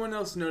 did anyone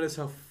else notice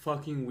how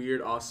fucking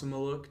weird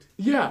Asuma looked?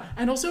 Yeah,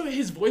 and also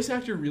his voice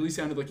actor really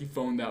sounded like he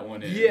phoned that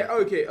one in. Yeah,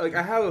 okay, like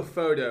I have a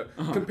photo.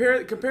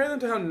 Compare them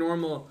to how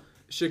normal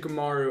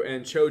Shikamaru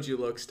and Choji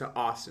looks to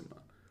Asuma.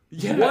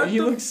 Yeah, What he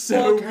the looks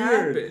so fuck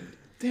weird. happened?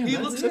 Damn, He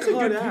that's looks such a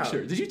good cut out.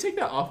 picture. Did you take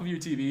that off of your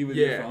TV with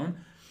your Yeah. phone?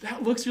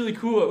 That looks really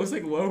cool. It looks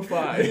like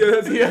lo-fi.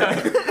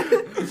 Yeah,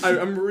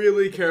 I'm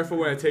really careful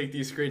when I take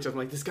these screenshots. I'm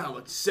like, this guy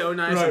looks so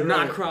nice. Right, I'm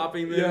not right.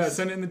 cropping this. Yeah,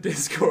 send it in the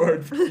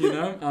Discord,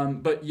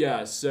 But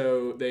yeah,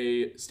 so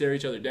they stare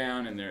each other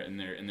down, and they're in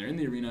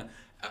the arena.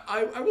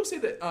 I will say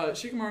that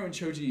Shikamaru and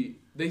Choji,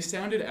 they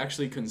sounded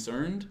actually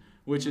concerned,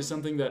 which is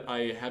something that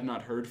I have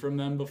not heard from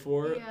them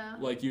before. Yeah.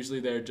 Like usually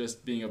they're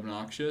just being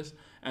obnoxious,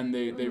 and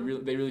they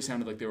really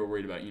sounded like they were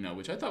worried about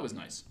which I thought was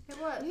nice. It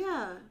was.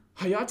 Yeah.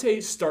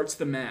 Hayate starts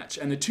the match,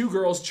 and the two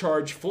girls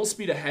charge full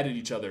speed ahead at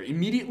each other,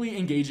 immediately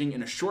engaging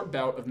in a short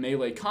bout of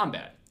melee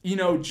combat.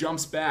 Ino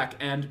jumps back,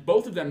 and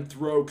both of them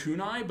throw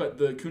kunai, but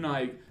the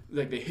kunai,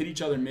 like, they hit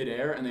each other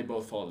midair, and they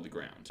both fall to the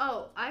ground.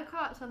 Oh, I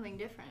caught something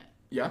different.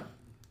 Yeah?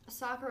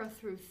 Sakura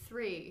threw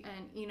 3,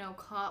 and Ino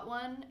caught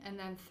one, and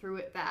then threw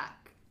it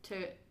back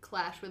to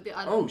clash with the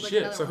other. Oh, like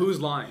shit. another So one. who's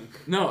lying?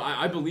 No,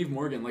 I believe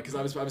Morgan, like, because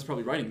I was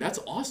probably writing. That's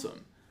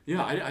awesome.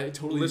 Yeah, I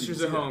totally didn't Listeners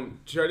see at that. home,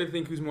 try to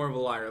think who's more of a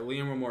liar,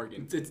 Liam or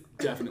Morgan. It's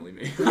definitely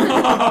me. That's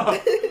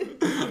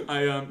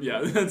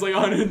like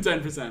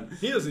 110%.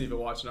 He doesn't even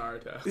watch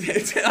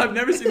Naruto. I've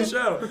never seen the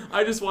show.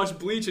 I just watch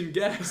Bleach and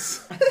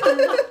guess.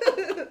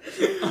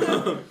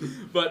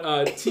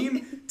 But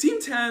Team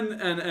 10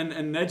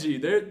 and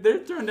Neji, they're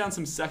throwing down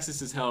some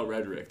sexist as hell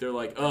rhetoric. They're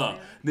like,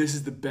 this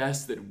is the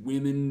best that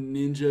women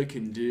ninja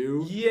can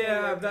do.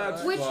 Yeah,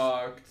 that's Which-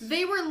 fucked.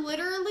 They were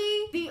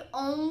literally the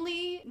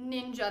only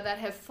ninja that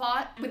have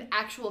fought with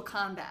actual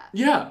combat.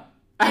 Yeah.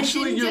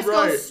 Actually, and you're didn't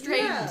just right. go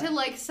straight Yeah. to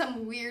like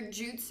some weird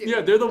jutsu.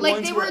 Yeah, they're the like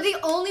ones they where- were the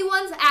only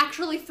ones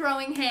actually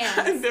throwing hands.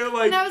 And they're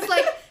like, And I was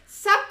like,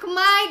 suck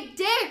my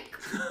dick.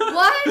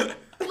 What?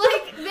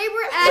 Like they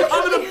were I'm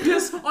actually. gonna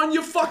piss on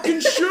your fucking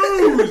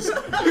shoes!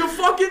 You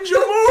fucking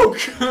jamook!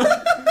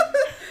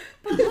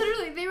 But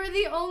literally, they were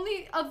the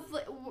only of.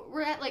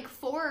 We're at like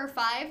 4 or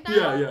 5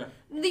 now. Yeah.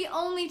 The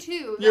only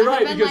two that You're have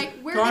right, been because like,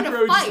 we're Kankuro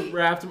gonna just fight.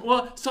 wrapped him.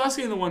 Well,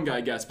 Sasuke and the one guy,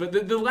 I guess. But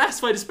the last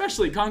fight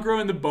especially, Kankuro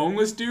and the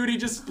boneless dude, he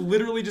just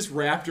literally just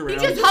wrapped He around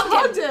just him.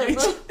 hugged him.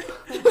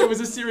 It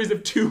was a series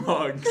of 2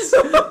 hugs.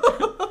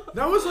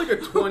 That was like a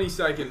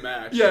 20-second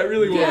match. Yeah, it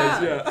really was,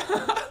 Yeah.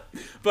 yeah.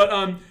 But,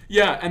 and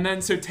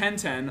then so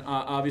Ten,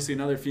 obviously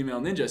another female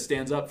ninja,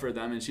 stands up for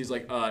them, and she's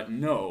like,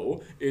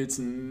 no,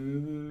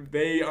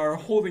 they are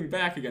holding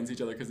back against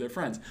each other because they're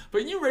friends.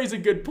 But you raise a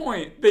good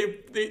point.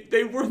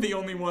 They were the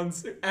only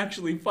ones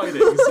actually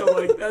fighting, so,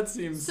 like, that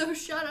seems... So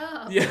shut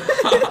up. Yeah.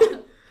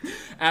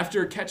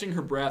 After catching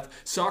her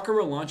breath,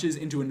 Sakura launches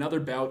into another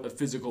bout of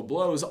physical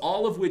blows,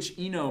 all of which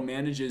Ino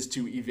manages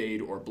to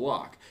evade or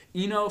block.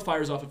 Ino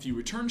fires off a few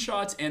return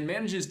shots and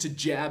manages to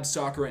jab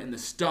Sakura in the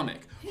stomach,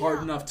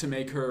 hard enough to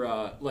make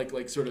her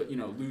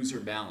lose her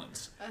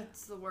balance.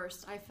 That's the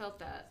worst. I felt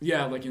that.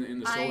 Yeah, like in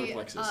the solar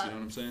plexus, you know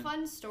what I'm saying?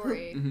 Fun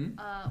story.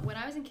 When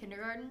I was in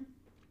kindergarten,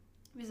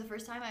 it was the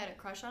first time I had a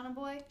crush on a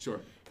boy.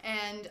 Sure.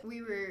 And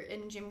we were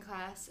in gym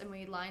class, and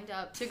we lined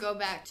up to go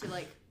back to,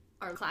 like,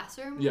 our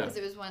classroom. Yeah. Because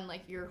it was when,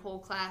 like, your whole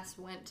class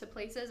went to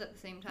places at the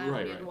same time.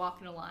 Right, We had to walk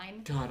in a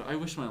line. God, I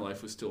wish my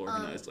life was still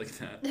organized like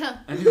that.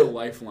 I need a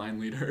lifeline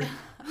leader.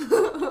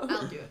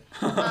 I'll do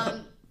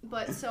it.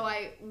 But so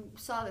I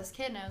saw this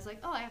kid, and I was like,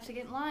 oh, I have to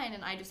get in line.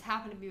 And I just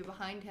happened to be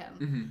behind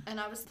him. And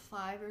I was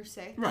 5 or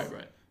 6. Right.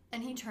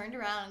 And he turned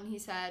around, and he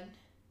said,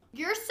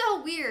 "You're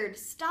so weird.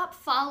 Stop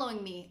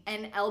following me,"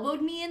 and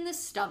elbowed me in the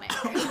stomach.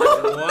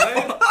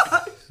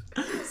 What?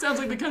 Sounds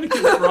like the kind of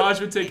kid that Raj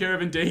would take care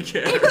of in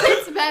daycare.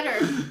 It's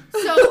better.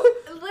 So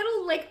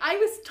little, like, I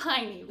was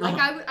tiny. Like,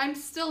 I'm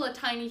still a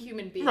tiny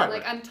human being. Right,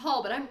 like, right. I'm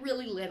tall, but I'm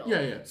really little.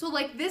 Yeah. So,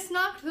 like, this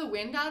knocked the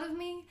wind out of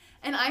me,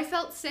 and I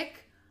felt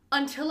sick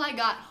until I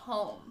got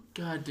home.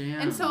 God damn.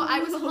 And so I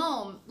was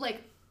home,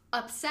 like,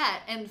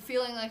 upset and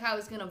feeling like I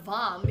was gonna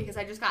vom because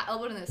I just got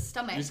elbowed in the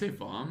stomach. Did you say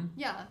vom?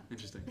 Yeah.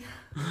 Interesting.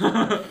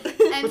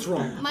 And What's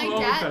wrong? My I'm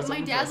dad impressed.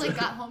 like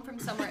got home from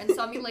somewhere and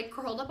saw me like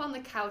curled up on the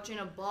couch in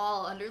a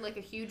ball under like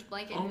a huge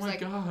blanket. And Oh he was my like,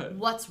 God.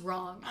 "What's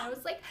wrong?" I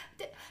was like,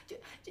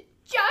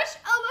 "Josh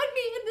elbowed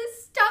me in the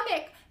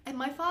stomach." And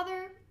my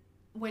father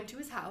went to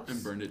his house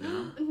And burned it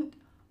down.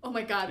 Oh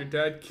my God! Your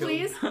dad killed.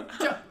 Please.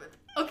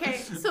 Okay,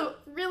 so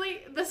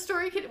really, the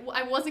story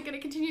I wasn't going to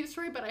continue the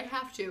story, but I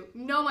have to.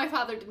 No, my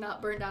father did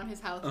not burn down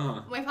his house.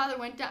 My father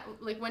went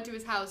to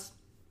his house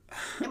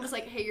and was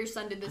like, "Hey, your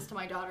son did this to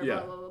my daughter." Yeah.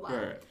 Blah blah blah blah.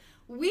 Right.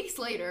 Weeks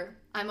later,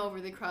 I'm over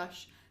the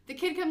crush. The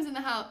kid comes in the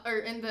house or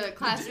in the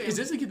classroom. Is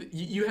this the kid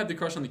you had the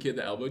crush on the kid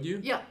that elbowed you?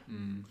 Yeah.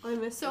 I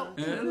missed So-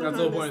 that. Yeah. That's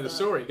the whole point of the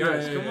story,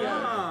 guys. Yeah, Come yeah.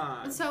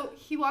 on. And so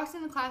he walks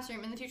in the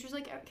classroom, and the teacher's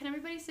like, "Can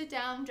everybody sit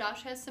down?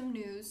 Josh has some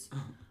news."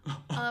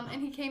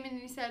 And he came in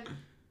and he said,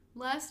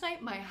 "Last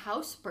night my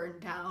house burned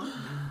down."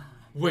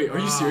 Wait, are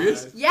you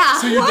serious? Yeah.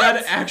 So your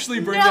dad actually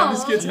burned down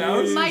this kid's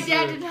house? My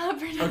dad did not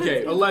burn down.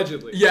 Okay.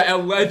 Allegedly. Yeah,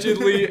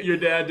 allegedly your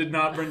dad did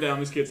not burn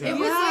down this kid's It house.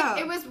 was Yeah.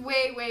 like, it was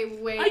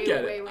way, I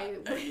get way, it.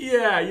 way.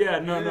 Yeah,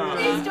 no.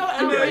 Please don't No,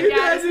 elbow my your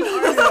dad. dad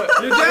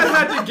your dad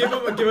had to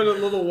give it a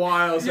little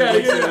while so Yeah,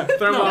 he could yeah.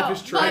 throw him No, off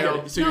his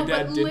trail. So your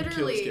dad but did kill this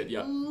literally, kid,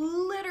 yeah.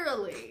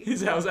 Literally.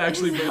 His house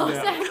actually His burned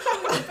house down.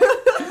 actually-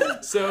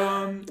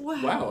 So, Wow.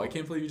 wow, I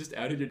can't believe you just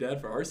outed your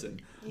dad for arson.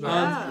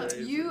 Yeah.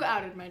 You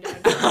outed my dad.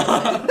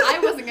 I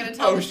wasn't gonna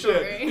tell Oh the shit,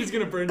 story. he's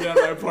gonna burn down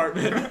my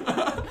apartment.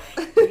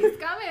 He's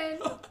coming.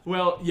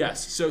 Well,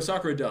 yes, so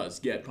Sakura does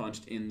get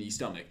punched in the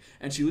stomach,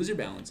 and she loses her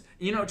balance.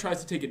 Ino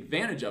tries to take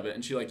advantage of it,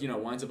 and she,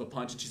 winds up a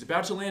punch, and she's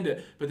about to land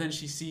it, but then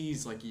she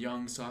sees,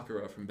 young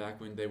Sakura from back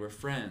when they were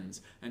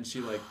friends, and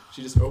she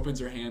just opens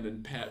her hand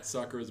and pats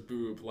Sakura's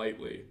boob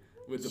lightly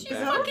with the Is back.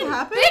 that what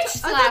happened?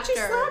 bitch I thought she slapped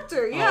her. slapped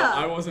her, Oh, yeah.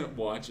 I wasn't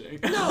watching.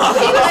 They made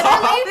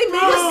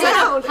a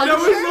sound. That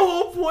was the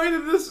whole point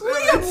of this.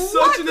 It's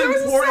such an There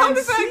was a sound important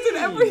effect and scene.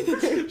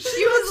 everything.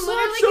 She was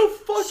Slapped literally so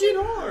fucking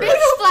hard.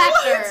 bitch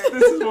slapped her.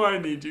 This is why I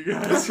need you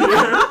guys here.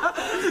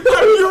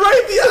 You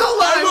write the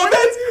outline.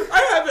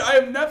 I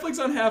have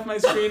Netflix on half my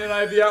screen and I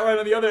have the outline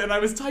on the other, and I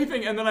was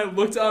typing and then I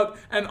looked up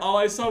and all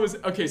I saw was,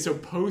 okay, so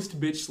post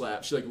bitch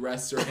slap, she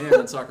rests her hand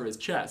on Sakura's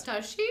chest.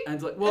 Does she?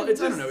 And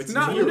it's I don't know, it's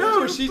No, weird.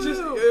 no, she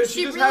just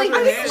She just really has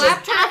her hand.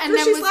 slapped her and After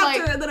then she was slapped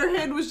like, her, and then her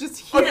hand was just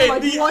here. Okay,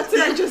 like, what did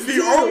I just the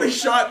do? only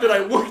shot that I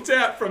looked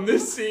at from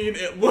this scene,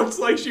 it looks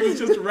like she was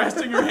just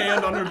resting her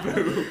hand on her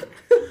boob.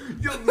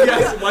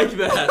 Yes, like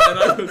that. And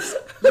I was,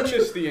 You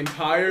missed the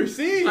entire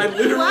scene. I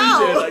literally Wow.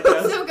 did, I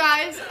guess. So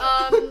guys,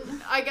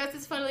 I guess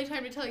it's finally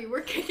time to tell you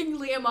we're kicking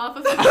Liam off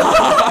of the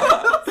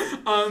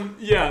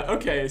Yeah,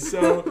 okay,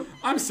 so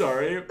I'm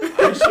sorry.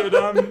 I should,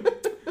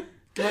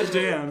 God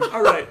damn.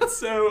 Alright,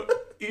 so,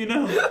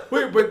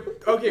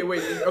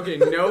 Okay,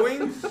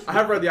 knowing, I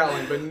have read the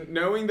outline, but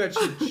knowing that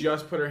she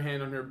just put her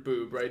hand on her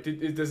boob, right?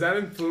 Does that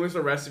influence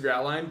the rest of your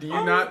outline? Do you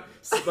not,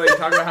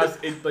 talk about how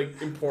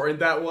important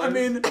that was? I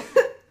mean,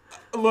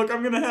 look,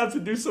 I'm gonna have to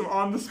do some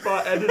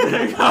on-the-spot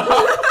editing.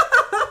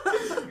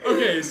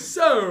 Okay,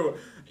 so,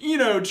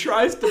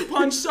 tries to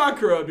punch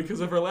Sakura because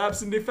of her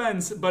lapse in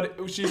defense, but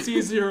she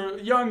sees her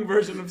young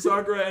version of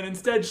Sakura, and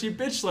instead she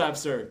bitch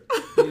slaps her.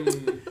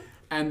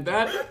 And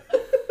that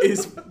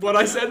is what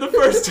I said the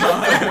first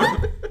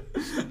time.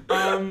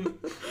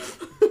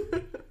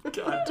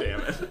 God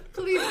damn it.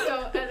 Please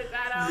don't edit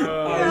that out.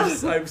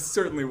 I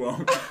certainly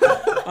won't.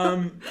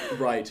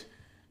 Right.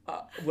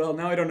 Well,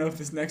 now I don't know if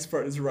this next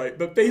part is right,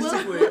 but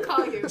basically, We'll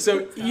call you.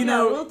 so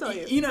we'll tell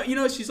you.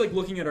 she's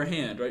looking at her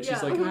hand, right? She's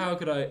Yeah. like, how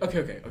could I?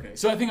 Okay.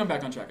 So I think I'm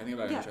back on track.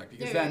 Because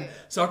Yeah, then yeah.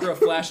 Sakura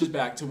flashes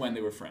back to when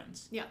they were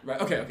friends. Yeah. Right.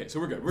 Okay. So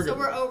we're good. So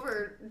we're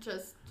over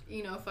just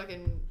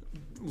fucking...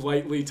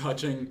 Lightly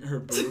touching her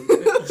boob.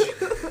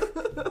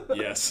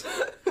 Yes.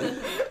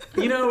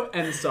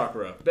 And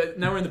Sakura. But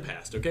now we're in the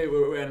past, okay? And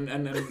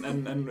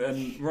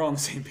we're all on the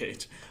same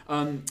page.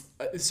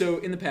 So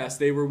in the past,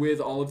 they were with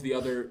all of the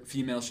other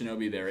female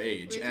shinobi their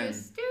age. Which and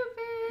is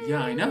stupid.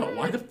 Yeah, I know.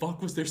 Why the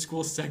fuck was their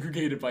school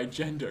segregated by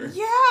gender?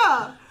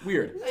 Yeah.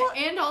 Weird.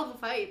 And all the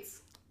fights.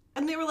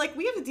 And they were like,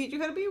 we have to teach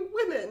you how to be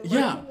women.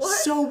 Yeah, like, what?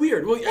 so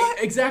weird. Well,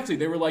 exactly.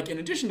 They were like, in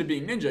addition to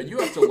being ninja, you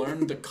have to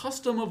learn the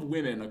custom of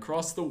women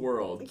across the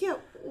world. Yeah.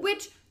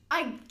 Which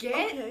I get,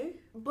 Okay.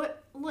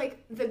 but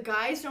like the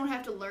guys don't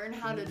have to learn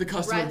how to The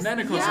custom dress. of men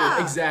across the Yeah.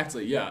 world.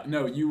 Exactly. Yeah.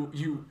 No,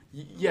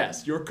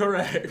 yes, you're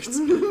correct.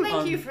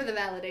 Thank you for the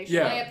validation.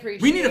 Yeah. I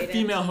appreciate We need a it.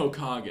 female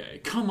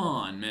Hokage. Come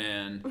on,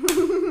 man.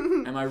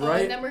 Am I Oh,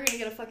 right? and then we're gonna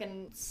get a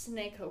fucking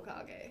snake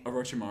Hokage.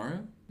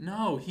 Orochimaru?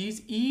 No,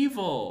 he's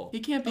evil. He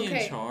can't be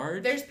in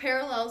charge. There's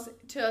parallels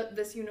to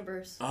this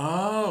universe.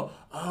 Oh,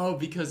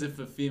 because if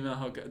a female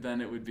Hokage,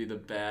 then it would be the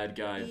bad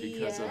guy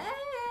because of...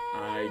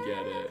 I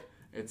get it.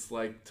 It's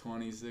like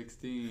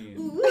 2016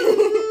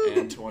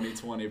 and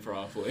 2020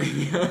 probably.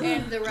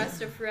 And the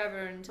rest of forever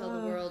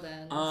until the world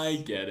ends.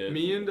 I get it.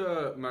 Me and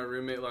my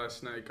roommate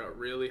last night got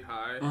really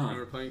high and we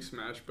were playing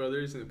Smash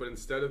Brothers, but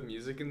instead of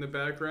music in the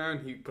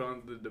background, he put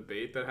on the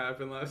debate that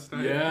happened last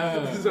night.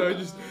 Yeah. So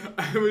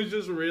I was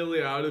just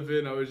really out of it,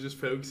 and I was just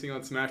focusing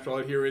on Smash. All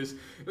I hear is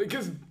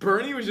because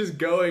Bernie was just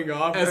going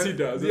off As he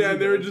does. Yeah,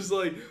 and they were just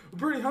like,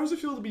 Bernie, how does it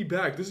feel to be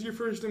back? This is your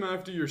first time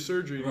after your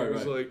surgery. And he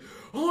was like,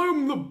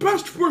 I'm the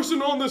best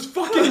person on this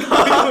fucking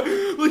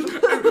planet. Like,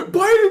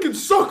 Biden can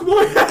suck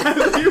my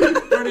ass.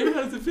 Bernie,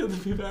 how does it feel to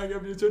be back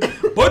up your turn?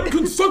 Biden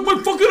can suck my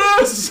fucking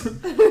ass!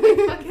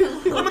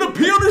 I'm gonna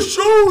pee on his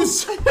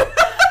shoes!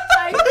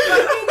 I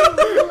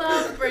fucking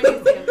love Bernie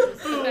Sanders.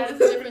 That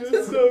is a different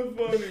It's story.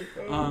 so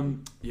funny.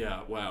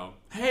 Yeah, wow.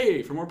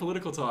 Hey, for more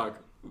political talk,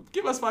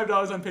 give us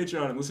 $5 on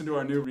Patreon and listen to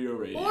our new Rio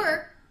Radio.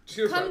 Or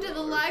Just come to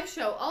the live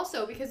show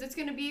also, because it's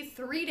going to be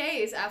 3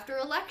 days after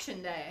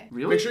Election Day.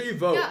 Really? Make sure you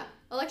vote. Yeah,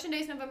 Election Day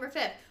is November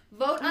 5th.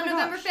 Vote on my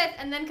November gosh. 5th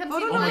and then come Vote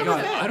see the on Oh my live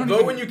god, show. I don't Vote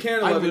even, when you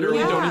can, I 11 literally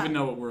year old. don't Yeah. even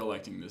know what we're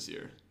electing this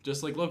year.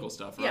 Just like local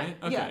stuff, right?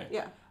 Yeah, Okay.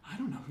 yeah. I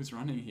don't know who's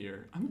running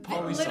here. I'm a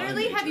poli sci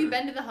Literally, have you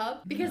major. been to the hub?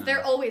 Because No.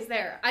 they're always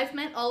there. I've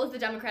met all of the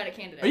Democratic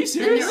candidates. Are you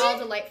serious? And they're all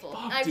delightful.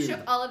 Fuck, I've dude. shook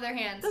all of their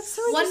hands. That's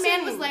so One man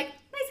interesting. was like,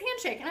 nice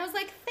handshake. And I was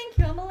like, thank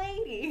you, I'm a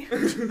lady.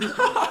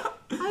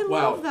 I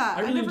Wow, love that.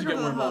 I really never need to go get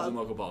more the involved hub. in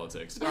local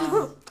politics.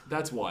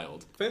 That's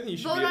wild. If anything, you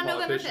should Vote be a on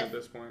November politician 5th. at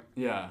this point.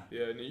 Yeah.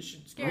 Yeah, no, you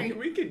should. Scary.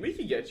 We could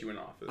get you in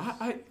office.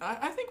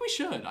 I think we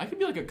should. I could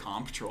be like a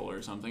comptroller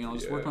or something. I'll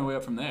just work Yeah. my way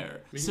up from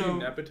there. We can do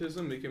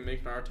nepotism. We can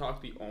make our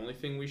talk the only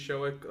thing we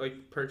show at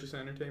like purchase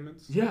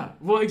entertainments. Yeah,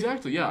 well,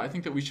 exactly. Yeah, I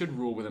think that we should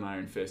rule with an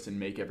iron fist and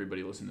make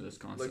everybody listen to this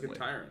constantly. Like a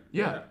tyrant.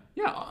 Yeah,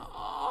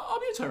 I'll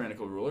be a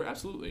tyrannical ruler,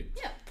 absolutely.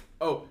 Yeah,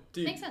 Oh,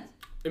 dude. makes sense.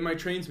 In my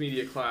trains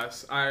media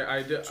class,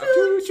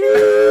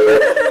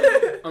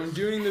 I'm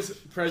doing this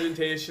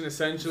presentation.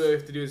 Essentially, what you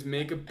have to do is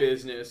make a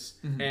business,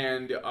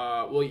 and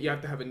you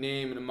have to have a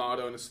name and a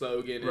motto and a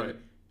slogan. Right.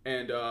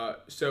 And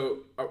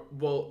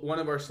one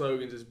of our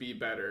slogans is "Be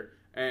Better."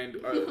 And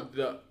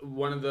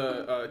one of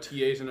the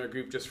TAs in our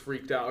group just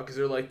freaked out because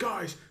they're like,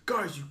 guys,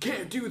 you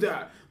can't do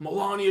that.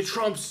 Melania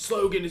Trump's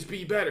slogan is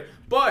 "Be Better,"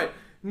 but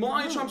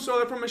Melania Trump stole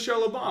that from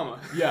Michelle Obama.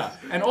 Yeah,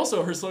 and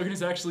also her slogan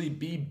is actually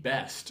 "Be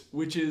Best,"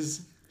 which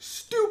is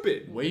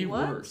Stupid. way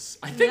What? worse.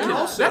 I think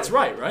Yeah. that's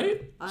right,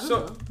 right? I don't So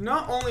know.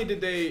 not only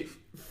did they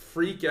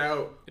freak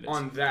out It is.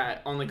 on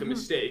that, on like a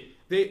mistake,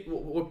 that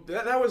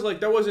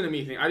wasn't a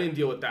me thing. I didn't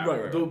deal with that.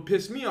 Right. What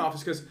pissed me off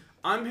is because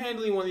I'm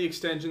handling one of the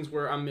extensions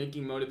where I'm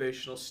making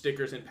motivational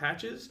stickers and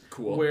patches.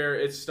 Cool. Where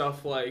it's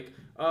stuff like,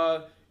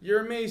 "You're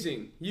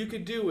amazing. You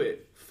could do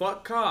it.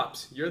 Fuck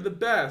cops. You're the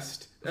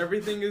best.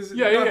 Everything is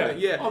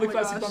Yeah. All the my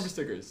classic gosh. bumper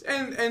stickers.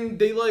 And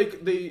they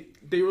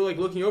were like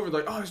looking over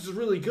like, oh, this is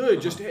really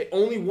good. Just hey,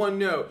 only one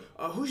note.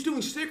 Who's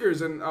doing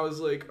stickers? And I was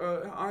like,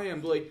 I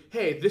am. Like,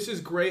 hey, this is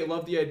great.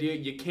 Love the idea.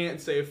 You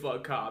can't say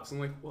fuck cops. I'm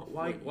like, well,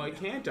 why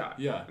can't I?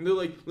 Yeah. And they're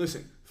like,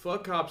 listen,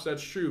 fuck cops.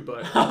 That's true,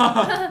 but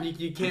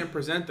you can't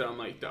present that. I'm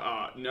like,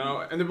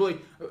 no. And they were like,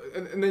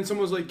 and then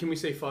someone was like, can we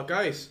say fuck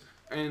ICE?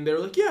 And they were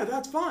like, yeah,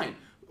 that's fine.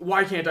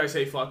 Why can't I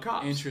say fuck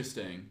cops?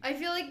 Interesting. I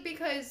feel like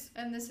because,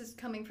 and this is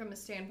coming from a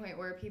standpoint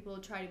where people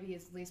try to be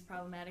as least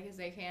problematic as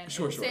they can.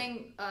 Sure.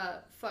 Saying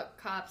fuck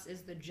cops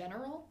is the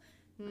general,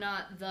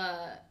 not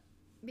the,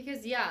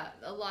 because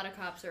a lot of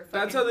cops are fucking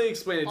That's how they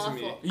explain it awful.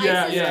 to me.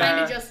 Yeah, ICE is yeah. kind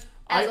of just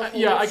as a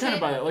whole I shit. kind of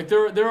buy that. Like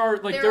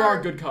there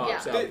are good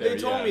cops yeah. out there. They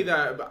told me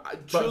that, but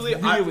But truly,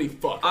 really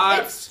fuck.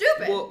 It's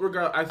stupid. Well,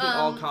 regardless, I think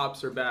all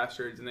cops are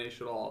bastards and they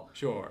should all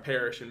Sure.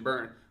 perish and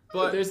burn.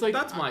 But There's like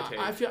that's my take.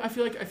 I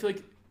feel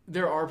like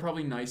there are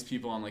probably nice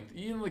people on like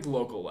even like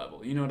local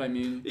level. You know what I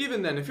mean?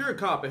 Even then, if you're a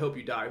cop, I hope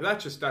you die.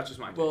 That's just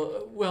my take.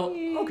 Well,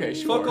 okay,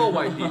 sure. Fuck all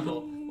white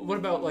people. What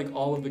about like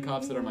all of the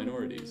cops that are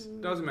minorities?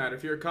 Doesn't matter.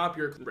 If you're a cop,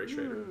 you're a race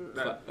traitor.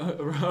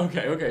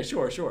 Okay,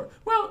 sure.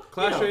 Well,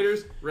 Class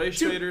traders, race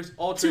traders,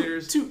 all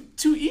traders.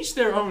 To each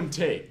their own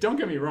take. Don't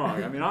get me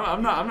wrong. I mean,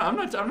 I'm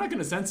not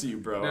gonna censor you,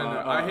 bro.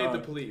 No, I hate the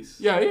police.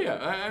 Yeah.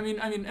 I mean,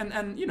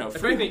 and you know,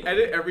 if anything,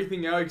 edit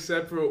everything out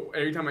except for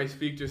every time I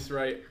speak just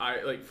right.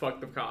 I like fuck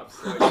the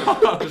cops.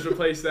 Like, just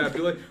replace that. Be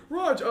like,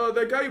 Raj,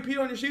 that guy who peed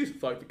on your shoes.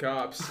 Fuck the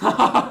cops.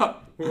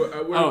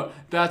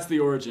 That's the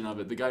origin of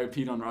it. The guy who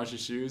peed on Raj's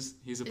shoes.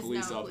 He's a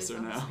police now a officer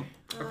police now.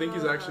 I think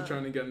he's actually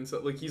trying to get into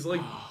like he's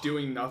like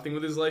doing nothing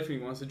with his life and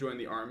he wants to join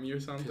the army or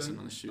something. Pissing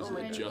on the shoes of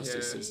the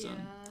justice system.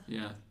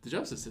 Yeah, the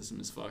justice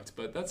system is fucked,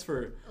 but that's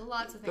for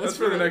lots of things. That's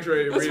for the next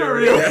radio. That's for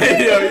real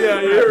radio.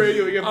 Yeah.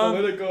 Radio. We get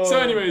political. So,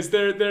 anyways,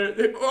 they're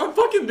on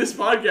fucking this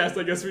podcast.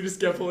 I guess we just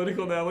get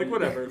political now. Like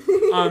whatever.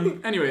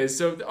 Anyways,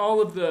 so all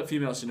of the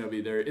female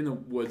shinobi, they're in the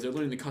woods. They're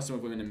learning the custom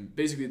of women, and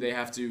basically they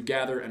have to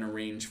gather and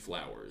arrange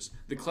flowers.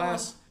 The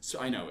class. So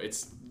I know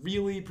it's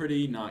really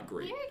pretty not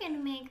great. You're gonna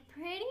make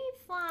pretty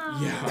flowers.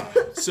 Yeah.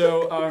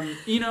 So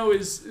Ino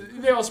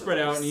they all spread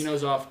out, and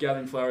Ino's off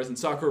gathering flowers, and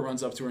Sakura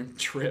runs up to her and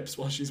trips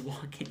while she's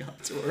walking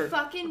up to her.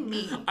 Fucking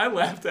me. I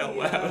laughed out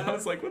loud. I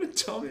was like, what a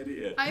dumb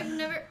idiot. I've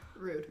never...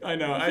 Rude. I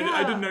know.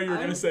 I didn't know you were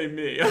going to say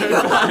me.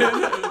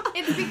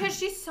 It's because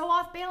she's so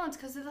off balance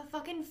because of the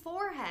fucking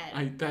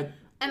forehead.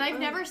 And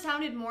I've never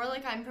sounded more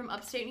like I'm from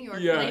upstate New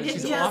York than I did.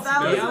 She's off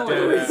balance.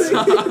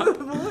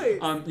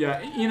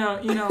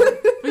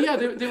 But yeah,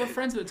 they were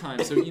friends at the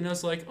time. So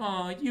Ino's like,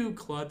 "Oh, you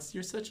klutz,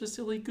 you're such a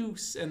silly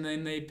goose." And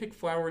then they pick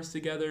flowers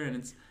together, and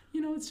it's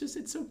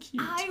it's so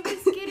cute. I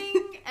was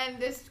getting, and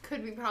this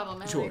could be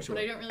problematic, but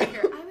I don't really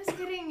care. I was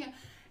getting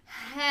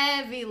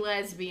heavy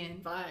lesbian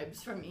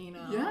vibes from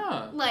Ino.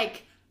 Yeah.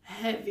 Like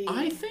heavy.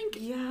 I think.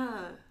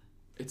 Yeah.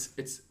 It's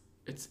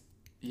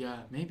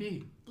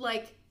maybe.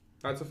 Like.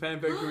 That's a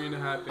fanfic waiting to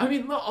happen. I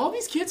mean, look, all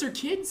these kids are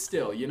kids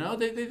still, you know.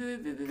 They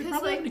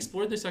probably haven't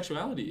explored their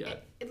sexuality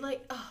yet.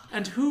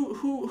 And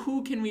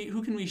who can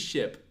we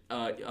ship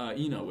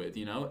Ino with?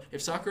 You know,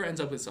 if Sakura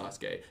ends up with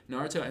Sasuke,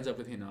 Naruto ends up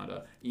with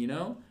Hinata,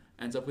 Ino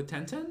ends up with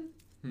Tenten.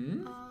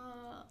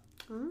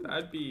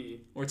 That'd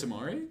be or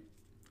Tamari,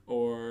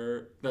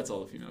 or that's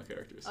all the female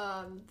characters.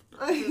 A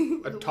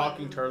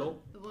talking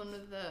turtle. The one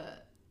with the.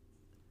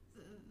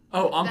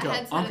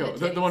 Anko,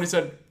 the one who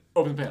said.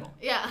 Open panel.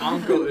 Yeah.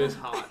 Anko is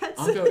hot.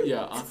 Anko,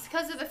 yeah. It's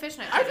because of the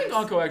fishnet shirt. I think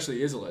Anko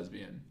actually is a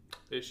lesbian.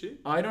 Is she?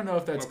 I don't know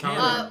if that's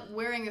canon.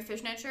 Wearing a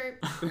fishnet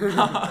shirt.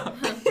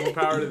 More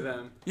power to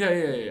them.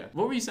 Yeah.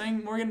 What were you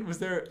saying, Morgan? Was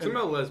there something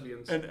about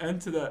lesbians? An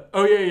end to that?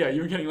 Oh yeah.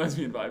 You were getting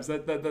lesbian vibes.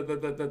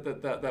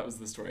 That was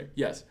the story.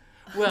 Yes.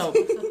 Well,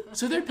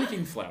 so they're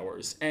picking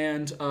flowers,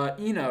 and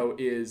Ino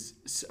is,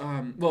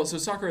 so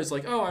Sakura is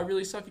like, oh, I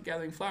really suck at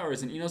gathering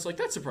flowers, and Ino's like,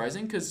 that's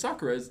surprising, because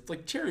Sakura is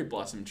like cherry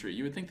blossom tree.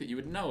 You would think that you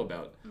would know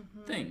about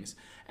things.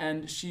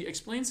 And she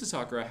explains to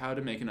Sakura how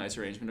to make a nice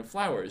arrangement of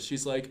flowers.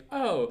 She's like,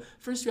 oh,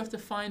 first you have to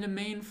find a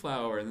main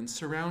flower, and then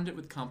surround it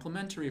with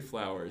complementary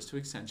flowers to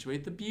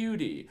accentuate the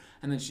beauty.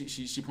 And then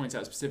she points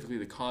out specifically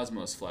the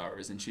cosmos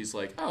flowers, and she's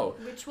like, oh.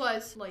 Which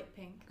was light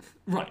pink.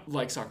 Right,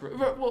 like Sakura.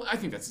 Well, I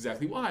think that's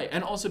exactly why.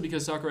 And also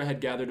because Sakura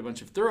had gathered a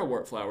bunch of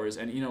thoroughwort flowers,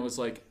 and Ino was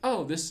like,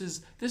 oh,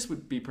 this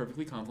would be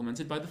perfectly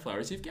complemented by the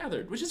flowers you've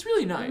gathered, which is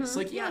really nice.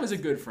 Like, Ino is a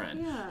good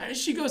friend. Yeah. And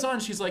she goes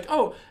on, she's like,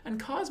 oh, and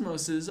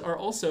cosmoses are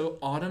also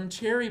autumn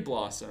cherry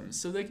blossoms,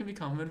 so they can be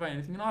complemented by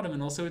anything in autumn,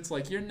 and also it's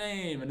like your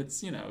name, and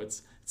it's,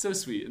 it's so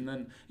sweet. And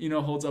then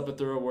Ino holds up a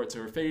thoroughwort to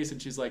her face,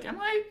 and she's like,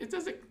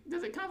 does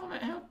it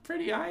compliment how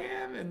pretty I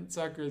am? And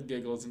Sakura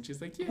giggles, and she's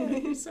like, yeah,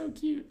 you're so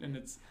cute. And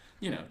it's,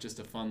 just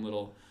a fun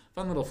little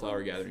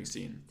flower gathering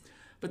scene.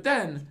 But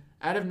then,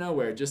 out of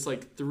nowhere, just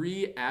like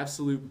 3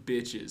 absolute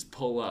bitches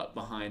pull up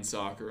behind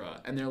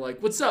Sakura, and they're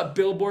like, what's up,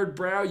 billboard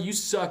brow? You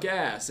suck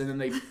ass. And then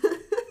they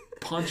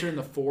punch her in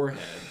the forehead.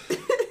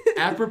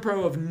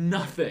 Apropos of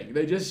nothing.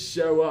 They just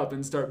show up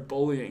and start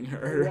bullying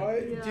her. Why?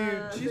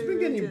 Yeah, dude, she's been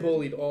getting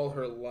bullied all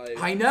her life.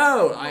 I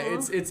know.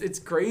 It's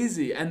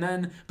crazy. And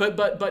then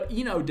but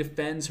Ino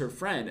defends her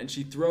friend, and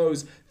she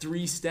throws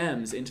 3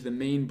 stems into the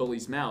main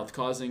bully's mouth,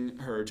 causing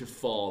her to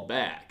fall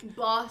back.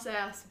 Boss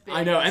ass bitch.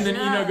 I know. And then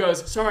Ino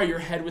goes, sorry, your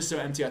head was so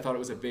empty I thought it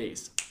was a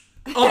vase.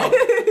 Oh,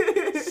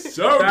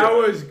 so that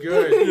was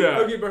good. Yeah.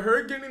 Okay, but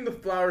her getting the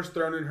flowers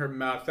thrown in her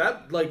mouth,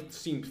 that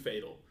seemed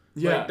fatal.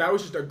 Yeah. Like, that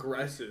was just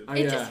aggressive.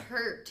 It just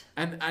hurt.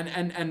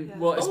 And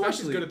well,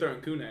 especially she's good at throwing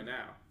kunai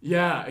now.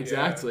 Yeah,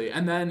 exactly. Yeah.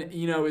 And then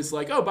Ino is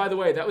like, oh, by the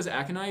way, that was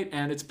aconite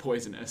and it's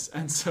poisonous.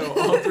 And so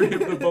all 3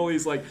 of the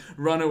bullies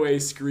run away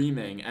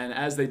screaming. And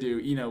as they do,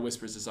 Ino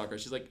whispers to Sakura,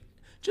 she's like,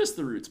 just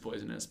the root's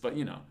poisonous, but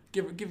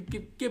give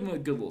him a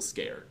good little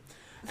scare.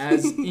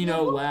 As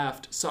Ino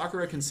laughed,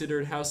 Sakura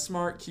considered how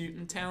smart, cute,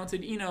 and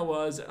talented Ino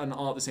was, and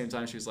all at the same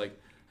time she was like,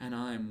 and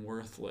I'm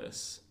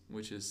worthless,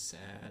 which is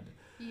sad.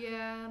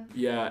 Yeah.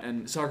 Yeah,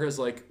 and Sakura's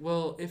like,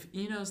 well, if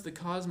Ino's the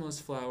cosmos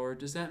flower,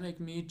 does that make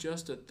me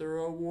just a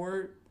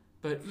thoroughwort?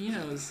 But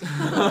Ino's...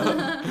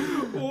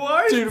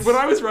 What? Dude, when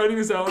I was writing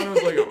this out, I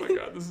was like, oh my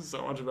god, this is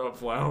so much about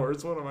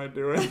flowers. What am I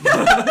doing?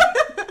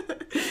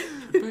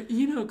 But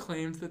Ino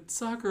claimed that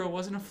Sakura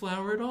wasn't a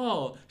flower at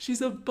all.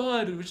 She's a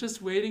bud who was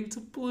just waiting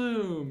to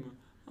bloom.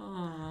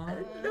 I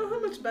didn't know how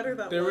much better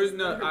that There was. was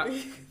no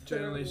than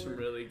generally Than some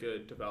really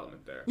good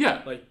development there.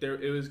 Yeah. Like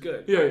it was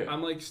good. Yeah.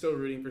 I'm like still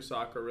rooting for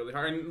Sakura really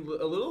hard, and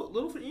a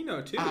little for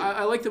Ino too.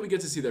 I like that we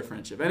get to see their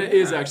friendship, and it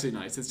is actually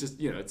nice. It's just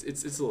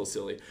it's a little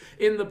silly.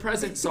 In the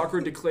present,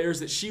 Sakura declares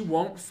that she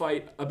won't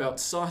fight about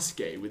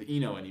Sasuke with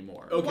Ino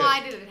anymore. Okay.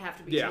 Why did it have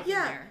to be Yeah. taken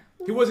Yeah. there?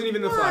 He wasn't even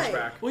in the Why?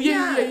 flashback. Well,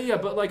 yeah,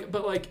 but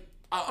like,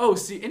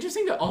 see,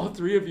 interesting that all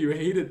three of you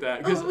hated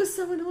that Oh, it was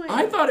so annoying.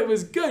 I thought it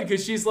was good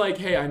because she's like,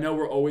 hey, I know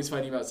we're always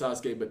fighting about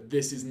Sasuke, but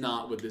this is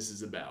not what this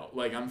is about.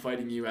 Like, I'm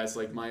fighting you as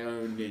like my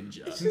own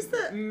ninja. It's just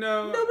that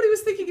No. nobody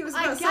was thinking it was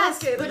I about guess,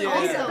 Sasuke. but They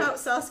made it also, about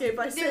Sasuke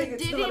by There saying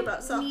it's not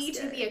about didn't Sasuke. need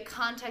to be a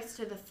context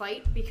to the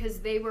fight because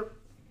they were,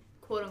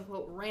 quote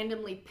unquote,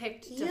 randomly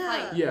picked to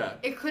Yeah. fight. Yeah.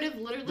 It could have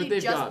But literally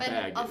they've just got been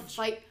a baggage.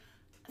 fight.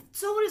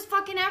 So does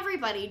fucking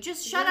everybody.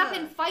 Just shut up Yeah.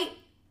 and fight.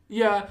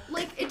 Yeah.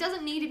 Like, it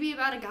doesn't need to be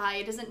about a guy.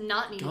 It doesn't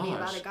not need to be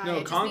about Gosh. a guy. No,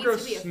 it just Kankuro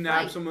needs to be a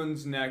snapped fight.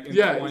 someone's neck in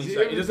Yeah, 20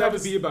 seconds. It doesn't have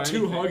to be about two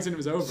anything. hugs and it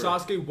was over.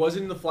 Sasuke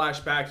wasn't in the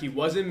flashback. He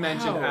wasn't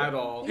mentioned Wow. at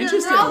all. Yeah,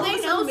 Interesting. For all no,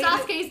 they know, made it-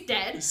 Sasuke's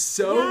dead.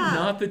 So Yeah.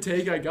 not the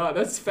take I got.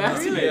 That's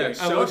fascinating. Yeah, I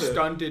so love it.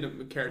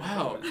 stunted character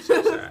Wow. development.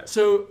 So sad.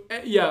 So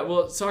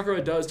well,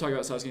 Sakura does talk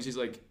about Sasuke. And she's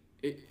like,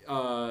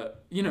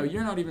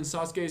 you're not even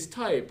Sasuke's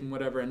type and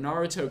whatever. And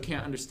Naruto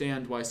can't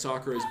understand why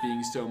Sakura is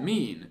being so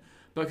mean.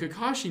 But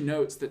Kakashi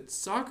notes that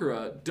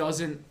Sakura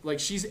doesn't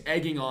she's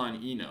egging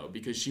on Ino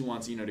because she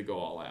wants Ino to go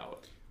all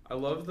out. I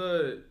love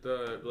the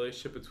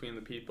relationship between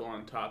the people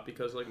on top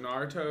because like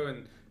Naruto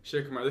and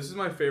Shikamaru. This is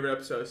my favorite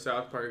episode of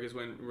South Park is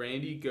when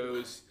Randy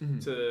goes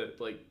to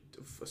like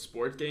a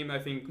sports game I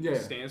think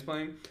Stan's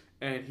playing.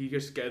 And he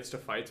just gets to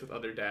fights with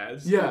other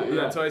dads. Yeah, And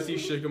yeah. That's how I see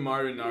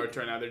Shikamaru and Naruto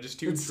right now. They're just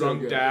two It's so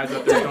drunk good. dads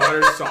at their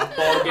daughter's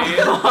softball game.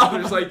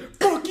 They're just like,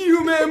 fuck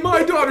you, man.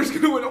 My daughter's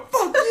gonna win. Oh,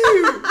 fuck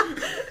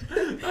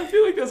you. I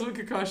feel like that's what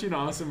Kakashi and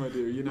Asuma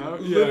do, you know?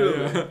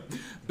 Literally.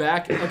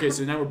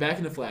 So now we're back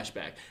in the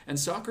flashback. And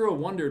Sakura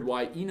wondered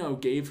why Ino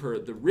gave her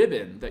the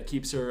ribbon that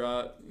keeps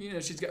her,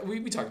 she's got, we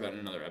talked about it in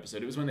another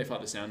episode. It was when they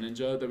fought the Sound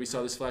Ninja that we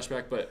saw this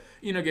flashback, but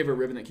Ino gave her a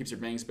ribbon that keeps her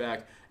bangs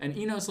back. And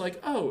Ino's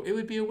like, oh, it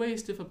would be a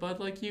waste if a bud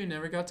like you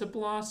never got to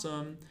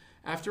blossom.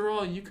 After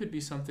all, you could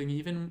be something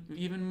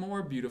even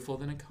more beautiful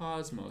than a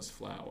cosmos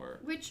flower.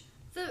 Which,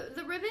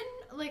 the ribbon,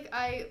 like,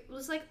 I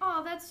was like,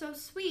 oh, that's so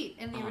sweet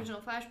in the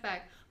original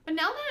flashback. But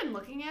now that I'm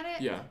looking at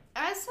it,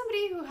 as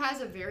somebody who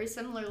has a very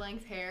similar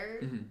length hair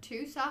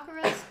to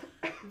Sakura's,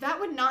 that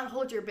would not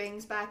hold your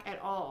bangs back at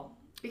all.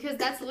 Because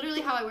that's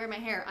literally how I wear my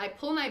hair. I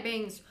pull my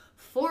bangs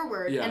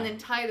forward and then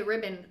tie the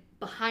ribbon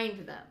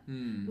behind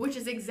them, which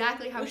is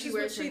exactly how Which she is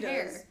wears what her she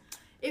hair. does.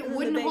 It And then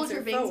wouldn't the hold bangs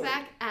your are bangs forward.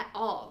 back at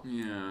all.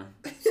 Yeah.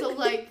 So,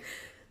 like,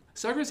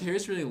 Sakura's hair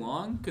is really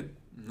long.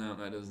 No,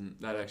 that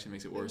doesn't. That actually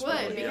makes it worse. would,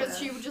 probably. because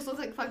she would just look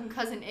like fucking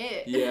Cousin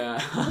It. Yeah.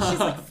 She's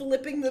like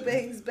flipping the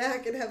bangs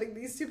back and having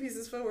these two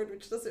pieces forward,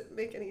 which doesn't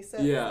make any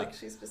sense. Yeah. Like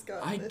she's just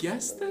got. I this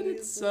guess and that these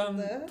it's and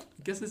I that.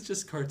 guess it's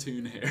just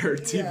cartoon hair,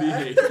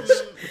 Yeah.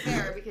 TBH.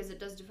 Hair, because it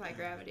does defy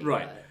gravity.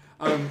 Right.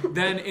 But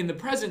Then in the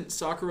present,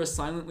 Sakura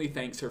silently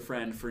thanks her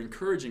friend for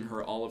encouraging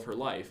her all of her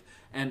life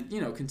and,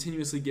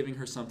 continuously giving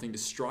her something to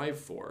strive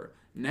for.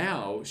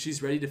 Now,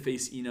 she's ready to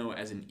face Ino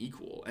as an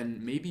equal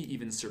and maybe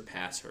even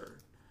surpass her.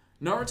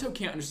 Naruto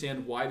can't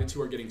understand why the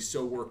two are getting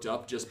so worked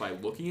up just by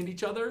looking at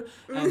each other.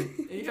 And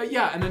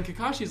and then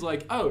Kakashi's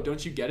like, "Oh,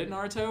 don't you get it,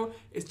 Naruto?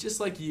 It's just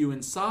like you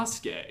and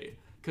Sasuke,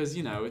 because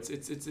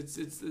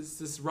it's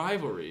this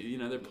rivalry.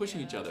 They're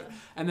pushing each other."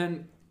 And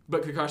then,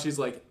 but Kakashi's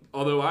like,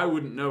 "Although I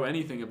wouldn't know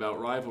anything about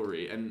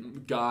rivalry,"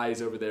 and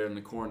Guy's over there in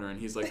the corner,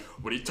 and he's like,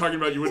 "What are you talking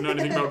about? You wouldn't know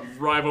anything about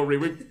rivalry.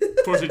 We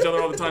push each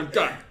other all the time.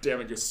 God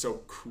damn it, you're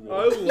so cool."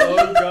 I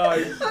love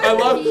guys. I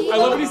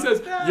love when he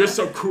says, "You're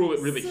so cool. It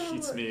really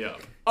heats me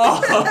up."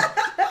 Oh,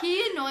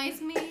 he annoys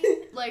me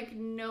like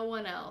no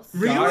one else.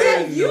 really? Guy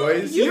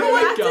annoys You You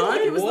like acted Guy?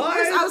 like it was the What?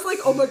 worst. I was like,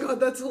 oh my god,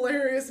 that's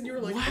hilarious, and you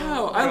were like,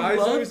 Wow, oh. I Guys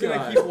love always Guy.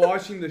 gonna keep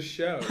watching the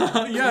show.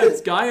 Yeah,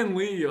 it's Guy and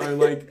Lee are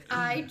like.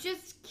 I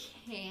just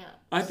can't.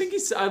 I think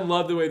I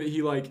love the way that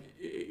he like.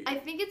 I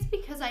think it's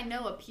because I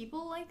know a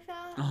people like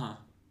that. Uh-huh.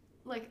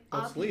 Like Oh,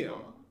 a it's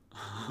Leo.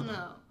 people.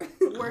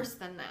 No, worse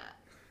than that.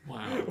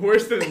 Wow.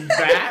 Worse than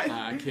that?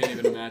 I can't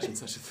even imagine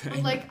such a But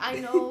thing. like I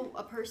know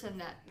a person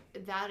that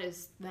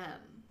is them,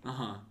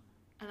 Uh-huh.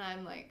 and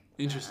I'm like.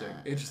 Interesting.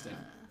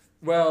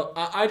 Well,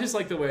 I just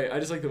like the way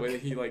that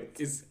he like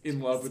is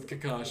in love with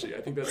Kakashi.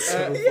 I think that's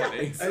so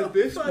funny. At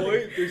this funny.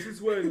 point, this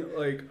is when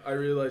like I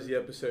realize the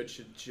episode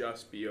should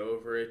just be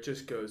over. It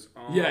just goes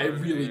on. Yeah, it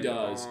really and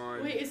does.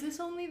 on. Wait, is this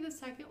only the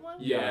second one?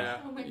 Yeah.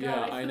 Oh my god.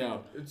 Yeah, feel I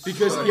know. It's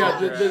Because such yeah,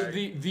 a the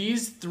drag.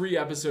 these 3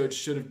 episodes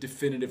should have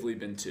definitively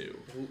been 2.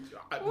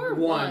 Or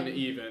one one.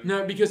 even.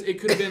 No, because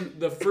it could have been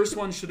the first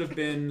one should have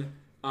been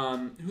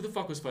who the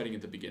fuck was fighting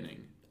at the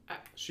beginning?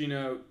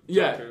 Shino.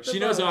 Yeah, Zaku.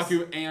 Shino boss.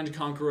 Zaku and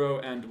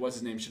Kankuro and what's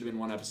his name should have been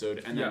one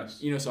episode, and then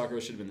Yes. Ino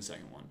Sakura should have been the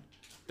second one.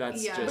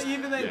 That's Yeah. just. But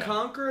even then, yeah.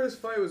 Conqueror's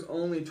fight was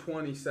only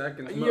 20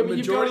 seconds. Yeah, but you've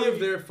Majority got- of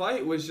their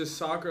fight was just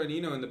Sakura and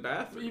Ino in the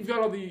bathroom. You've got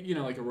all the,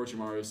 like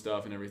Orochimaru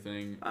stuff and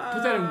everything.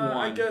 Put that in one.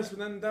 I guess, but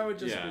then that would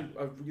just Yeah. be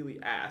a really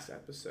ass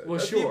episode. Well,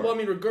 sure. Well, I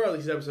mean,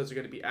 regardless, these episodes are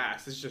going to be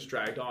ass. It's just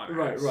dragged on.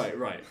 Right. Ass.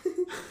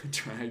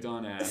 Dragged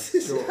on ass.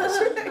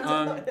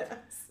 Sure.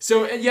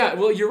 So yeah,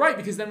 well, you're right,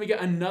 because then we get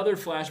another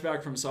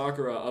flashback from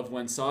Sakura of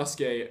when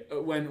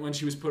Sasuke, when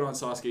she was put on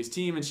Sasuke's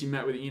team and she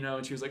met with Ino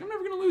and she was like, I'm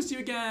never gonna lose to you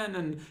again,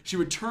 and she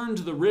returned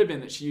the ribbon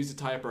that she used to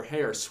tie up her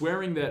hair,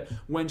 swearing that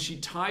when she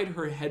tied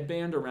her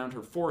headband around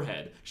her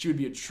forehead, she would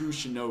be a true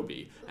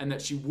shinobi, and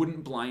that she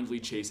wouldn't blindly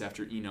chase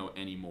after Ino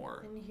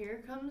anymore. And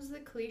here comes the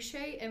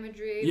cliche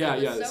imagery Yeah, that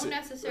was yeah, so so-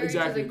 necessary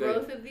exactly, to they- the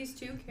growth of these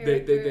two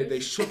characters. They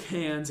shook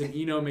hands, and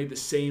Ino made the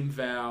same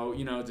vow,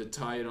 to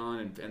tie it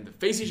on and to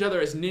face each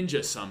other as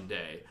ninjas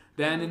someday.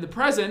 Then in the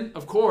present,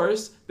 of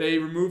course, they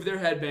remove their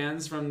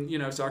headbands from,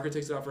 Sakura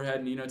takes it off her head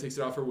and Ino takes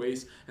it off her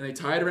waist, and they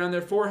tie it around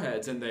their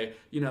foreheads, and they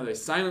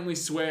silently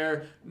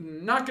swear,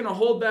 not gonna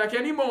hold back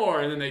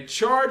anymore, and then they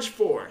charge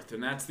forth,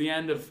 and that's the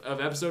end of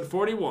episode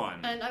 41.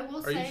 And I will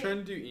Are say, you trying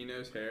to do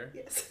Ino's hair?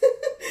 Yes.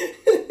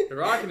 You're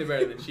rocking it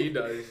better than she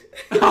does.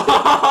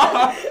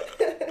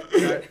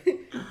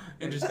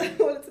 Interesting.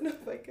 I wanted to know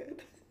if I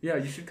could. Yeah,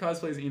 you should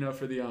cosplay as Ino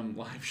for the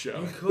live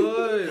show. You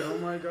could. Oh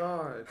my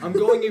god. I'm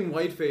going in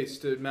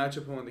whiteface to match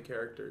up one of the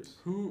characters.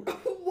 Who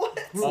What?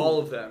 All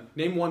of them.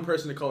 Name one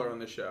person of color on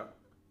this show.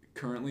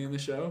 currently in the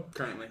show?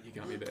 Currently. You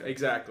got me there.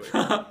 Exactly.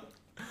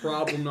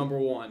 Problem number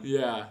 1.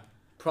 Yeah.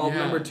 Problem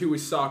Yeah. number 2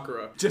 is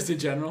Sakura. Just in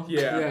general?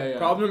 Yeah. Yeah.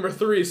 Problem number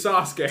 3 is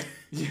Sasuke.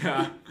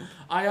 Yeah.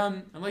 I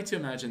like to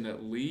imagine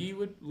that Lee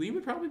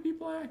would probably be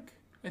black,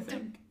 I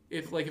think.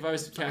 If I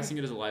was casting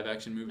it as a live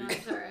action movie. no,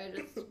 sorry, I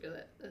just feel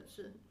it. That's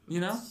just,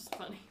 It's it's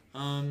funny.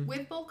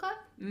 With bowl cut?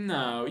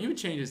 No, you do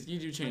change his But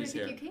I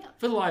hair. think you can't.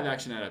 For the live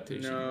action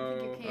adaptation. No.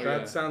 You can't. That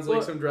Yeah. sounds Well-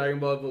 like some Dragon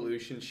Ball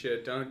Evolution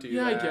shit. Don't do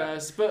Yeah, that. I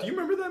guess. But Do you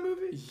remember that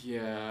movie?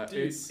 yeah,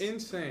 Dude, it's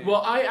insane.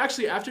 Well, I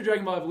actually, after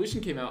Dragon Ball Evolution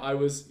came out,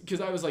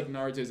 because I was like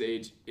Naruto's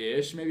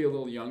age-ish, maybe a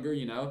little younger,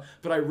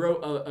 but I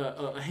wrote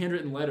a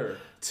handwritten letter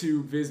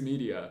to Viz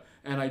Media,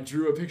 and I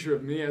drew a picture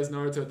of me as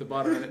Naruto at the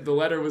bottom, and the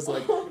letter was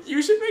like,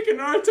 you should make a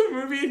Naruto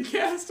movie and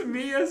cast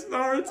me as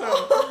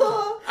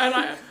Naruto. And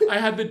I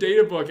had the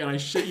data book, and I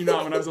shit you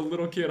not, when I was a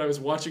little kid, I was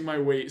watching my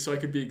weight so I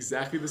could be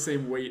exactly the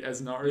same weight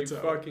as you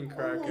Naruto. fucking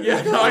cracker.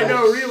 Yeah, no, I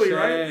know, really,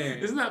 right? Shame.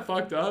 Isn't that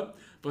fucked up?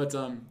 But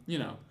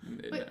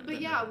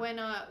But yeah,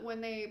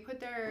 when they put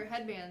their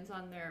headbands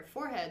on their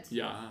foreheads,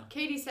 yeah.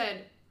 Katie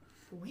said,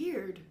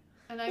 "Weird,"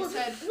 and I Well,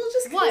 said, well,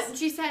 just "What?" 'cause- And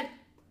she said,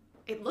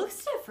 "It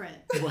looks different."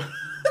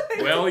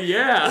 Well,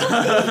 yeah.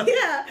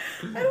 Yeah.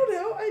 I don't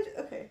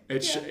know. Okay.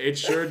 It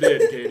sure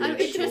did, Katie.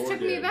 It just sure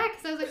took me did. aback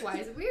because I was like, "Why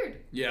is it weird?"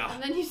 Yeah.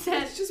 And then you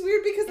said, It's just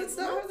weird because that's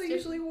It not how looks they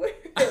different. usually wear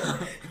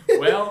it.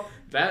 Well,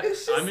 that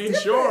It's just different.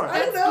 sure. I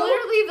don't "That's know.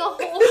 literally the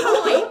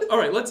whole point." All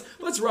right,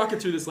 let's rock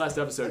it through this last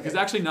episode because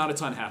actually not a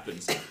ton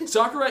happens.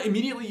 Sakura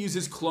immediately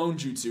uses clone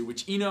jutsu,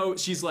 which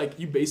she's like,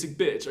 you basic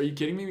bitch. Are you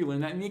kidding me? We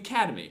learned that in the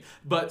academy.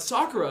 But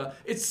Sakura,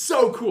 it's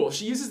so cool.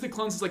 She uses the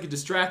clones as like a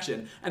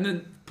distraction and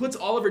then puts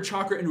all of her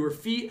chakra into her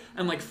feet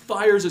and like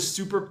fires a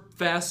super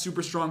fast,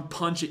 super strong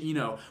punch at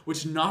Ino,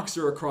 which knocks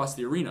her across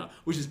the arena,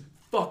 which is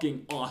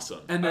fucking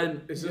awesome. And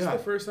then Is this the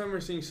first time we're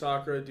seeing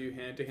Sakura do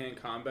hand-to-hand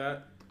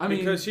combat? I mean,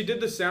 because she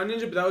did the sound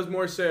ninja, but that was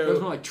more so That was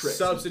more like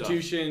tricks and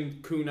substitution,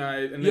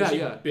 kunai, and then she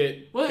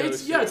bit. Well,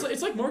 Gosu.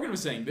 it's like Morgan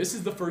was saying. This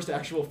is the first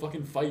actual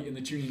fucking fight in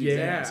the Chunin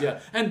Yeah. exams.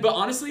 Yeah, but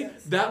honestly,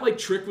 that like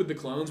trick with the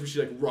clones where she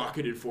like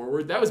rocketed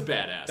forward, that was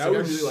badass. That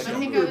was I really like I that.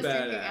 think I Super was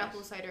drinking badass.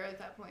 apple cider at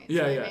that point.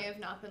 Yeah, so yeah. I may have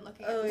not been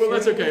looking. Oh, at Well, yeah.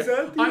 that's okay. Is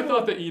that the I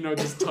thought that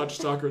just touched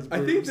Sakura's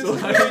boob. I think this so,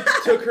 is like, how he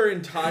took her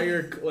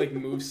entire like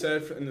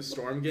moveset in the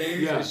Storm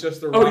games. Yeah. It's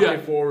just the Oh, rocket yeah.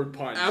 forward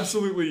punch.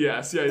 absolutely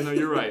yes. Yeah, no,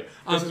 you're right.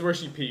 This is where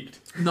she peaked.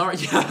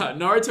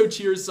 Naruto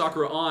cheers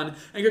Sakura on,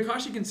 and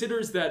Kakashi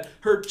considers that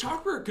her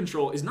chakra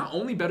control is not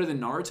only better than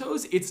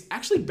Naruto's, it's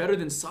actually better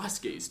than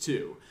Sasuke's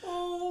too.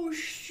 Oh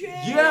shit.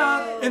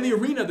 Yeah, in the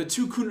arena, the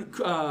two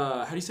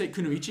how do you say it?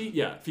 Kunoichi?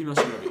 Yeah, female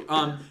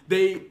shinobi.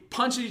 They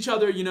punch at each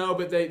other,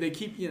 but they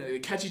keep they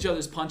catch each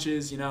other's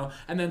punches,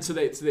 and then so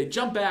they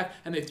jump back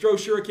and they throw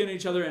shuriken at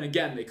each other, and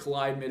again they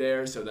collide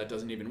midair, so that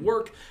doesn't even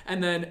work.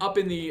 And then up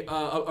in the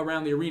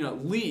around the arena,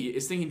 Lee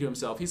is thinking to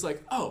himself, he's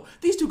like, oh,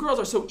 these two girls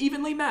are so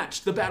evenly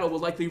matched, the battle will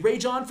likely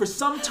rage on for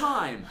some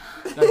time.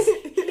 That's,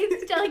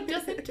 He like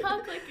doesn't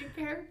talk like a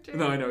character.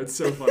 No, I know, it's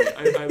so funny.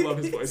 I love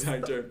his voice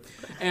actor.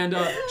 And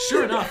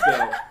sure enough,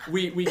 though,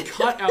 we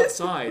cut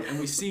outside and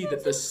we see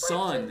that the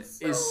sun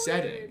is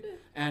setting.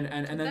 And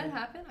Did then that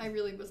happen? I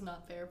really was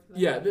not there for that.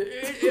 yeah,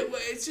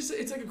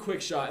 it's like a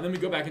quick shot, and then we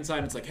go back inside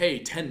and it's like, hey,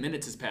 10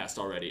 minutes has passed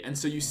already. And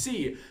so you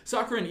see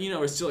Sakura and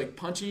Ino are still like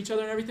punching each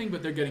other and everything,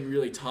 but they're getting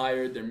really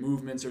tired, their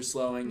movements are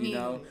slowing,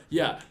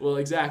 Yeah, well,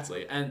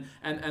 exactly. And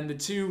the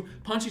two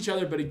punch each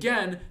other, but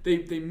again, they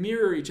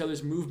mirror each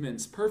other's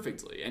movements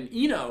perfectly. And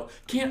Ino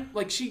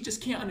she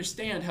just can't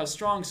understand how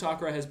strong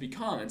Sakura has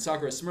become. And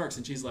Sakura smirks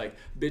and she's like,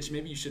 bitch,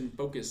 maybe you shouldn't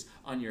focus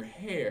on your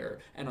hair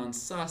and on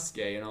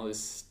Sasuke and all this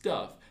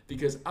stuff.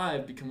 because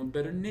I've become a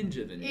better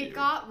ninja than you. It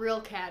got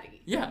real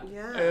catty. Yeah,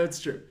 Yeah. that's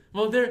true.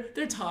 Well, they're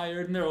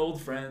tired and they're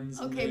old friends.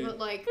 and Okay, they- but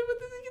like,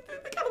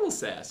 they got a little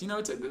sass. You know,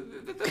 it's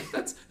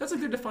that's like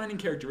their defining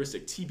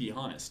characteristic. To be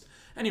honest.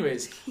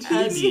 Anyways,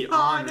 as Be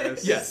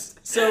honest. yes.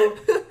 So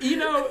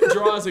Ino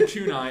draws a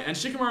kunai, and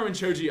Shikamaru and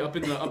Choji up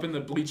in the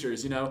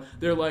bleachers. You know,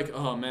 they're like,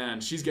 oh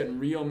man, she's getting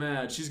real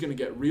mad. She's gonna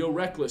get real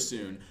reckless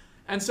soon.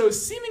 And so,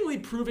 seemingly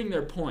proving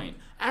their point,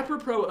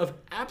 apropos of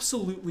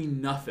absolutely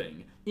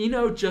nothing,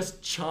 Ino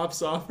just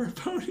chops off her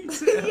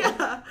ponytail.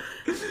 Yeah.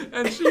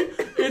 And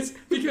it's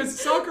because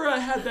Sakura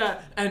had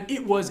that, and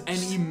it was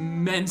an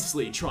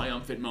immensely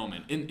triumphant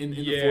moment in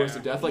the Forest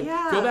of Death. Like,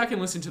 Yeah. go back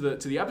and listen to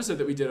the episode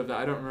that we did of that.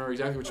 I don't remember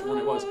exactly which one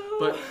it was,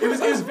 but it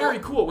was very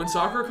cool. When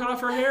Sakura cut off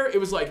her hair, it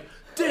was like,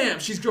 damn,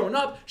 she's grown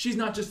up. She's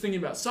not just thinking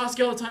about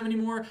Sasuke all the time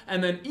anymore.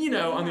 And then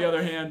Ino, on the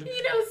other hand, such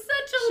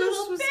a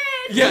little was- bitch.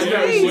 yeah, Yeah,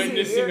 Crazy.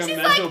 witnessing a She's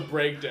mental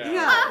breakdown.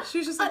 Yeah. She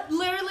was just like,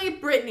 Literally,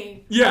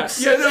 Brittany. no,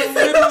 literally,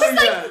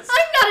 yes.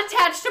 I'm not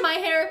attached to my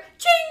hair.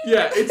 Ching!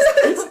 Yeah,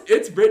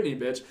 it's Britney,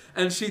 bitch,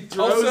 and she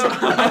throws. Also,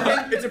 I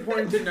think it's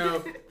important to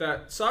know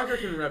that Sakura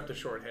can rep the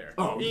short hair.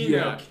 Oh, Ino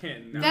yeah.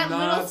 cannot. That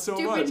Not little so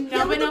stupid much. nubbin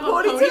Yeah, of with a the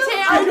ponytail.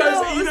 ponytail. I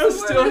Because know, Ino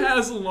it's the still worst.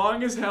 has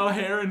long as hell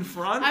hair in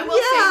front. I will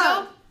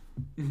Yeah. say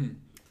though,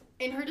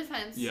 in her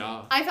defense,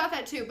 Yeah. I thought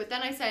that too. But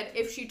then I said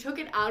if she took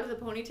it out of the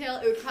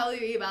ponytail, it would probably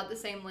be about the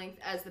same length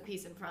as the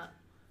piece in front.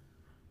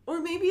 or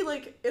maybe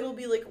like it'll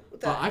be like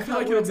that. I feel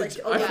cut like where it'll it's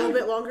be- like a I little feel-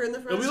 bit longer in the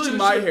front. It'll be like just-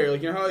 my hair,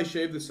 like you know how I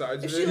shave the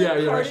sides If of she it? like Yeah,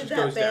 yeah. parted Just that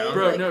goes down. bang,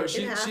 Bro, like, no, in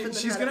she's half and then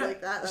she's had it gonna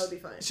like that would be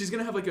fine. She's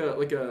gonna have like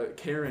a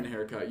Karen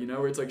haircut, you know,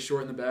 where it's like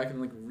short in the back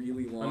and like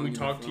really long. When we in the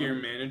talk to your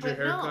front. manager But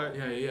no.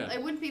 haircut. Yeah.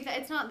 It wouldn't be that.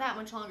 It's not that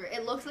much longer.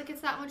 It looks like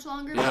it's that much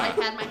longer, Yeah. but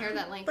I've had my hair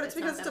that length. But it's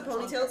because not it's a that much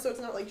ponytail, longer. so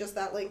it's not like just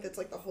that length. It's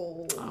like the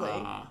whole thing.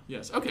 Ah,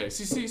 yes. Okay.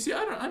 See.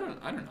 I don't know.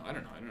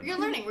 You're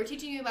learning. We're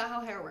teaching you about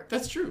how hair works.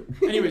 That's true.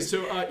 Anyways,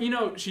 so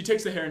she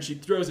takes the hair and she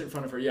throws it in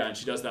front of her. Yeah, and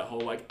she does that whole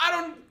like, I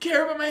don't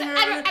care about my hair.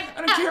 I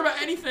don't care about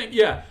anything.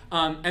 Yeah.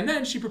 And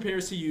then she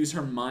prepares to use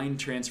her mind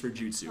transfer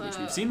jutsu, which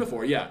we've seen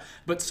before. Yeah.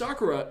 But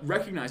Sakura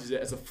recognizes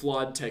it as a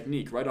flawed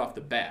technique right off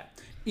the bat.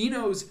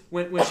 Ino's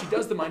when she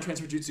does the mind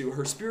transfer jutsu,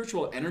 her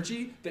spiritual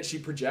energy that she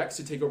projects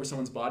to take over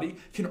someone's body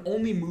can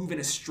only move in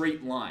a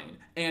straight line,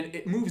 and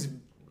it moves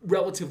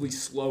relatively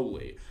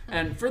slowly.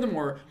 And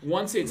furthermore,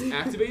 once it's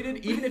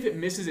activated, even if it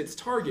misses its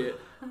target,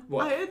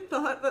 what? I had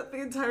thought that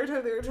the entire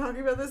time they were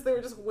talking about this, they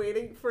were just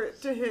waiting for it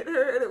to hit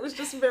her, and it was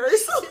just very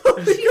slow.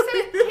 Katie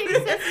said,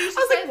 I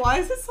was like, why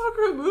is this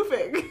Sakura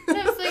moving? And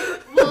I was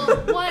like, well,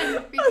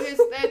 one, because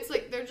that's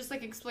like, they're just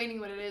like explaining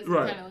what it is.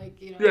 Right. Kind of like,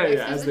 you know, Yeah,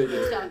 exposition as they and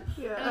do. stuff.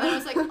 Yeah. And then I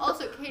was like,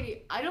 also,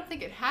 Katie, I don't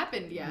think it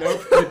happened yet.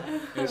 Nope.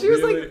 It She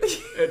was really, like-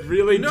 it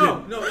really No,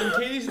 did. no. In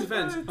Katie's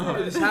defense,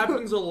 this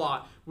happens a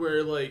lot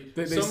where like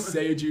They some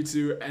say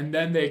jutsu and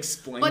then they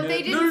explain But it.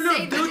 they no, didn't no,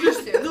 say no. the They'll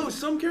just jutsu.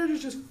 some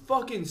characters just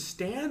fucking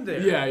stand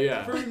there.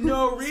 Yeah. For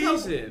no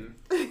reason.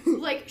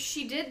 Like,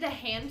 she did the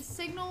hand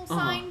signal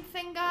sign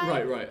thing,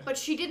 guy. Right. But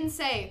she didn't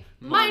say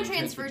Mind mind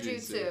transfer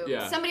transfer jutsu. jutsu.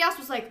 Yeah. Somebody else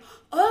was like,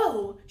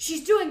 oh,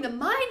 she's doing the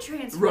mind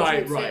transfer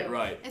Right, jutsu.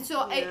 right. And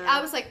so Yeah. I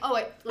was like,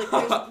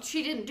 oh,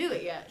 she didn't do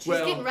it yet. She's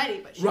Well, getting ready,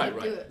 but she Right.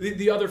 didn't do it.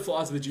 The other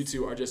flaws of the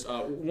jutsu are just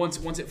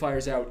once it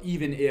fires out,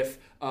 even if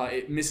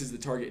it misses the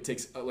target, it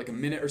takes like a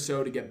minute or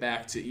so to get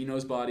back to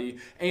Ino's body.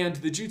 And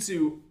the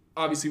jutsu,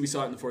 obviously we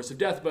saw it in the Forest of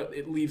Death, but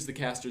it leaves the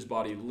caster's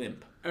body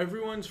limp.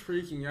 Everyone's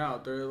freaking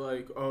out. They're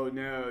like, "Oh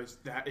no, is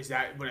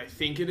that what I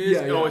think it is?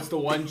 Yeah, Oh, yeah. it's the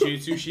one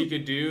jutsu she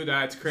could do.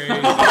 That's crazy."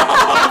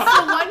 That's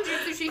the one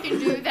jutsu she can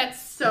do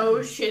that's so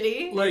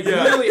shitty. Like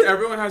Yeah. literally,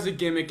 everyone has a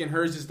gimmick, and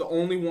hers is the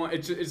only one.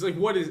 It's like,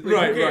 what is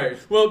like, who cares?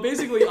 Well,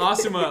 basically,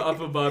 Asuma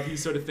up above, he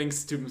sort of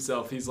thinks to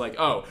himself, he's like,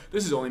 oh,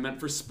 this is only meant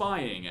for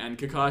spying. And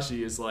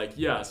Kakashi is like,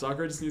 yeah,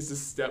 Sakura just needs to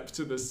step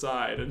to the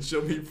side and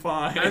she'll be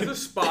fine. As a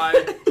spy,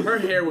 her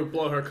hair would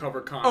blow her cover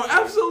Oh,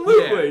 constantly.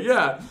 absolutely,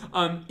 yeah.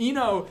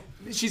 Ino,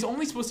 she's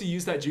only supposed to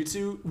use that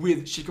jutsu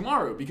with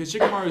Shikamaru because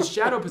Shikamaru's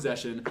shadow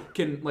possession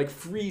can like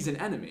freeze an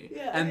enemy,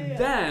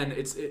 then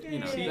it's See, then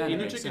it Ino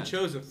makes Chicken sense.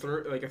 chose a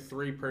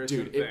three-person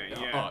Dude, thing.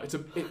 it's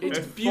It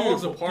a falls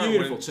beautiful, apart when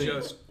beautiful it's team.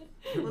 just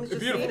When it's a just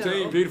beautiful Ino.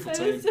 team. Beautiful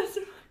team.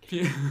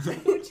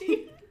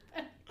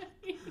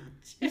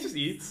 He just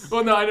eats.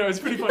 Well, no, I know it's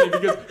pretty funny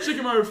because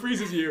Shikamaru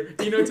freezes you,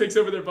 Ino takes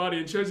over their body,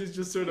 and Choji's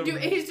just sort of.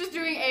 He's just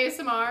doing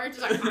ASMR,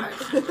 just like,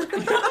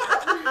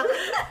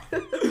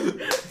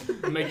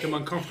 Make them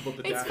uncomfortable to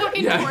it's death.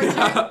 fucking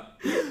torture.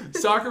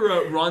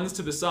 Sakura runs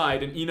to the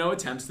side and Ino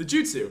attempts the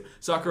jutsu.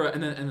 Sakura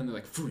and then they're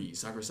like freeze.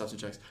 Sakura stops and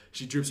checks.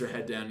 She droops her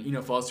head down.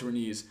 Ino falls to her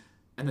knees,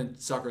 and then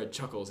Sakura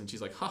chuckles and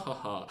she's like, "Ha ha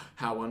ha!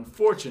 How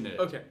unfortunate."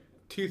 Okay,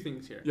 two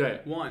things here. Yeah.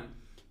 One,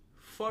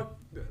 fuck,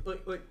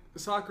 like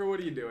Sakura, what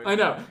are you doing? I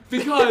know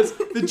because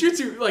the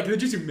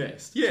jutsu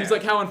missed. Yeah. She's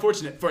like, "How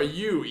unfortunate for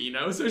you,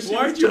 Ino." So she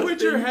Why'd was you just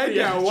put your in head the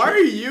down? action. Why are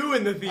you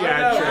in the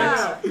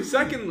theatrics? Yeah.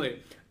 Secondly,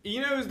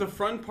 Ino's the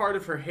front part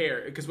of her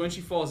hair, because when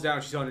she falls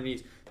down, she's on her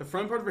knees. The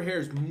front part of her hair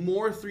is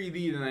more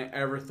 3D than I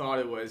ever thought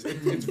it was.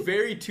 It's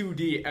very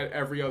 2D at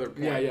every other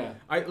point. Yeah.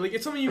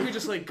 It's something you could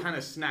just like kind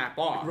of snap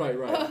off. Right.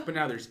 But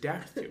now there's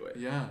depth to it.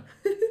 Yeah.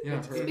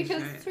 It's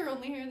because it's her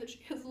only hair that she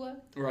has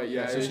left. Right.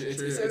 Yeah. Yeah,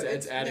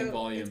 It's adding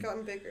volume. It's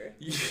gotten bigger.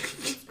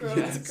 It's growing.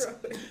 It's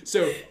growing.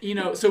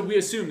 So we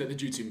assume that the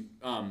jutsu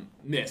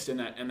missed, and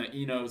that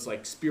Ino's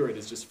like spirit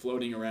is just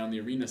floating around the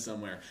arena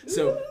somewhere.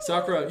 So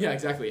Sakura, yeah,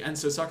 exactly. And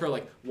so Sakura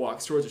like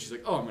walks towards her. She's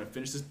like, "Oh, I'm gonna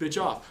finish this bitch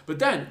off." But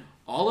then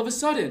all of a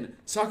sudden,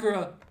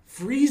 Sakura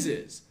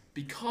freezes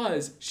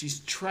because she's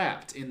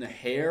trapped in the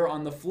hair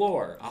on the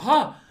floor.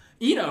 Aha!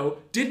 Ino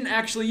didn't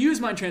actually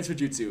use Mind Transfer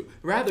Jutsu.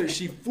 Rather,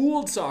 she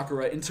fooled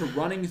Sakura into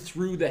running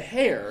through the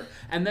hair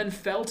and then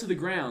fell to the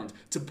ground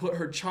to put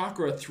her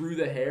chakra through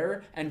the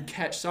hair and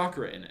catch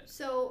Sakura in it.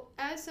 So,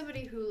 as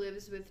somebody who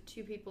lives with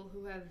two people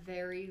who have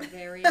very,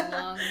 very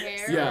long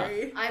hair,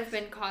 Yeah. I've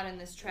been caught in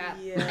this trap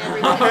Yeah.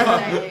 every single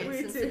day We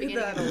since do the beginning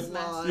that of a this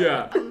lot. mess.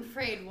 Yeah. I'm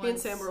afraid once... Me and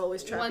Sam were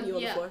always trapping you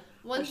on the floor.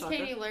 Once chakra.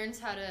 Katie learns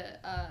how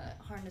to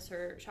harness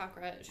her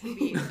chakra, it should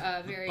be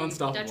very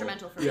Unstoppable.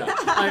 detrimental for Yeah,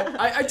 her.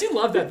 I do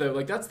love that though.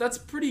 Like that's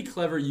pretty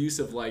clever use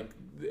of like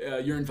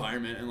your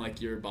environment and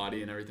like your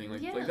body and everything.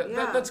 Like, Yeah. like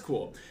that, that's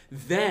cool.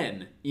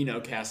 Then Ino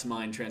casts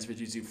Mind Transfer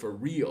Jutsu for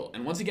real,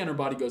 and once again her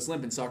body goes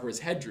limp and Sakura's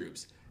head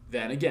droops.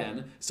 Then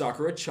again,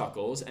 Sakura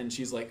chuckles and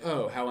she's like,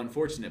 "Oh, how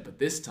unfortunate!" But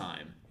this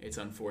time, it's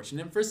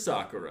unfortunate for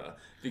Sakura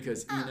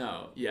because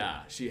Ino,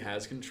 she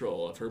has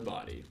control of her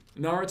body.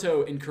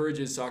 Naruto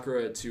encourages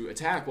Sakura to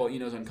attack while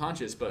Ino's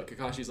unconscious, but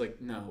Kakashi's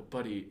like, "No,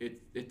 buddy,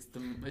 it's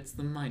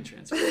the mind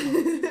transfer.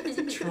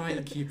 Try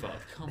and keep up.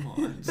 Come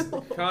on."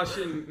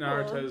 Kakashi and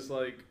Naruto's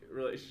like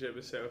relationship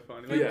is so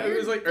funny. Like, Yeah. it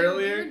was like Their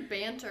earlier. weird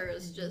banter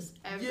is just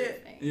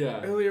everything.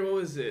 Yeah. Earlier, what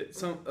was it?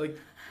 Some like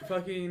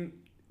fucking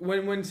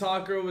when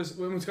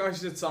Kakashi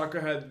said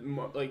Sakura had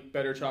like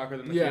better chakra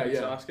than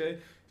Sasuke.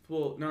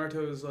 Well,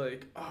 Naruto was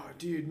like, "Oh,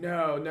 dude,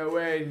 no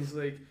way," and he's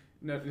like,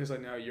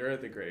 "No," you're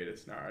the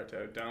greatest,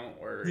 Naruto. Don't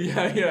worry.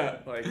 Yeah.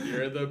 Like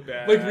you're the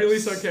best. Like really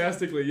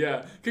sarcastically,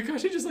 yeah.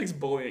 Kakashi just likes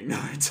bullying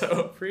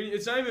Naruto.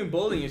 It's not even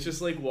bullying. It's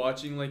just like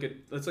watching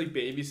it's like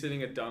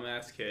babysitting a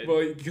dumbass kid.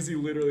 Well, because he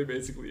literally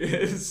basically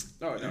is.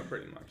 Oh no,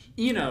 pretty much.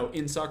 Ino,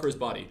 in Sakura's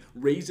body,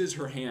 raises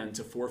her hand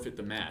to forfeit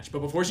the match. But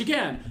before she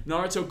can,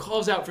 Naruto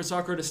calls out for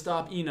Sakura to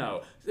stop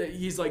Ino.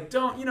 He's like,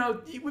 "Don't,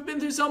 we've been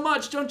through so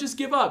much. Don't just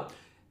give up."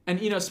 And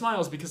Ino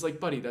smiles because, like,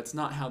 buddy, that's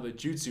not how the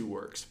jutsu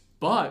works.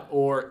 But,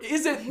 or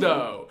is it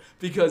though?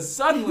 Because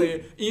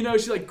suddenly, she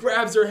like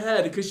grabs her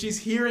head because she's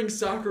hearing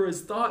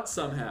Sakura's thoughts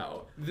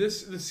somehow. The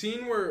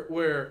scene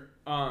where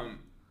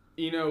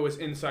Ino was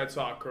inside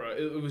Sakura,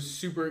 it was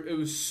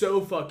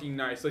so fucking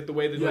nice. Like the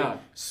way they like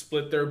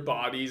split their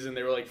bodies and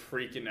they were like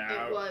freaking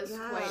out. It was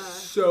quite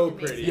so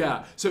amazing. pretty.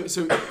 Yeah. So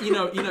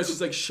Ino's just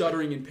like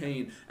shuddering in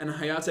pain, and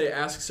Hayate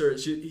asks her.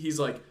 He's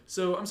like,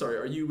 "So I'm sorry,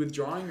 are you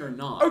withdrawing or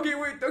not?" Okay,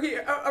 wait. Okay,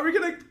 are we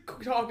gonna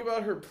talk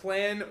about her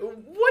plan?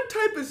 What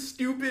type of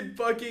stupid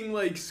fucking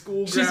like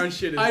school ground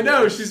shit is I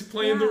know this? she's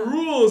playing the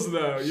rules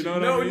though. You know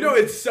what I mean? No,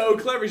 it's so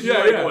clever. She's Yeah,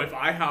 like, yeah. "Oh, if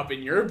I hop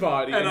in your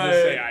body and And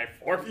just say I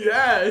forfeit."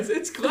 Yeah,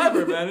 it's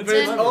clever, man. It's But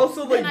it's clever.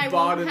 also Then I like won't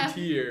bottom have-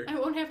 tier. I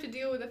won't have to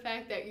deal with the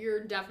fact that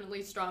you're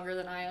definitely stronger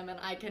than I am and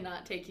I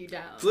cannot take you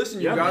down.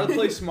 Listen, you Yeah, gotta man.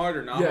 play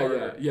smarter, not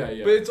harder. Yeah.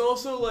 But it's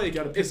also like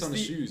gotta piss it's on the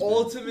the shoes, man.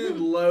 ultimate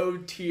low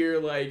tier.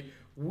 Like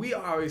we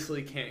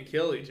obviously can't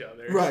kill each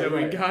other, Right, so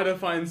we right. gotta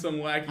find some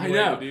wacky I way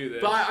know, to do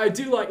this. but I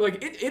do like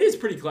it is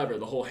pretty clever,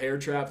 the whole hair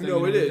trap thing.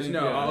 no, and it is. everything.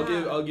 No, Yeah.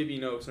 I'll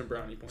give some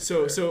brownie points.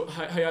 So there.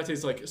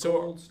 Hayate's like,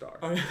 Gold star.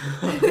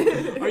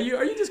 are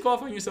you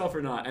disqualifying yourself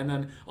or not? And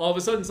then all of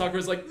a sudden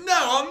Sakura's like, "No,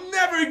 I'll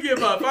never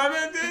give up. I'm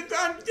in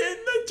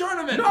the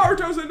tournament."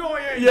 Naruto's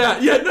annoying.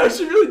 No,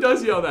 she really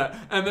does yell that.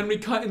 And then we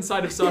cut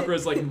inside of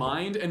Sakura's like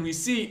mind, and we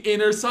see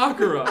inner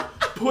Sakura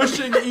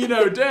pushing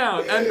Ino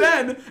down, and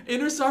then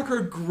inner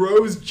Sakura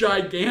grows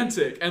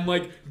gigantic and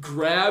like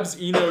grabs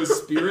Ino's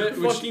spirit.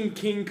 Which, Fucking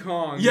King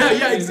Kong.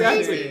 yeah,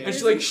 exactly. Crazy. And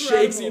she like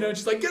shakes Ino, and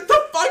she's like, "Get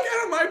the fuck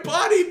out of my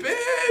body,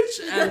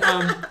 bitch!" And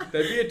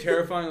That'd be a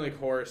terrifying like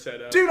horror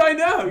setup. dude, I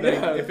know. Like,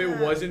 Yeah. if it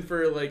wasn't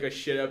for like a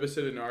shit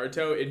episode of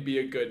Naruto, it'd be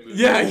a good movie.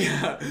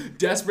 Yeah.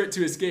 Desperate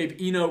to escape,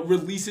 Ino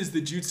releases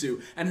the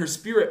jutsu, and her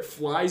spirit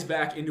flies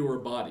back into her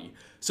body.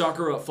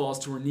 Sakura falls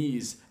to her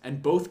knees,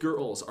 and both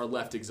girls are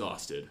left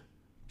exhausted.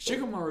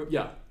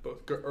 Shikamaru,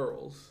 Both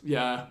girls.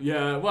 yeah,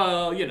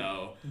 well,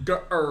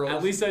 Girls.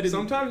 At least I didn't-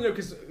 Sometimes,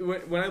 because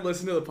when I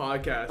listen to the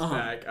podcast Uh-huh.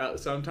 back,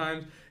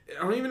 sometimes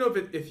I don't even know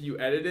if you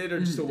edit it or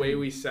just the way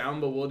we sound,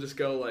 but we'll just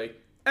go like,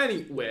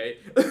 anyway.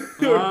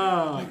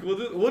 Ah.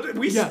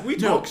 We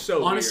talk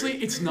so honestly,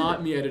 weird. it's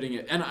not me editing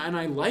it, and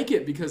I like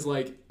it because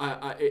like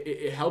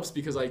it helps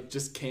because I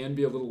just can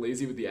be a little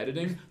lazy with the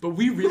editing. But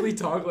we really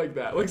talk like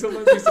that. Like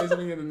sometimes we say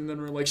something and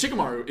then we're like,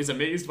 "Shikamaru is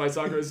amazed by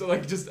Sakura," so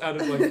like just out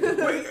of like.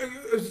 Wait,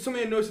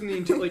 something I noticed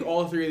in like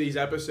all three of these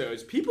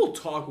episodes, people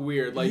talk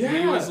weird. Like he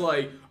Yeah. was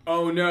like,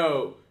 "Oh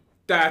no,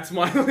 that's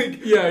my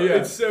like. Yeah.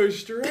 It's so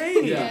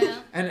strange. Yeah.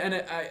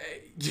 And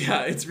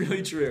it's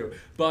really true.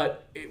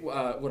 But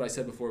what I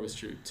said before was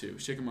true too.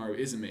 Shikamaru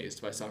is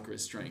amazed by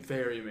Sakura's strength.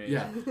 Very amazing.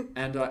 Yeah.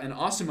 And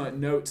Asuma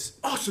notes.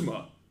 Are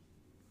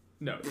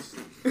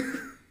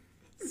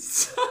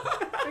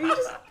you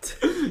just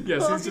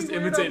Yes, he's just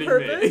talking weird imitating on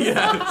me. purpose?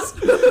 Yes.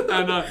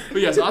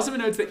 But yes, Asuma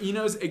notes that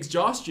Ino's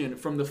exhaustion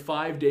from the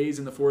 5 days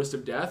in the Forest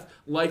of Death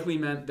likely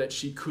meant that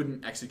she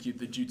couldn't execute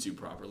the jutsu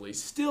properly.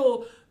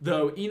 Still,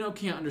 though, Ino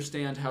can't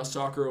understand how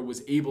Sakura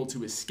was able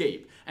to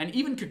escape, and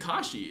even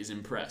Kakashi is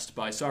impressed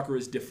by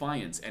Sakura's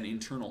defiance and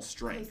internal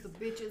strength. The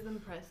bitch is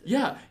impressive.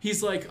 Yeah,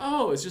 he's like,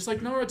 oh, it's just like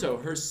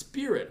Naruto. Her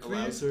spirit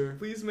allows her.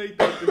 Please make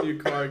that the new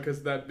card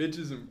because that bitch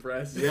is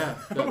impressive. Yeah,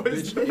 that bitch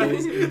is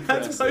impressive.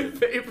 That's my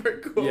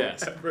favorite quote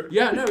Yes. ever.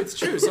 Yeah, no, it's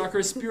true.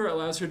 Sakura's spirit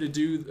allows her to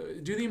do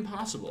the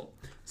impossible.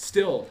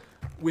 Still,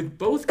 with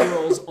both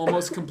girls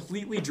almost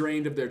completely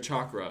drained of their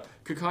chakra,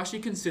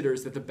 Kakashi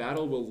considers that the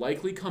battle will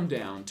likely come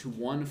down to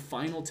one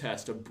final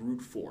test of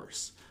brute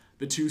force.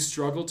 The two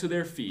struggle to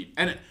their feet,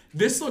 and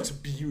this looks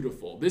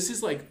beautiful. This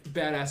is like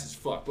badass as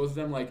fuck. Both of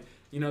them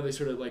they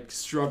sort of like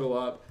struggle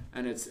up,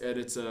 and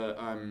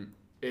the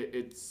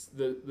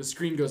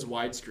screen goes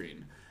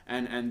widescreen.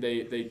 And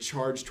they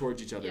charge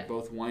towards each other,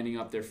 both winding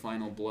up their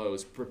final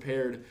blows,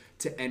 prepared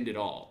to end it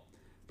all.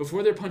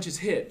 Before their punches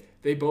hit,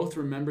 they both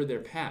remember their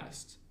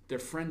past, their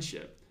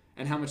friendship,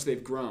 and how much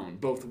they've grown,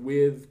 both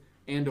with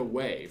and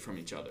away from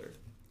each other.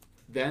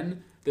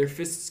 Then, their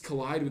fists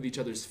collide with each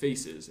other's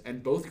faces,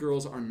 and both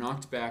girls are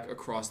knocked back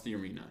across the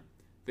arena.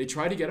 They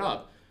try to get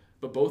up,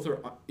 but both are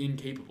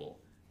incapable,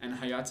 and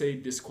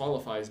Hayate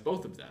disqualifies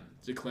both of them,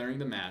 declaring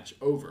the match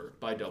over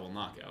by double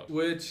knockout.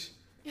 Which...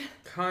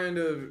 kind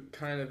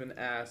of an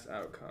ass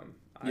outcome.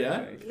 I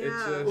think. Yeah.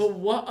 It's just, Well,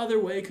 what other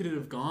way could it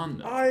have gone,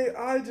 though?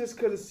 I just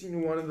could have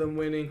seen one of them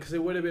winning because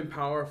it would have been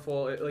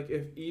powerful.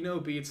 If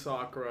Ino beats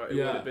Sakura, it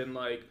would have been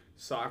like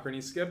Sakura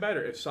needs to get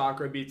better. If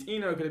Sakura beats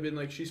Ino, it could have been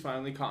like she's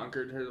finally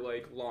conquered her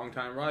like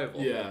longtime rival.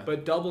 Yeah.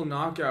 But double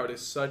knockout is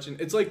such an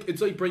it's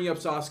like bringing up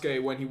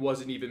Sasuke when he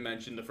wasn't even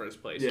mentioned in the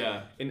first place.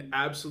 Yeah. An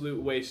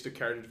absolute waste of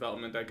character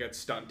development that gets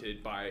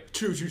stunted by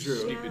True.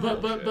 stupid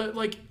But bullshit.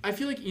 like I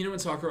feel like Ino and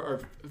Sakura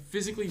are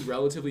physically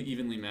relatively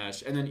evenly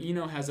matched, and then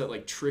Ino has that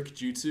like trick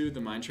jutsu, the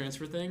mind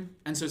transfer thing,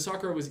 and so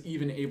Sakura was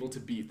even able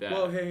to beat that.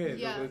 Well, hey,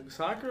 Yeah.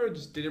 Sakura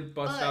just didn't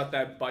bust But- out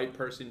that bite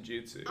person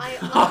jutsu.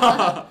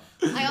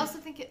 I also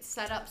think it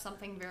set up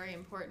something very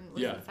important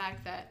with Yeah. the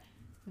fact that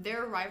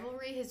their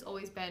rivalry has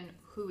always been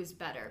who is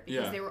better,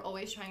 because they were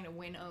always trying to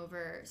win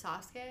over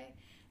Sasuke,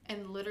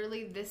 and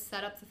literally this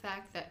set up the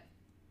fact that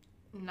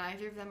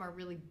neither of them are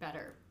really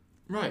better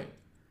Right.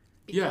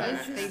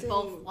 because Yeah. they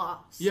both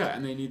lost. Yeah,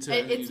 and they need to.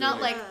 It's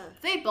not like Yeah.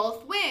 they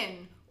both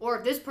win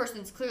or this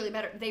person's clearly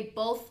better. They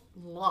both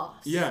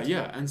lost.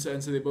 Yeah, and so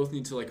they both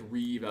need to like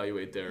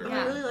reevaluate their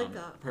Yeah. I really like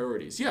that.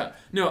 priorities. Yeah,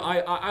 no,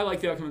 I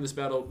like the outcome of this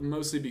battle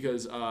mostly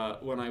because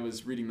when I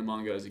was reading the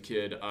manga as a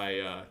kid,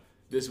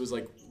 this was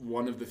like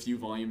one of the few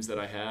volumes that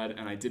I had,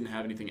 and I didn't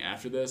have anything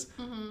after this,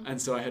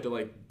 and so I had to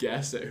like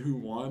guess at who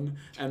won.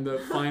 And the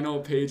final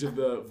page of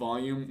the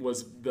volume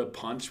was the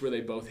punch where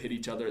they both hit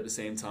each other at the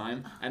same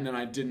time, and then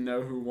I didn't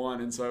know who won,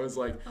 and so I was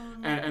like,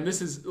 and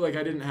this is like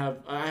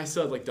I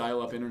still had like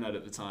dial-up internet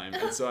at the time,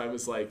 and so I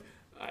was like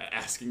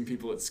asking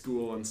people at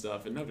school and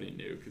stuff, and nobody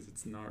knew because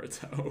it's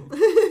Naruto.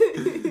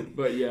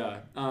 But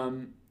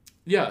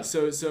yeah,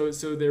 so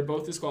they're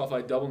both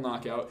disqualified, double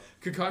knockout.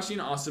 Kakashi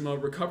and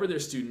Asuma recover their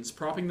students,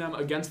 propping them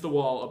against the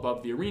wall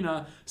above the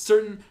arena,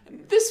 certain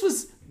this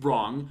was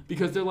wrong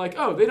because they're like,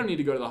 oh, they don't need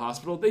to go to the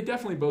hospital. They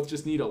definitely both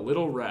just need a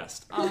little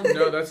rest.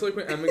 No, that's like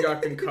when Emma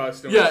got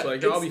concussed and Yeah, was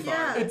like, I'll be fine.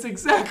 yeah. It's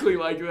exactly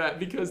like that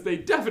because they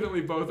definitely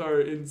both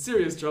are in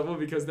serious trouble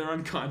because they're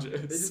unconscious.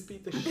 They just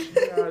beat the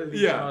shit out of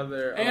each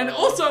other. And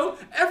also,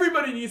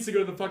 everybody needs to go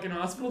to the fucking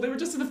hospital. They were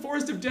just in the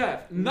Forest of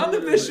Death. None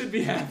of this should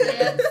be happening.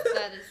 Yes,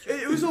 that is true.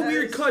 It was a That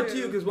weird is cut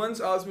true. too, because once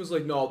Asuma's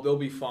like, no, they'll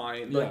be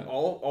fine. Like Yeah.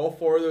 all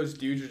four of those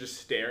dudes are just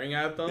staring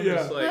at them, Yeah.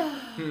 just like,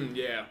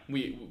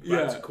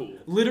 that's cool.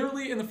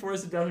 Literally in the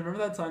Forest of Death, remember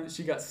that time that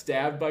she got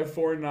stabbed by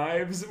 4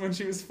 knives when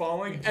she was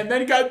falling and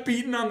then got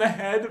beaten on the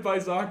head by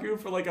Zaku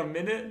for like a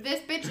minute? This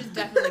bitch is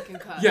definitely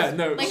concussed. Yeah,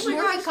 no. Like, she-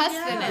 more concussed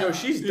yeah. than No, it.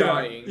 she's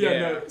dying.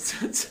 No.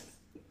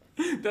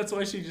 That's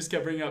why she just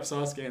kept bringing up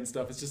Sasuke and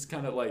stuff. It's just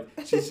kind of like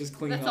she's just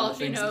clinging That's on all to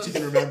she things that knows. she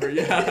can remember.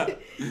 Yeah.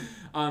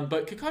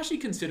 But Kakashi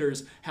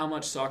considers how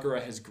much Sakura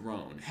has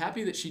grown,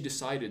 happy that she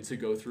decided to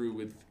go through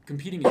with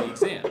competing in the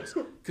exams.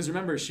 Because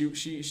remember,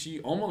 she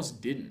almost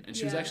didn't, and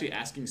she was Yeah. actually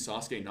asking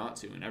Sasuke not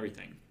to and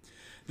everything.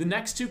 The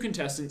next 2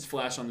 contestants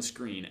flash on the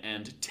screen,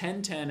 and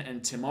Ten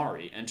and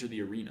Temari enter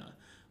the arena.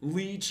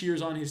 Lee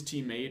cheers on his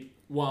teammate,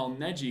 while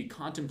Neji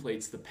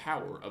contemplates the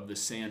power of the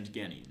Sand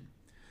Genin.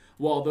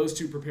 While those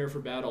two prepare for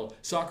battle,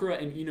 Sakura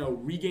and Ino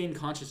regain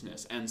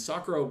consciousness, and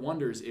Sakura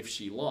wonders if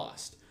she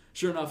lost.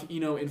 Sure enough,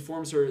 Ino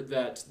informs her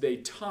that they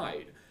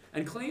tied,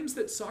 and claims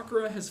that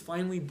Sakura has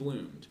finally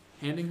bloomed,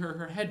 handing her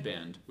her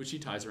headband, which she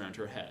ties around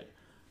her head.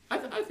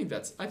 I think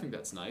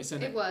that's nice,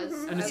 and It was.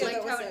 And I it's liked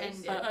like- how it that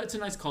was ended. it's a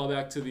nice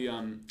callback to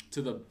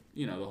the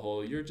the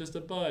whole you're just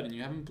a bud and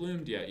you haven't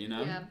bloomed yet, you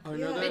know. Yeah. Oh, you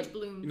know Yeah. that? Mitch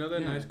bloomed. You know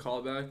that Yeah. nice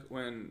callback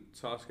when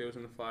Sasuke was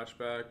in the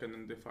flashback and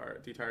then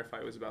the entire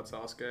fight was about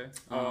Sasuke?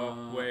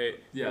 Wait.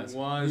 Yes, It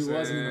wasn't. he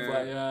wasn't in the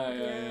fight. Yeah.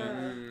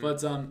 Yeah.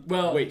 But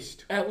well,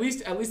 Waste. At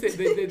least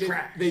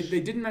they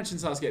didn't mention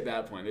Sasuke at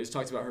that point. They just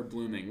talked about her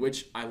blooming,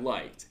 which I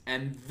liked.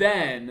 And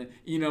then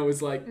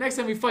it's like next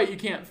time we fight, you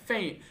can't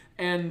faint.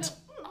 And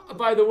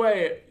by the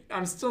way,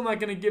 I'm still not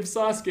gonna give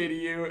Sasuke to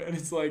you. And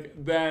it's like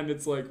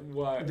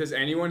what? Does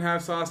anyone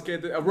have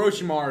Sasuke?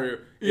 Orochimaru.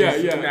 Yeah,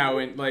 is yeah. Now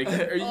in like,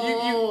 are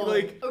you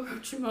like?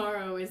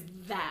 Orochimaru is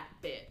that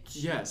bitch.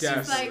 Yes.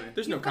 Definitely. like,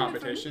 There's "You no coming for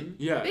competition.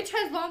 me?" Yeah. Bitch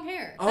has long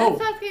hair. Oh.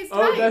 That's Sasuke's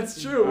Oh, type.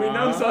 that's true. We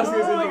know Sasuke's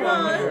Oh my in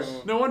long hair.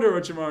 gosh. No wonder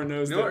Orochimaru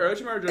knows No, that.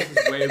 Orochimaru dresses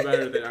way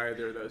better than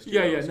either of those two.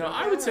 Yeah. girls. No,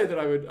 I would say that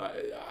I would.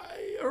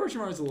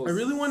 Orochimaru's a little. I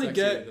really want to sexier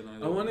get. than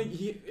either I want to.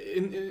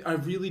 one. I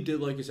really did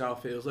like his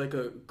outfit. It was like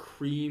a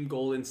cream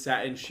golden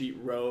satin sheet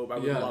robe. I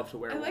would Yeah. love to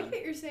wear I one. like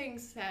that you're saying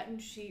satin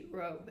sheet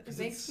robe. It 'Cause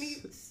makes me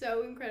it's-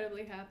 so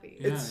incredibly happy.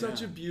 Yeah, It's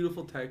such a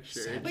beautiful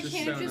texture. Satin It's But just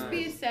can't so it just nice.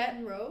 be a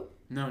satin robe?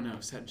 No,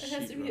 satin sheet. It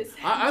has to be a robe.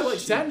 satin I like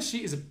sheet. satin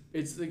sheet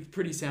it's like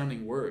pretty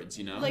sounding words,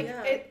 you know. Like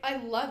Yeah. I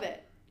love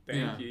it. Thank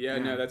Yeah, you. Yeah,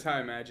 yeah. no, that's how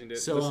I imagined it.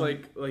 So, Just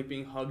like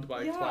being hugged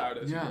by a Yeah. cloud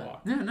as you yeah.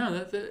 walk. No,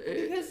 that's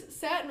Because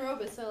satin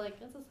robe is so like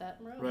that's a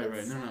satin robe. Right,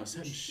 It's right. No,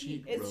 satin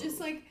sheet It's robe. just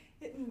like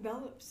it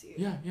envelops you.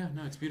 Yeah,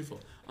 no, it's beautiful.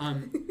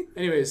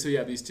 Anyways, so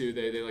yeah, these two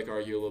they like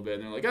argue a little bit,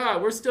 and they're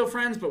like, we're still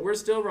friends, but we're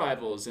still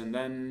rivals. And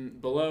then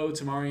below,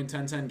 Tamari and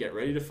Tenten get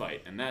ready to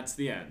fight, and that's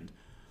the end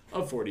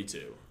of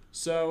 42.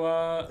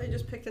 So They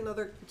just picked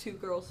another 2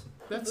 girls.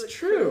 that's The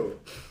true.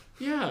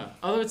 Yeah,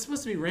 although it's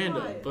supposed to be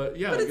random, Why? but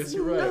yeah, But I it's guess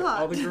you're right.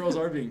 not. All the girls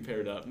are being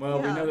paired up. Well,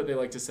 we Yeah. know that they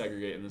like to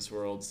segregate in this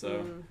world,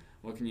 so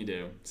what can you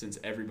do? Since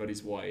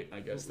everybody's white,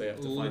 I guess they have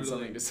to find Literally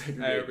something to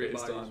segregate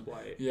based Everybody's on.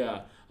 white.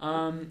 Yeah.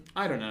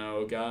 I don't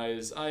know,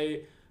 guys.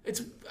 It's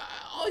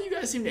all you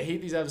guys seem to hate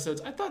these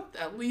episodes. I thought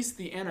at least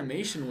the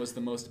animation was the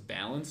most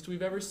balanced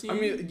we've ever seen. I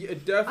mean,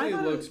 it definitely I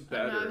thought looks I don't know,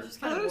 I better. was just I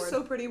kind thought of it was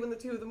bored. so pretty when the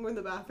 2 of them were in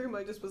the bathroom.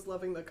 I just was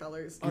loving the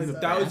colors. In the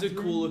That was a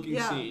bathroom? cool looking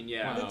Yeah. scene.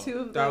 Yeah. Wow. The 2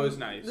 of them. That was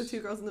nice. The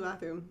 2 girls in the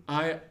bathroom.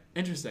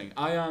 Interesting.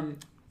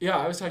 Yeah,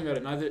 I was talking about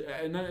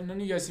it. None of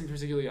you guys seem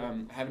particularly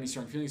have any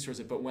strong feelings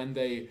towards it. But when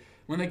they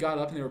got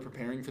up and they were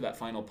preparing for that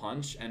final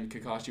punch, and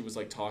Kakashi was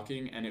like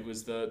talking, and it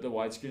was the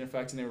widescreen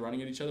effect, and they were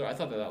running at each other. I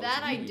thought that was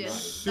That I really did.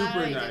 nice. Super That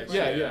I did nice. like.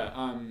 Yeah.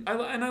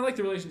 I like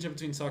the relationship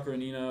between Sakura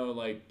and Ino.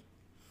 Like,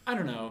 I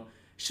don't know.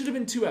 Should have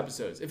been 2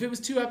 episodes. If it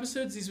was 2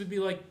 episodes, these would be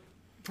like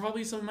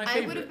probably some of my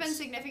favorites. I would have been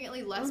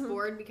significantly less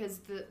bored because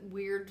the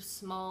weird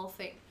small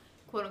thing,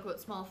 quote unquote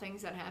small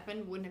things that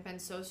happened wouldn't have been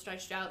so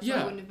stretched out. So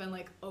Yeah. I wouldn't have been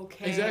like,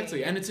 okay.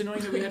 Exactly, and it's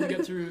annoying that we had to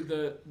get through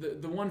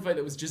the one fight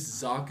that was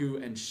just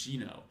Zaku and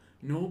Shino.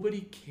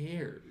 Nobody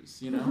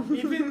cares, you know.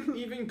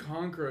 even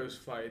Konkuro's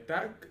fight,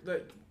 that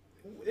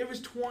it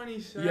was 20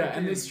 seconds. Yeah,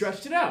 and they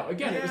stretched it out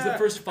again. It was the Yeah,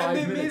 first 5 and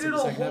they minutes made of it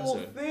the a second whole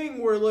episode.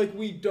 thing where like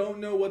we don't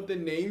know what the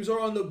names are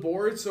on the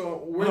board,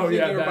 so we're Oh, thinking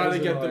yeah, we're that about is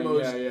to get the annoying.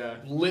 most Yeah.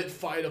 lit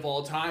fight of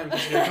all time.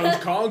 'Cause here comes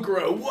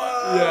Konkuro.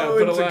 Whoa! Yeah,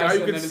 but it's a alas, guy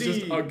you and could then it's see.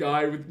 just a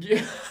guy with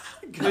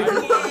Like,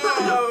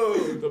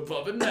 whoa! the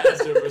puppet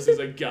master versus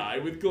a guy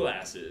with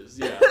glasses.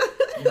 Yeah,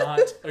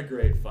 not a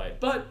great fight,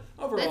 but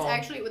overall, That's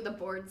actually what the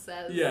board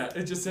says. yeah,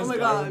 it just says Oh my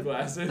guy God. with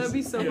glasses. That'd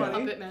be so yeah.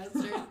 funny. Puppet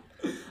Master.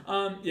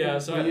 Yeah,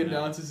 so I when he don't know.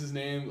 announces his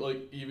name,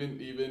 like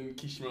even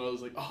Kishimoto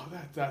was like, "Oh,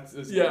 that's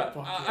this Yeah, guy,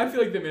 fuck I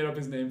feel like they made up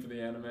his name for the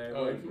anime.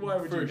 Oh, Like, why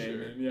would you for name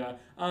sure. him?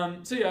 Yeah.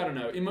 So yeah, I don't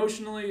know.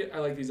 Emotionally, I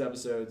like these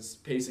episodes.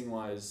 Pacing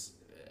wise,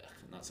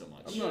 not so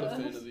much. I'm not a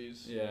fan of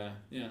these. Yeah,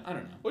 I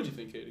don't know. What'd you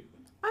think, Katie?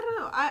 I don't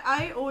know.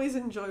 I always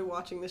enjoy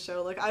watching the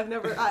show. Like I'm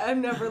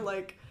never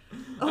like.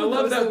 I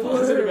love those that are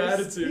positive worse.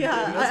 attitude,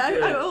 Yeah, dude. That's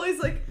great. I always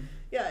like.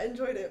 Yeah,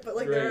 enjoyed it, but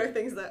like there Great. are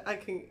things that I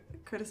can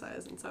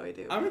criticize, and so I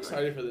do. I'm But,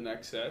 excited for the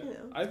next set. Yeah.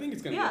 I think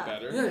it's gonna Yeah.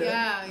 get better.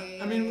 Yeah.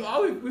 I mean,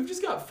 we've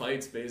just got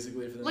fights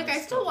basically for the Like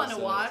next I still couple want to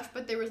sets. watch,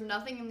 but there was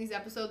nothing in these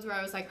episodes where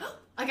I was like, oh,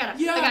 I gotta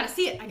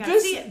see it. I gotta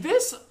this, see it.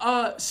 This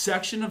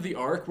section of the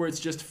arc where it's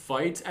just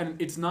fights and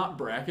it's not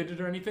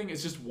bracketed or anything,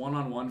 it's just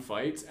one-on-one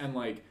fights, and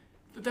like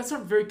that's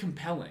not very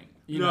compelling.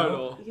 You Not know? at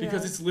all.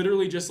 Because Yeah. it's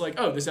literally just like,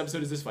 oh, this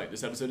episode is this fight,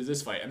 this episode is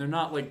this fight, and they're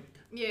not like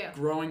Yeah.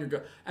 growing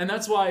or and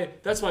that's why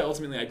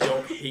ultimately I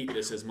don't hate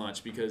this as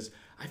much, because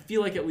I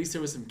feel like at least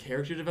there was some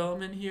character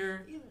development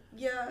here,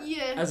 Yeah.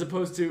 Yeah. as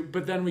opposed to,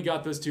 but then we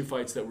got those 2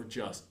 fights that were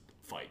just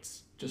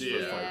fights, just for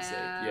Yeah. fight's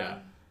sake.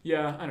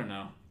 Yeah, I don't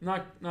know.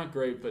 Not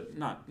great, but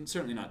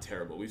certainly not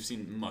terrible. We've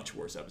seen much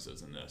worse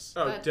episodes than this.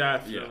 Oh, But-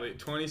 definitely.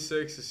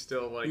 26 is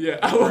still like. Yeah.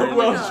 very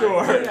Well, much-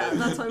 sure. Yeah,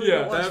 that's why we Yeah.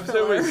 don't watch That episode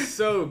filler. was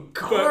so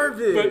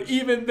garbage. But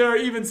even there are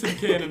even some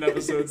canon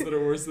episodes that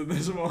are worse than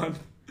this one.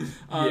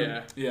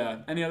 Yeah. Yeah.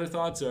 Any other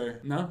thoughts or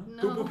no?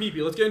 Poo poo pee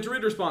pee. Let's get into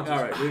reader responses.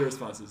 All right. Reader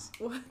responses.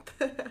 What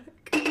the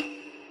heck?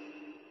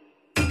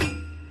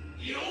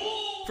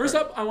 First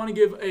up, I want to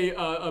give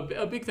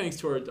a big thanks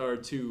to our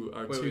two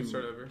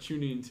start over.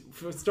 tuning.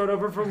 Start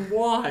over from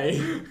why?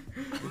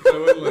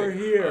 So We're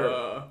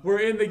here.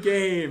 We're in the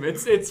game.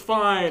 It's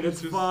fine.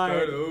 It's just fine.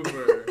 start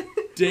over.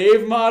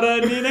 Dave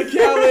Mata, Nina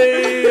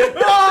Kelly.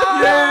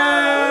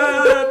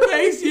 Yeah!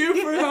 Thanks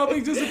you for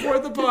helping to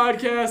support the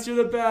podcast. You're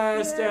the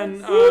best. Yes.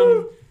 And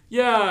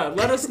yeah,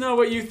 let us know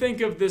what you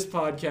think of this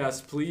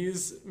podcast,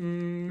 please.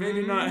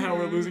 Maybe not how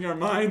we're losing our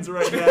minds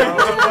right now.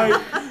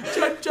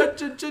 But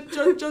judge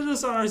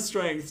us on our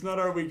strengths, not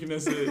our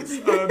weaknesses.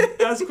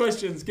 Ask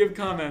questions, give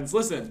comments.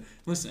 Listen,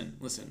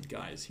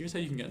 guys. Here's how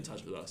you can get in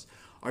touch with us.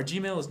 Our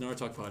Gmail is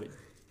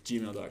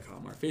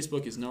narutalkpod@gmail.com. Our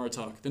Facebook is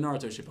Narutalk, the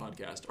Naruto Shit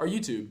Podcast. Our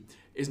YouTube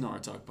is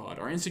Narutalkpod.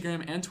 Our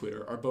Instagram and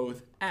Twitter are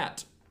both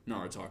at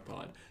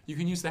Narutalkpod. You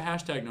can use the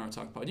hashtag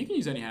Narutalkpod. You can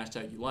use any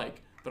hashtag you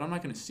like, but I'm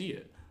not going to see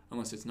it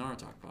unless it's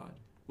Narutalkpod.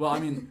 Well, I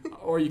mean,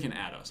 or you can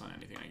add us on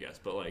anything, I guess.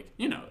 But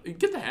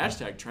get the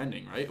hashtag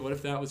trending, right? What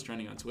if that was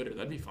trending on Twitter?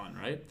 That'd be fun,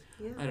 right?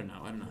 Yeah. I don't know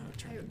how to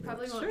trend. It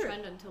probably won't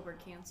trend until we're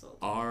canceled.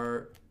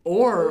 Or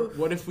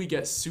what if we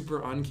get super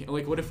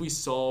what if we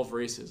solve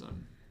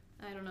racism?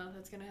 I don't know if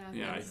that's gonna happen.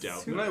 Yeah, I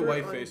doubt. When I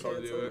white face,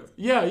 I'll do it.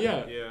 Yeah.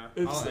 Yeah,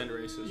 It's- I'll end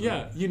racism.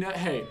 Yeah,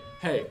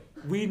 hey,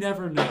 we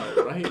never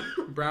know, right?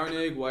 Brown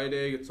egg, white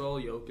egg, it's all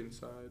yolk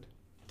inside.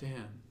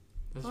 Damn,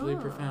 that's really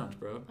profound,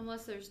 bro.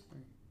 Unless there's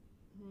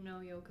no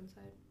yolk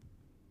inside.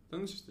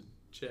 Then it's just a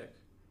chick.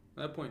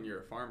 At that point, you're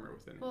a farmer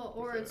within it. Well,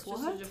 or it's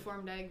just What? a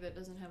deformed egg that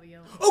doesn't have a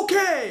yolk.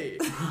 Okay!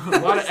 A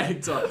lot of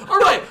egg talk. All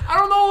right, I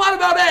don't know a lot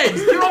about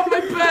eggs. Get off my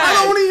bed.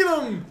 I don't eat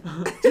them!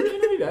 Do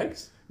you eat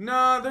eggs?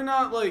 Nah, they're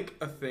not like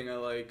a thing I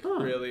like,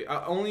 Huh. really.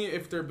 Only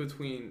if they're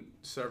between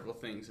several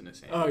things in a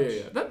sandwich. Oh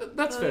yeah.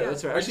 That's fair. yeah.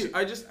 That's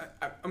fair.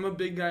 I'm a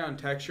big guy on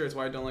texture. That's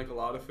why I don't like a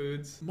lot of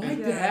foods. My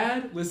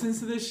dad listens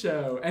to this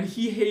show, and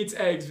he hates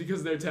eggs because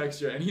of their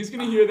texture. And he's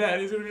going to hear that,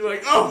 and he's going to be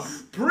like, oh,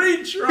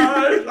 preach,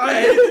 Raj! I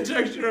hate the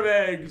texture of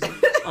eggs.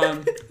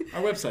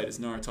 Our website is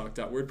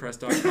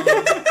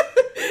narutalk.wordpress.com.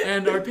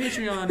 And our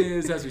Patreon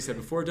is, as we said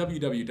before,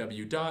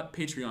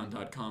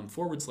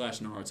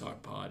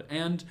 www.patreon.com/NaruTalkPod.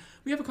 And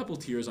we have a couple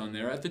tiers on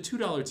there. At the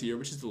 $2 tier,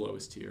 which is the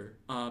lowest tier.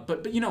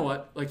 But you know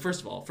what?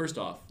 First off,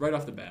 right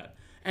off the bat,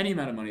 any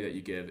amount of money that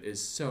you give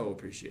is so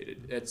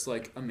appreciated. It's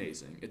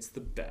amazing. It's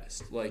the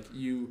best.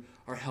 You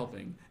are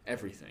helping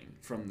everything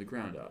from the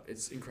ground up.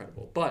 It's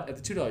incredible. But at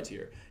the $2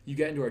 tier, you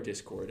get into our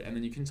Discord, and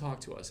then you can talk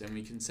to us, and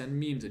we can send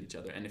memes at each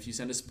other. And if you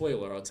send a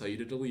spoiler, I'll tell you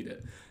to delete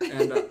it,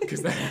 and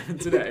because that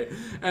happened today.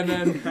 And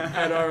then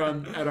at our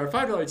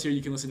 $5 tier,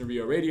 you can listen to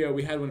Rio Radio.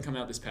 We had one come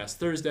out this past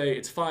Thursday.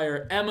 It's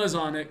fire. Emma's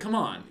on it. Come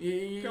on.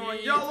 Come on,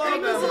 y'all love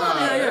Emma's Emma.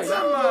 on it. It's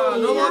Emma.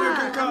 No longer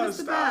Emma's concussed.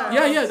 the best.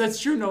 Yeah, that's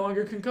true. No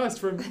longer concussed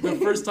for the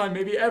first time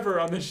maybe ever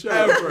on this show.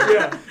 Ever.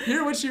 Yeah.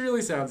 Hear what she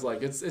really sounds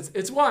like.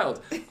 It's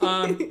wild.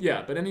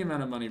 Yeah, but any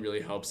amount of money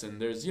really helps,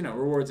 and there's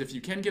rewards if you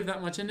can give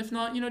that much, and if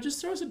not, just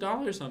throw us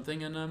 $1 or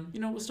something, and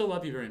we'll still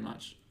love you very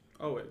much.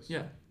 Always.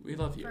 Yeah, we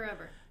love you.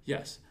 Forever.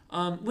 Yes.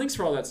 Links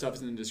for all that stuff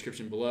is in the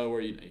description below,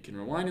 where you can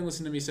rewind and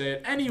listen to me say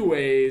it.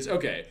 Anyways,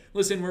 okay,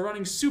 listen, we're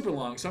running super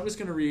long, so I'm just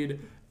gonna read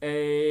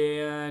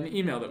an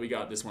email that we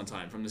got this one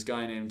time from this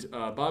guy named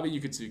Bobby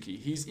Yukitsuki.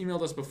 He's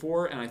emailed us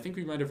before, and I think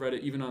we might have read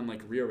it even on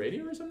Rio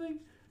Radio or something.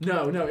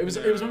 No, it was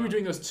when we were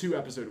doing those 2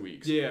 episode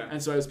weeks. Yeah.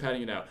 And so I was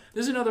padding it out.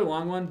 This is another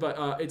long one, but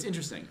it's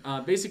interesting.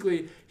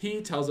 Basically,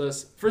 he tells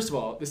us, first of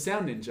all, the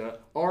Sound Ninja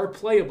are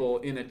playable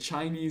in a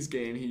Chinese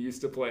game he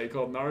used to play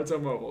called Naruto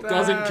Mobile.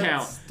 Doesn't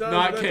count.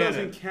 Not that canon.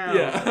 Doesn't count.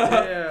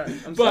 Yeah.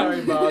 I'm But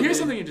sorry, Bobby. here's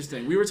something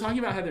interesting. We were talking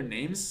about how their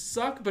names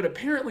suck, but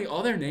apparently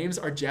all their names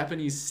are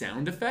Japanese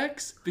sound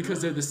effects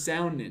because they're the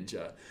Sound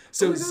Ninja.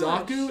 So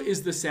Zaku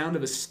is the sound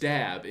of a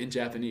stab in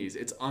Japanese.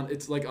 It's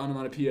like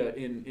onomatopoeia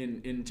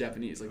in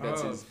Japanese.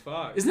 That's his.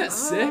 Fuck. Isn't that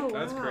sick?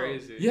 That's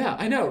crazy. Yeah,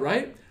 I know,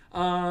 right?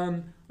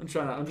 I'm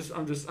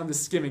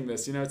just skimming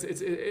this.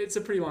 It's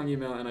a pretty long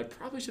email, and I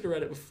probably should have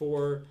read it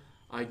before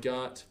I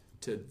got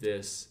to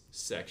this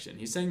section.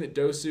 He's saying that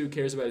Dosu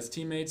cares about his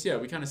teammates. Yeah,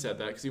 we kind of said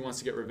that because he wants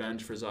to get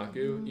revenge for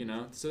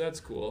Zaku. So that's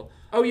cool.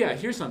 Oh yeah,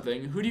 here's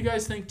something. Who do you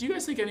guys think? Do you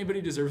guys think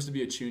anybody deserves to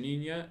be a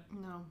Chunin yet?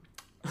 No.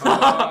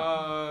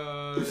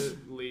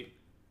 Lee.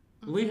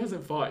 Lee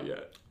hasn't fought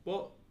yet.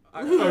 Well,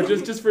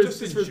 just for his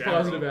general.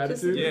 positive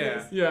attitude.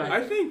 Yeah.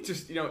 I think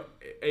just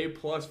A+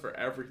 for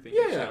everything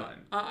he's Yeah.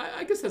 done.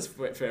 I guess that's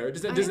fair.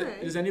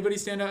 Does anybody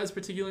stand out as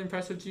particularly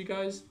impressive to you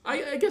guys?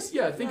 I guess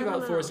think I about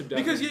don't Force of Death.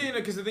 Because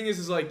because the thing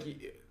is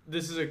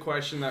this is a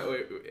question that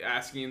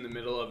asking in the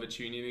middle of a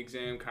tuning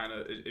exam kind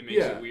of it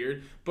makes it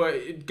weird.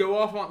 But go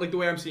off on the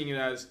way I'm seeing it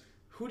as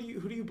who do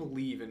you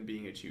believe in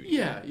being a tuning?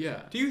 Yeah.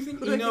 Do you think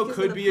Who do I Ino think is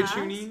could gonna be a pass?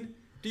 tuning?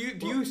 Do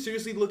you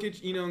seriously look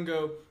at Ino and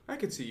go, I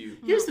could see you?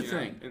 Here's the you know,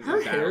 thing. in Her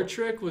the hair battle.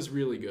 trick was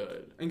really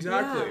good.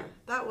 Exactly. Yeah,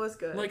 that was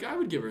good. I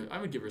would give her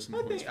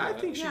some points for I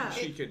that. think Yeah.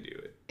 she could do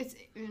it. It's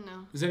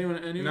Does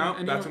anyone No,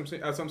 that's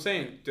what I'm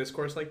saying.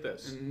 Discourse like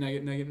this.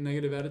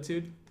 Negative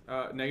attitude?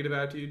 Negative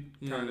attitude,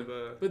 kind of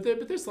a. But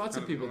there's lots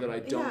of kind of people that I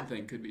don't Yeah.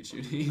 think could be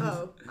Chunin.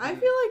 I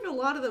feel like a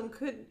lot of them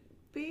could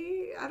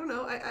be. I don't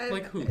know. I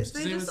Like who? they Does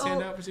anyone just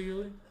stand all, out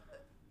particularly?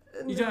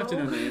 You don't have to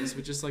know names,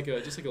 but just like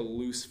a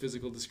loose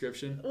physical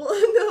description. Well,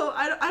 no,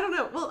 I don't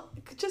know. Well,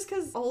 just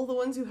because all the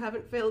ones who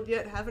haven't failed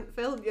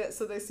yet,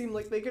 so they seem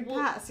like they could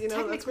pass. You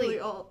know, that's really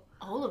all.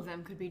 All of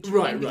them could be tuning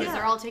Right. because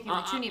they're all taking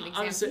the tuning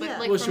exams. But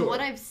like from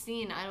what I've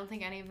seen, I don't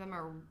think any of them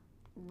are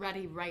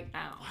ready right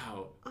now.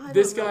 Wow.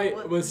 This guy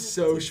was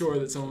so sure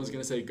that someone was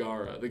going to say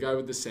Gara, the guy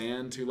with the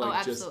sand who like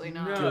absolutely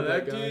just not. No,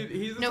 that dude,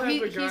 he's the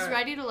type of guy. He's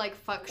ready to like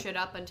fuck shit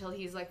up until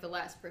he's like the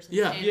last person.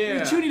 Yeah. standing.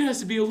 The tuning has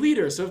to be a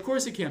leader, so of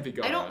course it can't be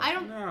Gara. I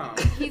don't. No.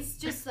 He's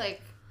just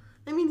like.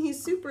 I mean,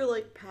 he's super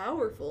like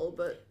powerful,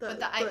 but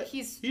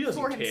He's he doesn't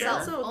for care.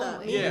 himself So that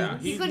only. Yeah,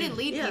 he couldn't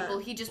lead yeah. people.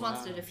 He just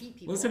wants to defeat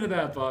people. Listen to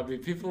that, Bobby.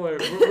 People are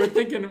we're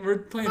thinking we're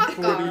playing Fuck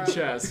 4D Gara.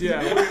 chess.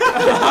 Yeah.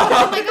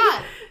 Oh my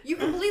god! You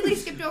completely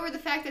skipped over the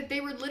fact that they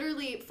were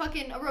literally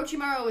fucking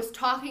Orochimaru was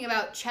talking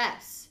about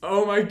chess.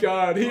 Oh my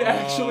god, he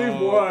actually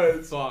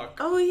was. Fuck.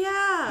 Oh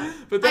yeah.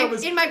 But that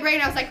was in my brain,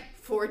 I was like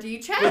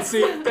 4D chess. But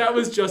see, that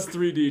was just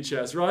 3D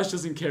chess. Raj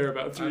doesn't care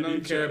about 3D I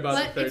don't care chess. about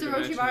But the it's third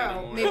dimension Orochimaru.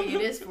 anymore. Maybe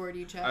it is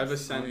 4D chess. I've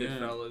ascended, Oh, yeah.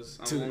 fellas.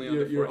 I'm only on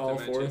the You're fourth all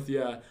dimension. fourth,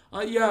 yeah.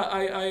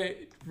 I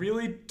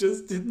really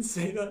just didn't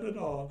say that at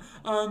all.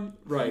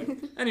 Right.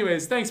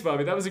 Anyways, thanks,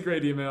 Bobby. That was a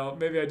great email.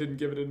 Maybe I didn't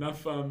give it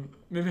enough.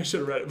 Maybe I should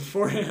have read it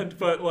beforehand.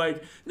 But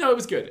like, no, it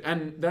was good.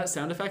 And that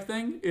sound effect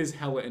thing is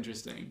hella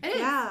interesting. It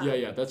is.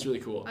 Yeah, that's really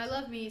cool. I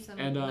love me some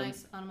And,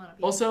 nice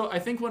onomatopoeia. Also, I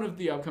think one of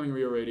the upcoming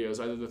Rio radios,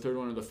 either the third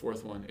one or the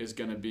fourth one, is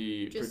gonna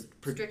be just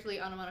strictly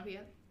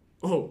onomatopoeia.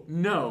 Oh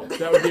no,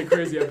 that would be a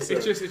crazy episode.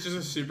 It's just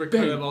a super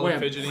cut Bang, of all wham.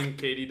 the fidgeting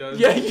Katie does.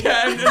 Yeah,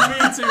 and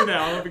me too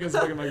now because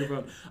of the fucking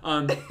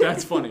microphone.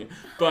 That's funny.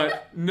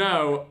 But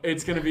no,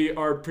 it's going to be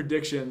our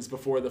predictions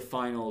before the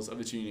finals of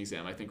the tuning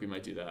exam. I think we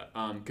might do that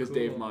because Cool.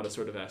 Dave Mata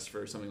sort of asked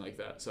for something like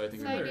that. So I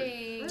think we might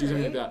Exciting. do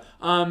something like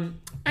that.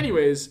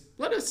 Anyways,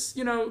 let us,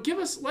 give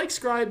us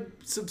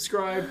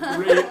subscribe,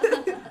 rate.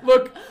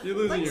 Look, You're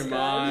losing your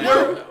mind.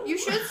 No, you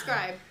should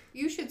scribe.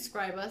 You should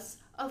scribe us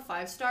a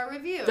 5-star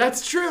review.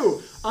 that's true.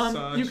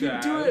 Such You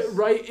can do it as?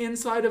 right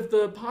inside of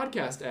the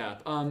podcast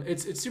app.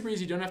 It's super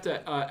easy. You don't have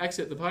to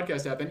exit the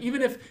podcast app. And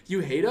even if you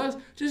hate us,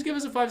 just give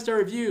us a 5-star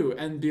review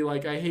and be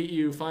like, I hate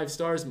you 5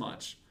 stars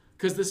much.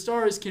 Because the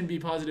stars can be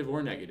positive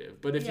or negative.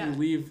 But if you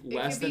leave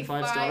less could be than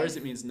 5 five- stars,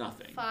 it means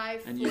nothing.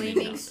 5 and you mean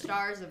flaming nothing.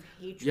 stars of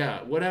hatred.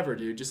 Yeah, whatever,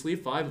 dude. Just leave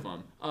 5 of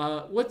them.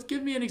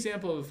 Give me an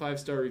example of a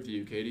 5-star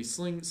review, Katie.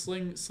 Sling.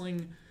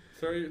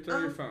 Throw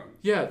your phone.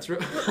 Yeah, Throw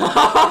it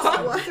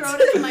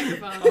at the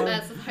microphone.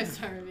 That's a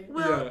 5-star review.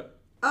 Well,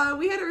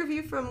 we had a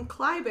review from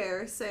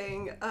Clybear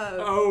saying.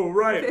 Oh,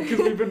 right, because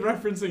we've been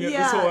referencing it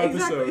this whole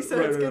episode. Exactly. So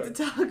right, it's right, good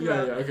to talk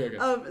Yeah, about.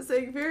 okay.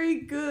 Saying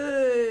very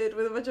good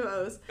with a bunch of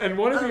O's. And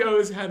one of the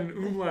O's had an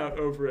umlaut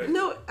over it.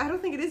 No, I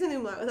don't think it is an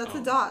umlaut. That's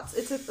the dots.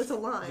 It's a Is it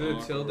line. a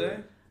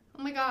tilde?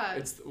 Oh my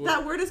god.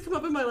 That word has come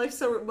up in my life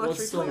so much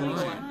What's the recently.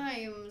 line?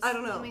 Times. I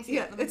don't know. Let me see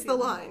Yeah, it. Let me it's see the it.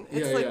 line.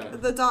 It's Yeah, like yeah.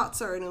 the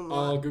dots are an umlaut.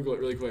 I'll Google it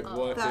really quick.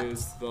 What That's-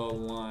 is the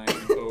line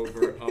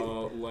over a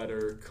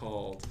letter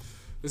called?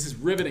 This is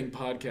riveting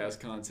podcast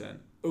content.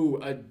 Ooh,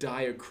 a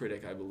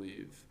diacritic, I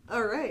believe.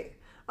 All right.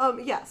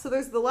 Yeah. So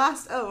there's the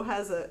last O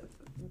has a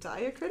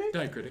diacritic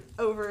Diacritic.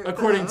 over.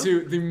 According the O. to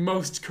the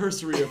most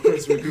cursory of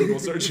cursory Google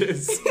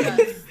searches.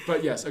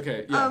 But yes,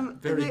 okay, yeah,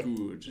 very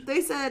good.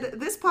 They said,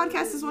 this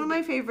podcast is one of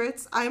my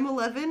favorites. I'm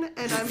 11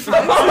 and I'm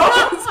trying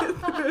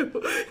to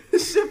through.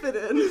 Ship it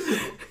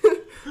in.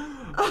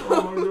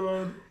 Oh my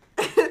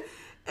god.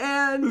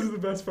 And This is the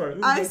best part.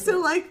 I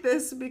still like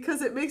this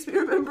because it makes me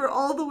remember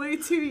all the way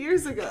 2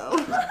 years ago.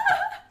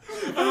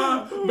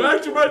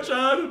 Back to my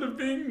childhood of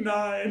being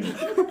 9.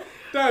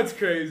 That's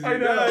crazy. I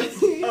know.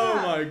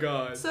 Oh my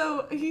god.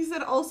 So he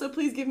said, also,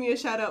 please give me a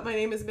shout out. My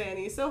name is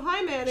Manny. So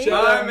hi, Manny.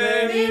 Hi,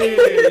 Manny.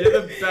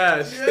 You're the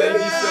best. Thank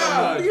you so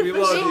much. We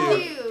love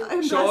Thank you.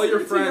 you. Show all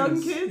your Ambassador to young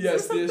friends. kids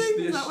Yes, or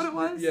something? Is that what it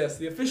was? Yes,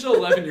 the official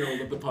 11-year-old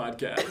of the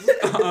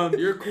podcast.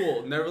 You're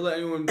cool. Never let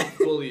anyone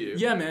bully you.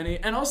 Yeah, Manny,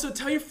 and also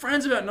tell your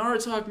friends about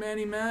Naruto Talk,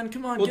 Manny. Man,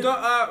 come on.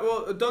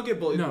 Well, don't get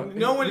bullied. No,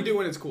 Know when to do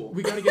when it's cool.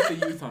 We gotta get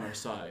the youth on our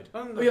side.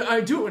 Oh, no. Oh, yeah,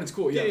 I do it when it's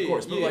cool. Yeah, Yeah, of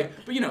course. yeah.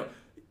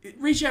 But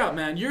reach out,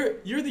 man. You're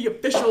the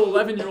official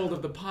 11-year-old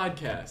of the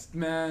podcast,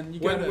 man. You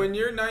gotta. When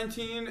you're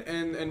 19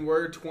 and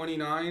we're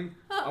 29,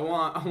 I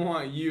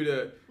want you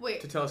to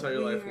tell us how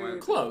your life went.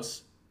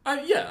 Close.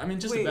 Yeah, I mean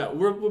just Wait. about.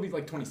 We'll be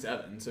like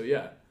 27, so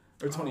yeah,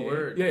 or 28.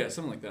 word. Yeah,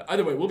 something like that.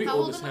 Either way, we'll be How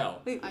old old as am I?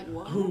 hell. Wait, I-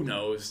 what? Who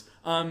knows?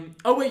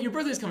 Oh wait, your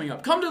birthday's coming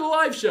up. Come to the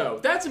live show.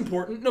 That's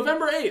important.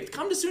 November 8th.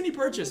 Come to SUNY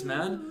Purchase,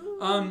 man.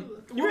 We'll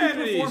be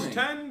Humanities,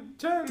 performing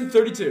 10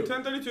 32.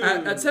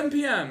 10:32. at 7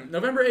 p.m.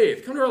 November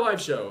 8th. Come to our live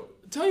show.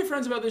 Tell your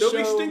friends about this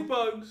There'll show. be stink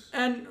bugs.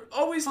 And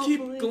always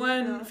Hopefully, keep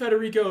Glenn yeah.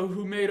 Federico,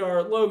 who made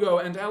our logo,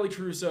 and Ali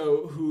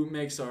Caruso, who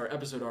makes our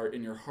episode art,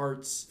 in your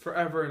hearts.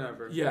 Forever and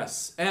ever.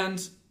 Yes.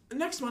 And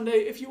next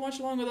Monday, if you watch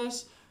along with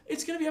us,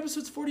 it's going to be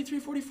episodes 43,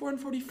 44, and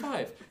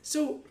 45.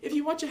 So if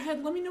you watch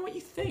ahead, let me know what you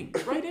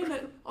think. Write in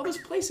at all those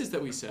places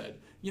that we said.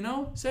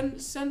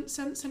 Send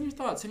your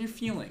thoughts, send your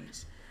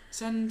feelings.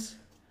 Send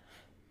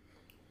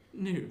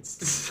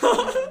nudes.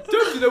 Don't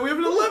do that. We have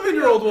an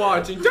 11-year-old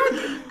watching.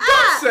 Don't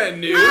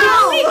send nudes.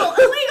 Illegal.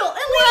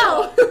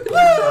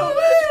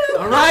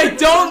 All right,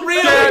 don't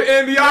read it.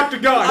 In the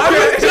octagon. I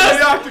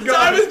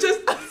was just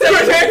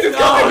saying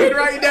coming in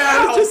right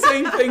now. I was just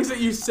saying things that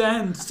you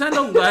send. Send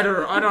a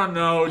letter. I don't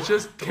know.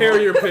 Just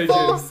carrier pigeon.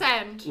 Full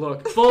send.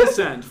 Look, full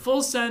send.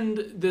 Full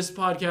send this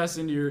podcast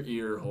into your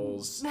ear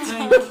holes.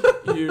 Thank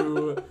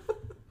you.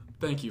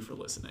 Thank you for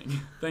listening.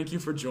 Thank you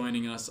for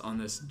joining us on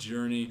this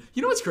journey.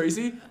 You know what's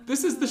crazy?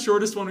 This is the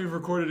shortest one we've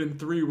recorded in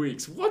 3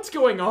 weeks. What's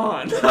going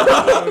on?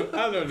 I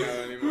don't know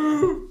anymore.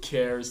 Who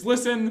cares?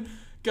 Listen,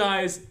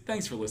 guys,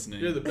 thanks for listening.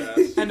 You're the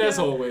best. And as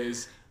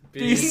always,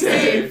 be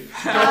safe,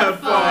 have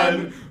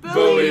fun,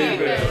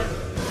 believe it.